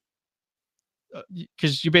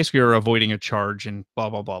because you basically are avoiding a charge and blah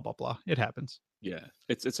blah blah blah blah. It happens. Yeah,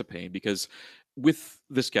 it's a pain because with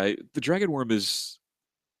this guy, the Dragon Worm is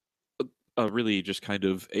really just kind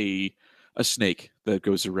of a snake that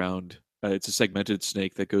goes around. It's a segmented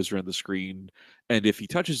snake that goes around the screen, and if he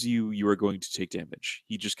touches you, you are going to take damage.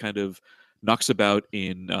 He just kind of knocks about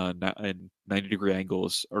in 90-degree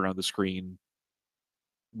angles around the screen,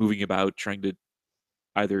 moving about, trying to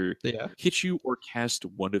either Yeah. hit you or cast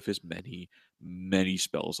one of his many, many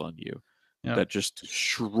spells on you Yeah. that just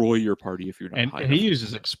destroy your party if you're not high And he enough.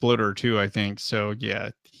 uses Exploder too, I think. So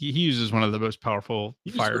yeah, he uses one of the most powerful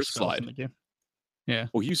Use fire Earth spells in Slide. the game. Yeah.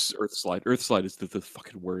 Well, use Earth Slide. Earth Slide is the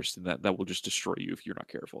fucking worst, and that will just destroy you if you're not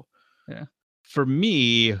careful. Yeah. For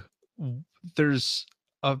me, there's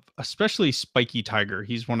especially Spiky Tiger.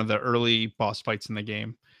 He's one of the early boss fights in the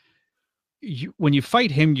game. When you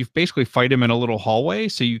fight him, you basically fight him in a little hallway,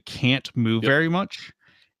 so you can't move Yep. very much.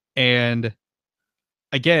 And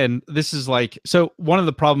again, this is like, so one of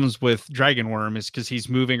the problems with Dragon Worm is because he's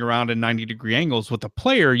moving around in 90-degree angles. With a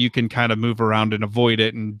player, you can kind of move around and avoid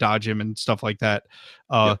it and dodge him and stuff like that.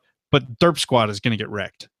 Yep. But Derp Squad is going to get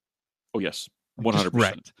wrecked. Oh yes, Like, just 100%.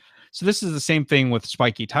 wrecked. So this is the same thing with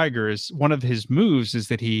Spiky Tiger. Is one of his moves is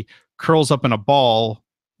that he curls up in a ball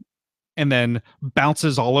and then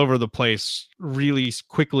bounces all over the place really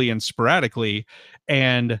quickly and sporadically.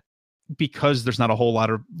 And because there's not a whole lot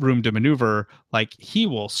of room to maneuver, like he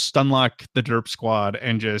will stun lock the Derp Squad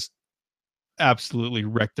and just absolutely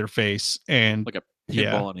wreck their face. And Like a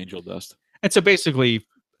yeah, pinball on Angel Dust. and so basically,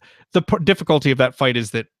 the difficulty of that fight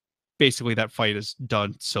is that basically that fight is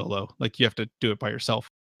done solo. Like you have to do it by yourself.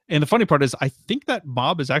 And the funny part is, I think that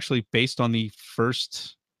mob is actually based on the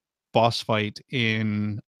first boss fight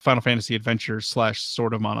in Final Fantasy Adventure /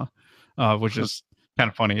 Sword of Mana, which is kind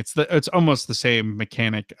of funny. It's almost the same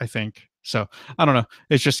mechanic, I think. So I don't know.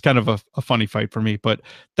 It's just kind of a funny fight for me. But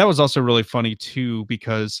that was also really funny too,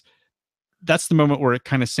 because that's the moment where it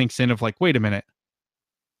kind of sinks in of like, wait a minute,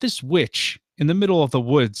 this witch in the middle of the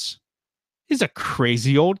woods is a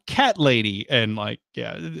crazy old cat lady. And like,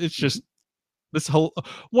 yeah, it's just this whole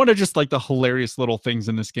one of just like the hilarious little things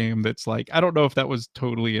in this game that's like, I don't know if that was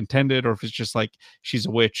totally intended or if it's just like she's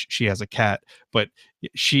a witch, she has a cat, but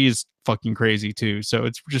she's fucking crazy too. So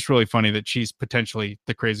it's just really funny that she's potentially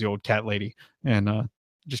the crazy old cat lady, and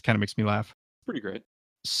just kind of makes me laugh. Pretty great.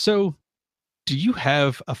 So do you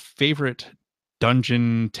have a favorite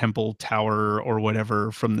dungeon, temple, tower, or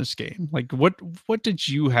whatever from this game? Like what did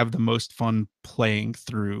you have the most fun playing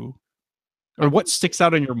through, I or what wouldn't say sticks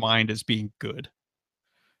out in your mind as being good?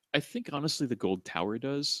 I think honestly the Gold Tower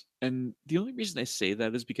does. And the only reason I say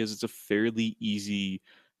that is because it's a fairly easy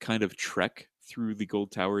kind of trek through the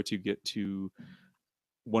Gold Tower to get to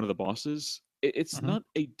one of the bosses. It's Mhm. not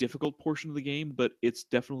a difficult portion of the game, but it's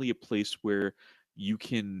definitely a place where you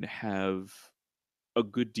can have a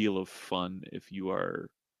good deal of fun if you are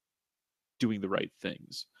doing the right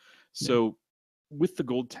things. Yeah. So with the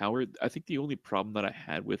Gold Tower, I think the only problem that I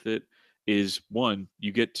had with it is one,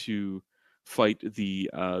 you get to fight the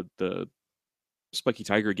Spiky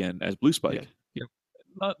Tiger again as Blue Yeah. Spike.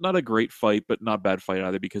 Yeah. Not a great fight, but not bad fight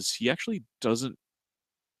either because he actually doesn't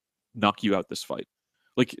knock you out this fight.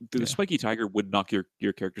 Like the Yeah. Spiky Tiger would knock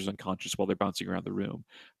your characters unconscious while they're bouncing around the room.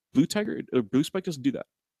 Blue Spike doesn't do that,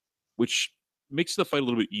 which makes the fight a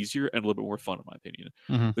little bit easier and a little bit more fun in my opinion.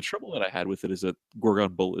 Mhm. The trouble that I had with it is that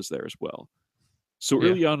Gorgon Bull is there as well. So Yeah.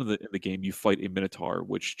 early on in the game, you fight a Minotaur,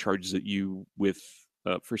 which charges at you with,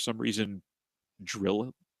 for some reason,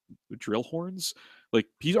 drill horns. Like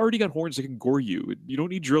he's already got horns that can gore you. You don't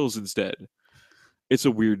need drills instead. It's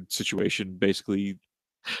a weird situation. Basically,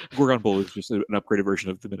 Gorgon Bull is just an upgraded version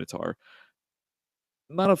of the Minotaur.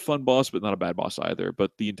 Not a fun boss, but not a bad boss either.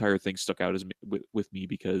 But the entire thing stuck out with me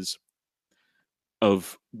because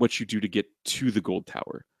of what you do to get to the Gold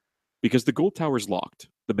Tower. Because the Gold Tower is locked.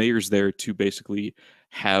 The mayor's there to basically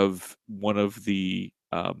have one of the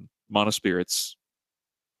mana spirits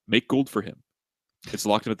make gold for him. It's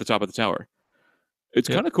locked him at the top of the tower. It's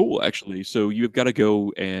Yep. kind of cool, actually. So you've got to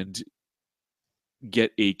go and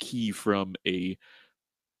get a key from a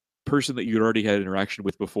person that you'd already had interaction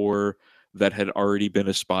with before that had already been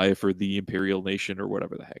a spy for the Imperial Nation or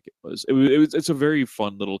whatever the heck it was. It's a very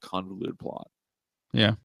fun little convoluted plot.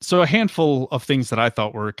 Yeah. So a handful of things that I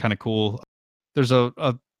thought were kind of cool. There's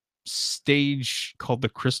a stage called the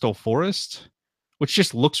Crystal Forest, which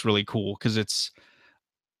just looks really cool because it's,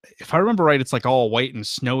 if I remember right, it's like all white and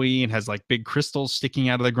snowy and has like big crystals sticking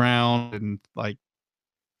out of the ground, and like,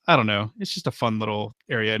 I don't know, it's just a fun little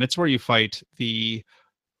area, and it's where you fight the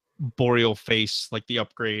Boreal Face, like the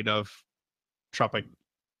upgrade of Tropic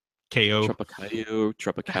KO.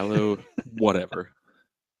 Tropicalo, whatever.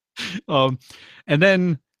 um, and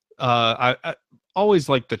then I always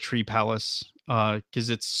like the Tree Palace. because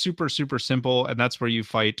it's super super simple, and that's where you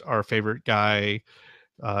fight our favorite guy,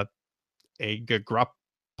 uh,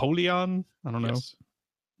 Aegropolion. I don't know, Yes.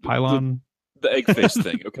 The Pylon. the egg face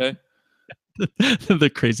thing, okay?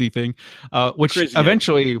 The crazy thing, The which crazy egg.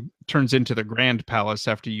 eventually turns into the Grand Palace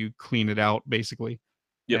after you clean it out, basically.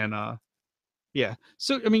 Yep. And yeah,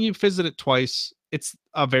 so I mean, you visit it twice. It's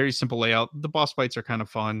a very simple layout. The boss fights are kind of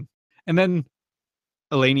fun, and then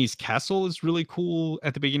Eleni's castle is really cool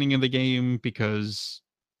at the beginning of the game because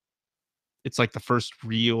it's like the first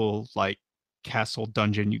real like castle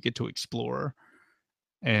dungeon you get to explore,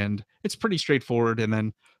 and it's pretty straightforward. And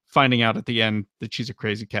then finding out at the end that she's a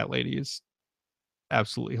crazy cat lady is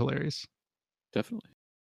absolutely hilarious. Definitely.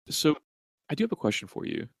 So, I do have a question for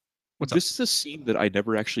you. What's up? This is a scene that I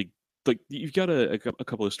never actually like. You've got a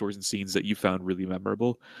couple of stories and scenes that you found really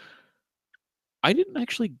memorable. I didn't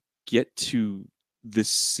actually get to this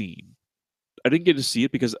scene. I didn't get to see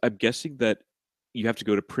it because I'm guessing that you have to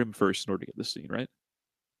go to Prim first in order to get this scene, right?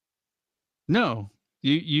 No,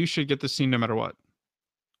 you should get the scene no matter what.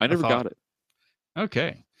 I I never thought. got it.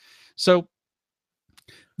 Okay, so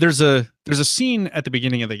there's a scene at the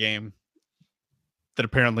beginning of the game that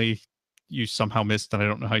apparently you somehow missed, and I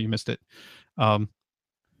don't know how you missed it. Um, I'm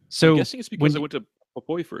so guessing it's because when I went to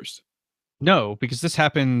Popoi first. no, because this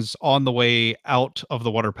happens on the way out of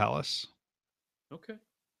the water palace. Okay.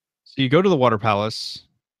 So you go to the water palace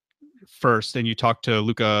first, and you talk to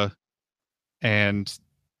Luca and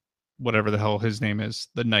whatever the hell his name is,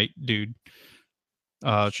 the knight dude,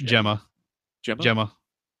 Gemma? Gemma? Gemma,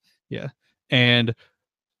 yeah, and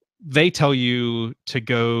they tell you to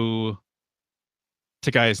go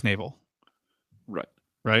to Gaia's Navel, Right.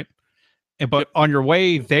 right? And but Yep. on your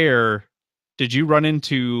way there, did you run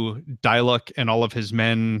into Diluc and all of his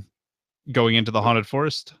men going into the haunted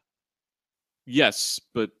forest? Yes,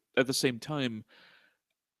 but at the same time,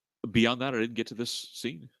 beyond that, I didn't get to this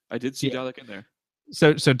scene. I did see Yeah. Dalek in there.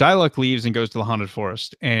 So Diluc leaves and goes to the haunted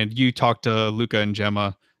forest, and you talk to Luca and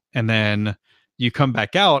Gemma, and then you come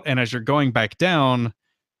back out, and as you're going back down,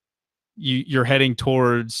 you're heading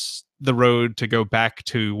towards the road to go back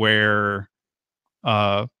to where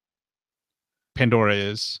uh Pandora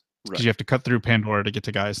is, because Right. you have to cut through Pandora to get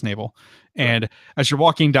to Gaia's Navel. Right. And as you're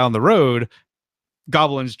walking down the road,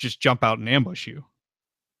 goblins just jump out and ambush you.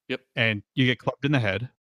 Yep. And you get clubbed in the head.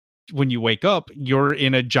 When you wake up, you're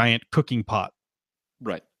in a giant cooking pot.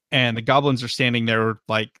 Right. And the goblins are standing there,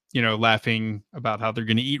 like, laughing about how they're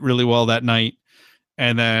going to eat really well that night.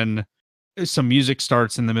 And then some music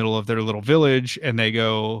starts in the middle of their little village, and they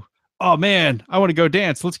go, "Oh man, I want to go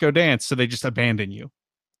dance. Let's go dance." So they just abandon you.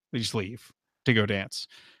 They just leave to go dance.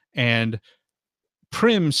 And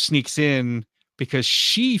Prim sneaks in because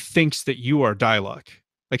she thinks that you are Diluc.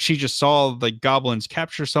 Like, she just saw the goblins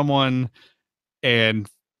capture someone and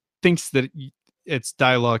thinks that it's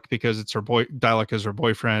Diluc because it's her boy. Diluc is her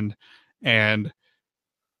boyfriend, and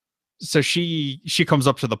so she comes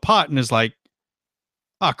up to the pot and is like,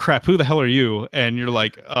 "Ah, crap! Who the hell are you?" And you're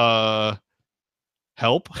like,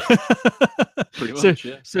 help." Pretty so much,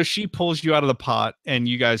 yeah. so she pulls you out of the pot, and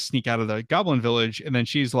you guys sneak out of the goblin village, and then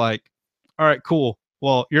she's like, "All right, cool.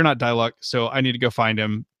 Well, you're not Diluc, so I need to go find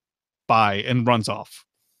him. Bye," and runs off.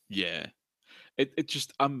 Yeah. It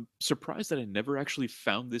just I'm surprised that I never actually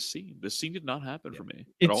found this scene. This scene did not happen for me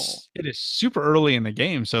at all. It is super early in the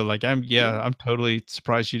game, so like Yeah. I'm totally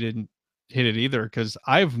surprised you didn't hit it either, because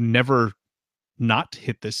I've never not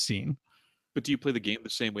hit this scene. But do you play the game the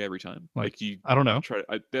same way every time? Like, Like you I don't know. try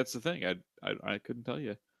that's the thing. I couldn't tell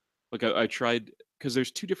you. Like I tried because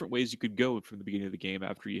there's two different ways you could go from the beginning of the game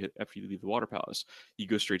after you leave the water palace. You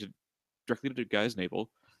go straight to directly to Guy's Navel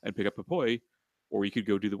and pick up Popoi, or you could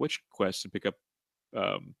go do the witch quest and pick up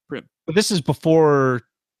Prim. But this is before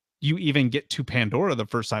you even get to Pandora the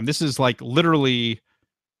first time. This is like literally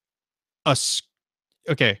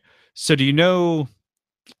okay. So do you know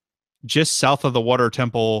just south of the water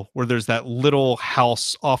temple where there's that little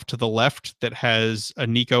house off to the left that has a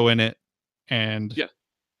Nico in it? And Yeah.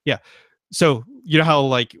 yeah. So you know how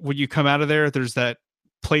like when you come out of there, there's that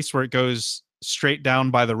place where it goes straight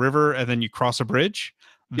down by the river and then you cross a bridge?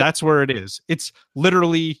 Yep. That's where it is. It's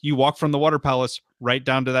literally you walk from the water palace right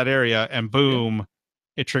down to that area and boom,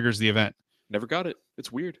 it triggers the event. Never got it.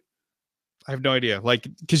 It's weird. I have no idea. Like,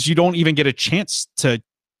 because you don't even get a chance to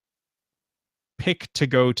pick to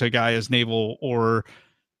go to Gaia's Navel or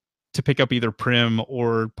to pick up either Prim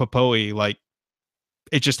or Popoi. Like,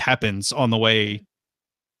 it just happens on the way.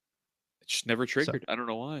 It just never triggered. I don't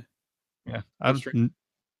know why. Yeah.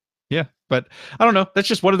 Yeah. But I don't know. That's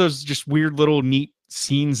just one of those just weird little neat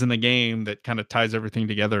scenes in the game that kind of ties everything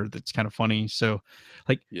together. That's kind of funny. So,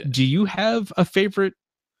 like, Yeah. do you have a favorite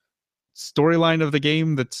storyline of the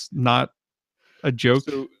game that's not a joke?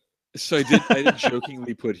 So I did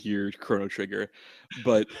jokingly put here Chrono Trigger,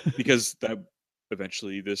 but because that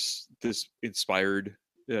eventually this inspired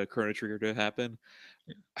Chrono Trigger to happen.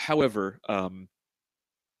 However,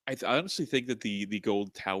 I honestly think that the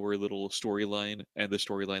Gold Tower little storyline and the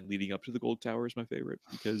storyline leading up to the Gold Tower is my favorite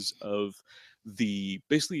because of the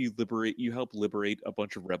basically you help liberate a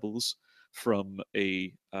bunch of rebels from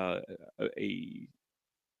a a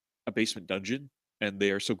basement dungeon, and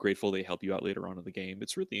they are so grateful they help you out later on in the game.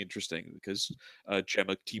 It's really interesting because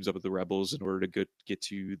Gemma teams up with the rebels in order to get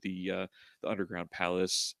to the underground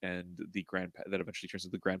palace and that eventually turns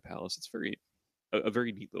into the Grand Palace. It's a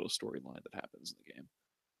very neat little storyline that happens in the game.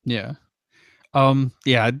 Yeah.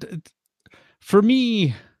 Yeah. For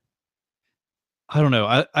me, I don't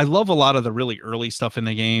know. I love a lot of the really early stuff in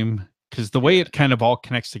the game because the way Yeah, it kind of all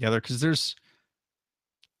connects together. Because there's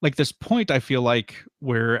like this point I feel like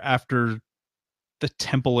where after the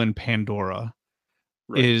temple in Pandora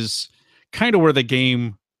right, is kind of where the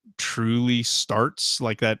game truly starts.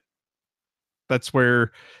 Like that's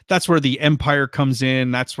where the Empire comes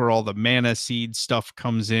in. That's where all the mana seed stuff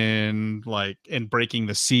comes in, like and breaking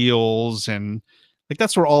the seals and like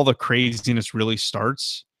that's where all the craziness really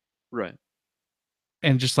starts. right.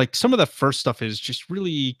 And just like some of the first stuff is just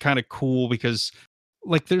really kind of cool because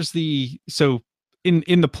like there's the so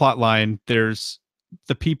in the plot line there's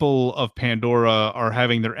the people of Pandora are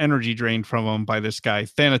having their energy drained from them by this guy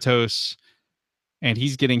Thanatos, and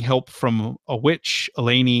he's getting help from a witch,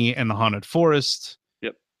 Eleni, and the haunted forest.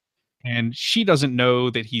 Yep. And she doesn't know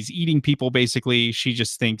that he's eating people. Basically, she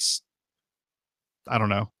just thinks, I don't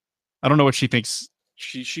know, I don't know what she thinks.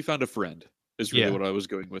 She found a friend is really Yeah. what I was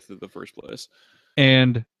going with in the first place.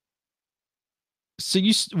 And so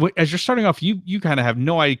as you're starting off, you kind of have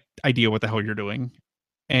no idea what the hell you're doing,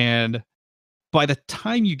 and by the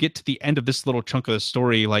time you get to the end of this little chunk of the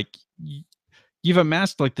story, like you've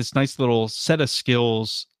amassed like this nice little set of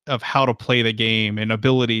skills of how to play the game and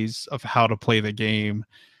abilities of how to play the game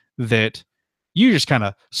that you just kind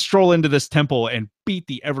of stroll into this temple and beat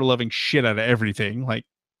the ever loving shit out of everything. Like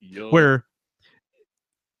Yup. where,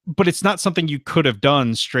 but it's not something you could have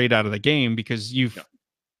done straight out of the game because No.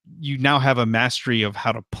 you now have a mastery of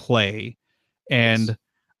how to play. Yes. And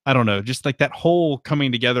I don't know, just like that whole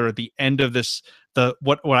coming together at the end of this,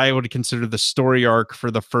 what I would consider the story arc for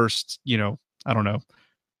the first, I don't know,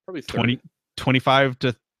 Probably 20 third. 25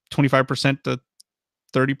 to 25% to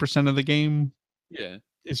 30% of the game. Yeah.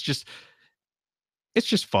 It's just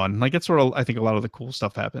fun. Like it's where I think a lot of the cool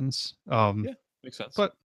stuff happens. Yeah. Makes sense.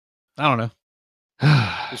 But I don't know.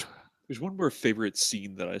 There's there's one more favorite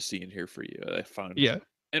scene that I see in here for you. I found Yeah.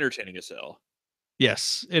 entertaining as hell.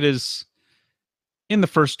 Yes, it is. In the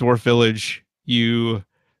first dwarf village, you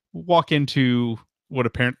walk into what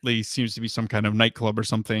apparently seems to be some kind of nightclub or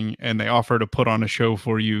something, and they offer to put on a show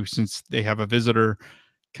for you since they have a visitor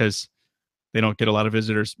because they don't get a lot of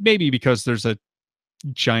visitors. Maybe because there's a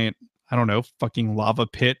giant, I don't know, fucking lava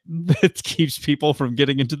pit that keeps people from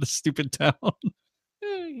getting into the stupid town.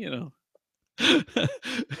 You know,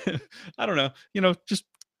 I don't know. Just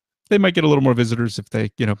they might get a little more visitors if they,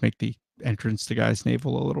 make the entrance to Guy's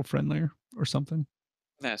Navel a little friendlier or something.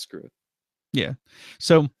 nah, screw it. Yeah.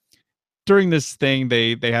 So during this thing,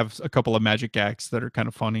 they have a couple of magic acts that are kind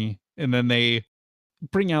of funny, and then they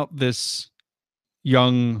bring out this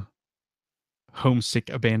young, homesick,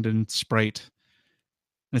 abandoned sprite.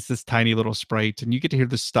 And it's this tiny little sprite, and you get to hear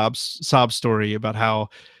this sob story about how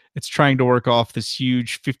it's trying to work off this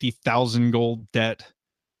huge 50,000 gold debt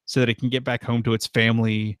so that it can get back home to its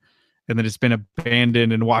family, and then it's been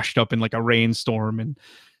abandoned and washed up in like a rainstorm, and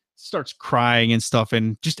starts crying and stuff,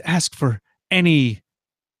 and just ask for any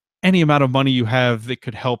amount of money you have that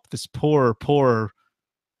could help this poor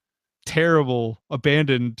terrible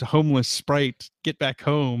abandoned homeless sprite get back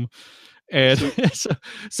home. And So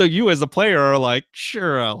so you as a player are like,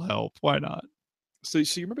 sure, I'll help, why not? so you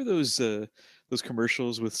remember those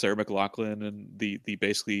commercials with Sarah McLachlan and the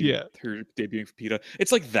basically Yeah. her debuting for PETA?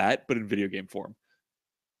 It's like that, but in video game form.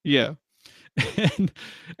 Yeah. and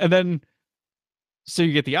and then so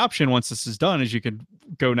you get the option once this is done is you can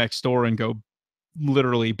go next door and go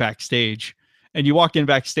literally backstage, and you walk in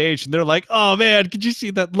backstage and they're like, oh man, could you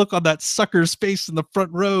see that look on that sucker's face in the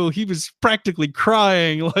front row? He was practically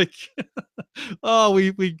crying. Like, oh,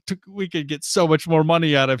 we could get so much more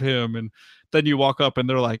money out of him. And then you walk up and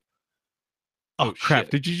they're like, oh Oh crap,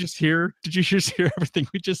 shit. did you just hear everything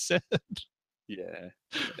we just said? Yeah.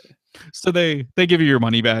 So they give you your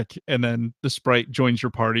money back, and then the sprite joins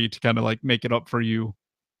your party to kind of like make it up for you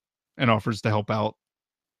and offers to help out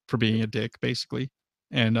for being a dick basically.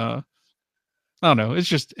 And I don't know. It's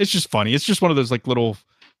just funny. It's just one of those like little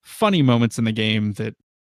funny moments in the game that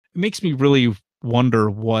makes me really wonder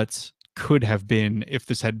what could have been if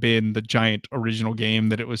this had been the giant original game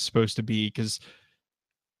that it was supposed to be. Because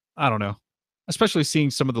I don't know, especially seeing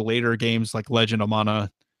some of the later games like Legend of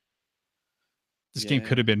Mana, this game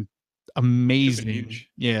could Yeah, have been could have been amazing. huge.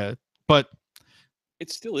 Yeah, but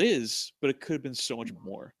It still is, but it could have been so much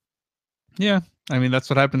more. yeah, I mean that's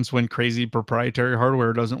what happens when crazy proprietary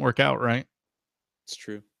hardware doesn't work out, right? It's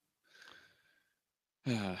true.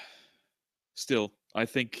 Still, I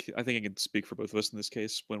think I can speak for both of us in this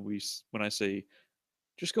case when I say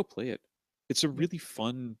just go play it. It's a Yeah. really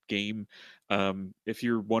fun game. If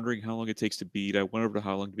you're wondering how long it takes to beat, I went over to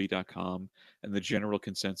howlongtobeat.com, and the general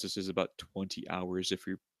consensus is about 20 hours if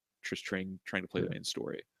you're just trying to play the Yeah. main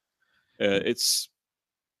story. It's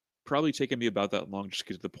probably taken me about that long just to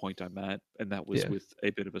get to the point I'm at, and that was Yeah. with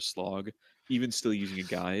a bit of a slog. Even still using a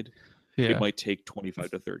guide, it Yeah. might take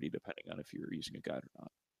 25 to 30, depending on if you're using a guide or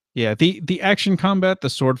not. Yeah, the action combat, the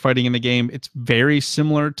sword fighting in the game, it's very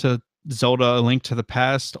similar to Zelda: A Link to the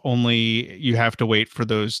Past, only you have to wait for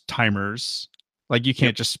those timers. Like you Yep.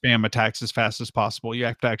 can't just spam attacks as fast as possible. You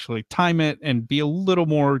have to actually time it and be a little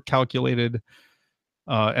more calculated.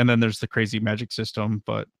 And then there's the crazy magic system,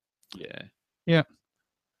 but Yeah. yeah,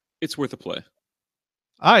 It's worth a play.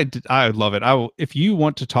 I love it. I will, if you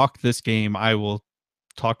want to talk this game, I will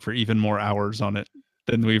talk for even more hours on it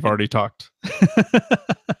than we've And already talked.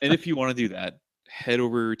 and if you want to do that, head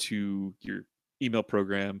over to your email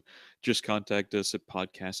program. Just contact us at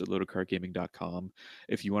podcast@loadedcardgaming.com.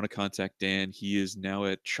 If you want to contact Dan, he is now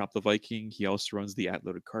at Shop the Viking. He also runs the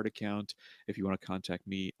 @loaded card account. If you want to contact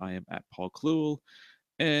me, I am at Paul Kluel.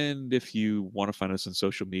 And if you want to find us on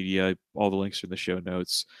social media, all the links are in the show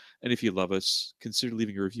notes. And if you love us, consider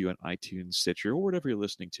leaving a review on iTunes, Stitcher, or whatever you're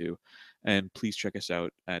listening to. And please check us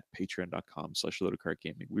out at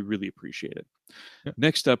patreon.com/loadedcardgaming. We really appreciate it. Yeah.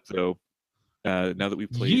 Next up, though, now that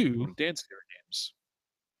we've played one You of Dan's favorite games,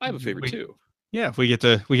 I have a favorite we too. Yeah, we get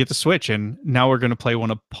to switch, and now we're going to play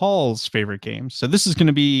one of Paul's favorite games. So this is going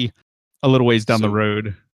to be a little ways down the So,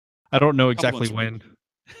 road. I don't know a couple exactly months away.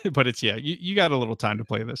 when, but it's yeah, you got a little time to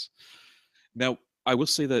play this. Now, I will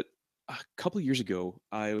say that a couple years ago,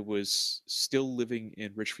 I was still living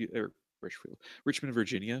in Richmond,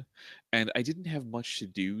 Virginia, and I didn't have much to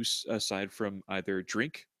do aside from either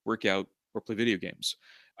drink, work out, or play video games.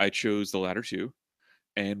 I chose the latter two.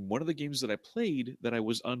 And one of the games that I played that I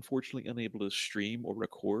was unfortunately unable to stream or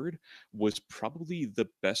record was probably the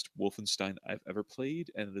best Wolfenstein I've ever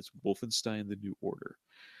played, and it's Wolfenstein The New Order.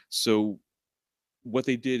 So what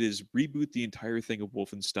they did is reboot the entire thing of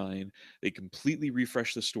Wolfenstein. They completely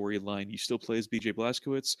refreshed the storyline. You still play as BJ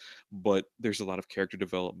Blazkowicz, but there's a lot of character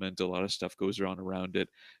development. A lot of stuff goes on around it.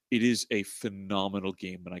 It is a phenomenal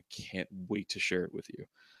game, and I can't wait to share it with you.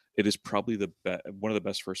 It is probably one of the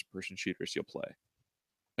best first-person shooters you'll play,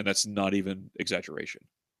 and that's not even exaggeration.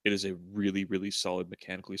 It is a really, really solid,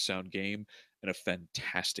 mechanically sound game and a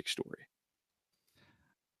fantastic story.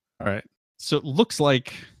 All right. So it looks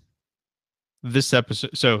like this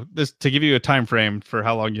episode. So this to give you a time frame for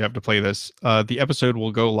how long you have to play this. The episode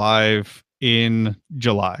will go live in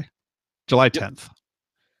July. July Yep. 10th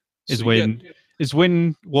is So you get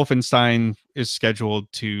when Wolfenstein is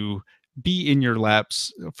scheduled to be in your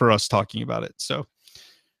laps for us talking about it. So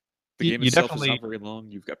the game you itself is definitely not very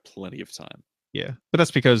long. You've got plenty of time. yeah, but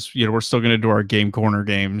that's because we're still going to do our game corner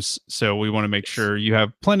games, so we want to make Yes. sure you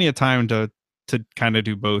have plenty of time to kind of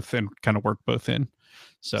do both and kind of work both in.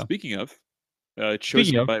 So Speaking of, speaking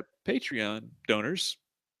chosen of, by Patreon donors,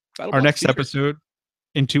 Battle our Block next Theater. episode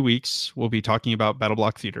in 2 weeks, we'll be talking about Battle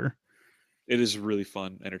Block Theater. It is a really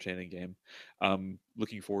fun, entertaining game.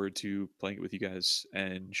 Looking forward to playing it with you guys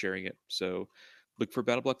and sharing it. So look for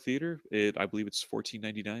Battle Block Theater. I believe it's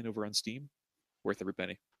 $14.99 over on Steam. Worth every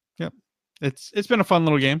penny. Yep, it's been a fun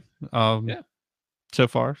little game Yeah. so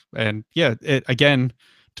far, and yeah, it again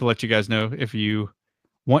to let you guys know if you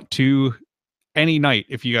want to any night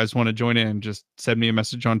if you guys want to join in, just send me a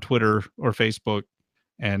message on Twitter or Facebook,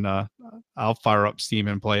 and I'll fire up Steam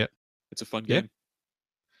and play it. It's a fun Yeah. game.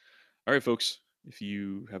 All right, folks. If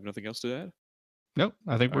you have nothing else to add, Nope,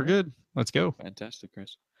 I think all we're right. good. Let's go. Fantastic,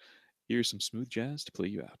 Chris. Here's some smooth jazz to play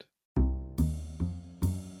you out.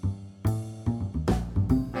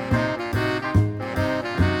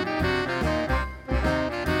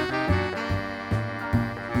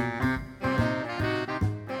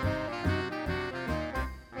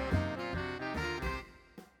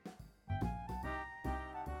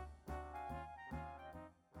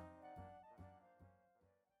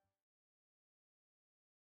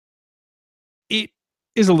 It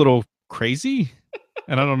is a little crazy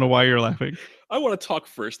And I don't know why you're laughing. I want to talk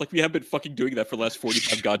first. Like, we have been fucking doing that for the last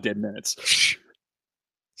 45 goddamn minutes. Shh.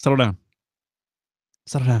 Settle down.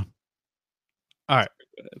 Settle down. All right.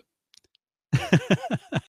 Go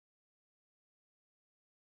ahead.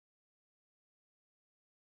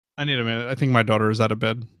 I need a minute. I think my daughter is out of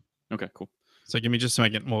bed. Okay, cool. So give me just a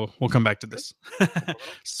second. We'll come back to this.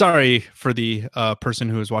 Sorry for the person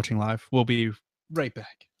who is watching live. We'll be right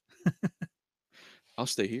back. I'll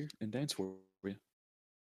stay here and dance for you.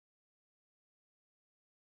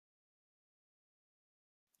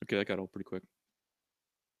 Okay, that got old pretty quick.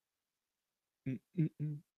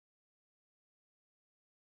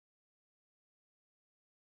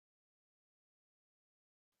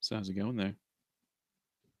 So how's it going there?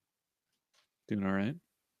 Doing all right?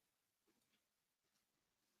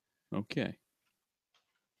 Okay.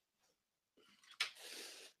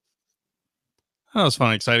 That was fun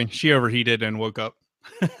and exciting. She overheated and woke up.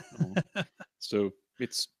 Oh. So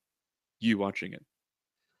it's you watching it.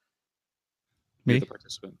 Me? You're the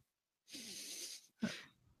participant.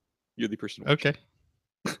 You're the person watching.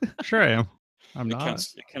 Okay. Sure I am. I'm it not.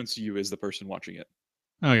 It counts you as the person watching it.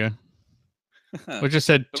 Okay. I just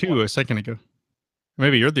said two a second ago.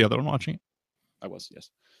 Maybe you're the other one watching it. I was, yes.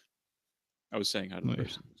 I was saying hi to the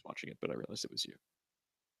person who's watching it, but I realized it was you.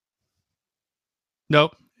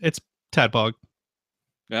 Nope. It's Tadpog.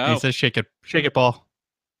 No. He says shake it, ball.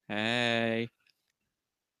 Hey.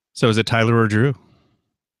 So is it Tyler or Drew?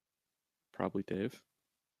 Probably Dave.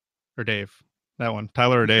 Or Dave. That one.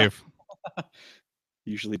 Tyler or Dave?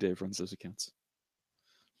 Usually Dave runs those accounts.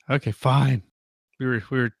 Okay, fine. We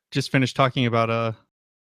were just finished talking about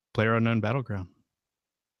PlayerUnknown Battleground.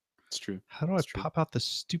 It's true. How do I pop out the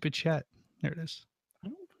stupid chat? There it is.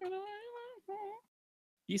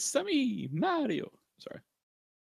 Isami Mario. Sorry.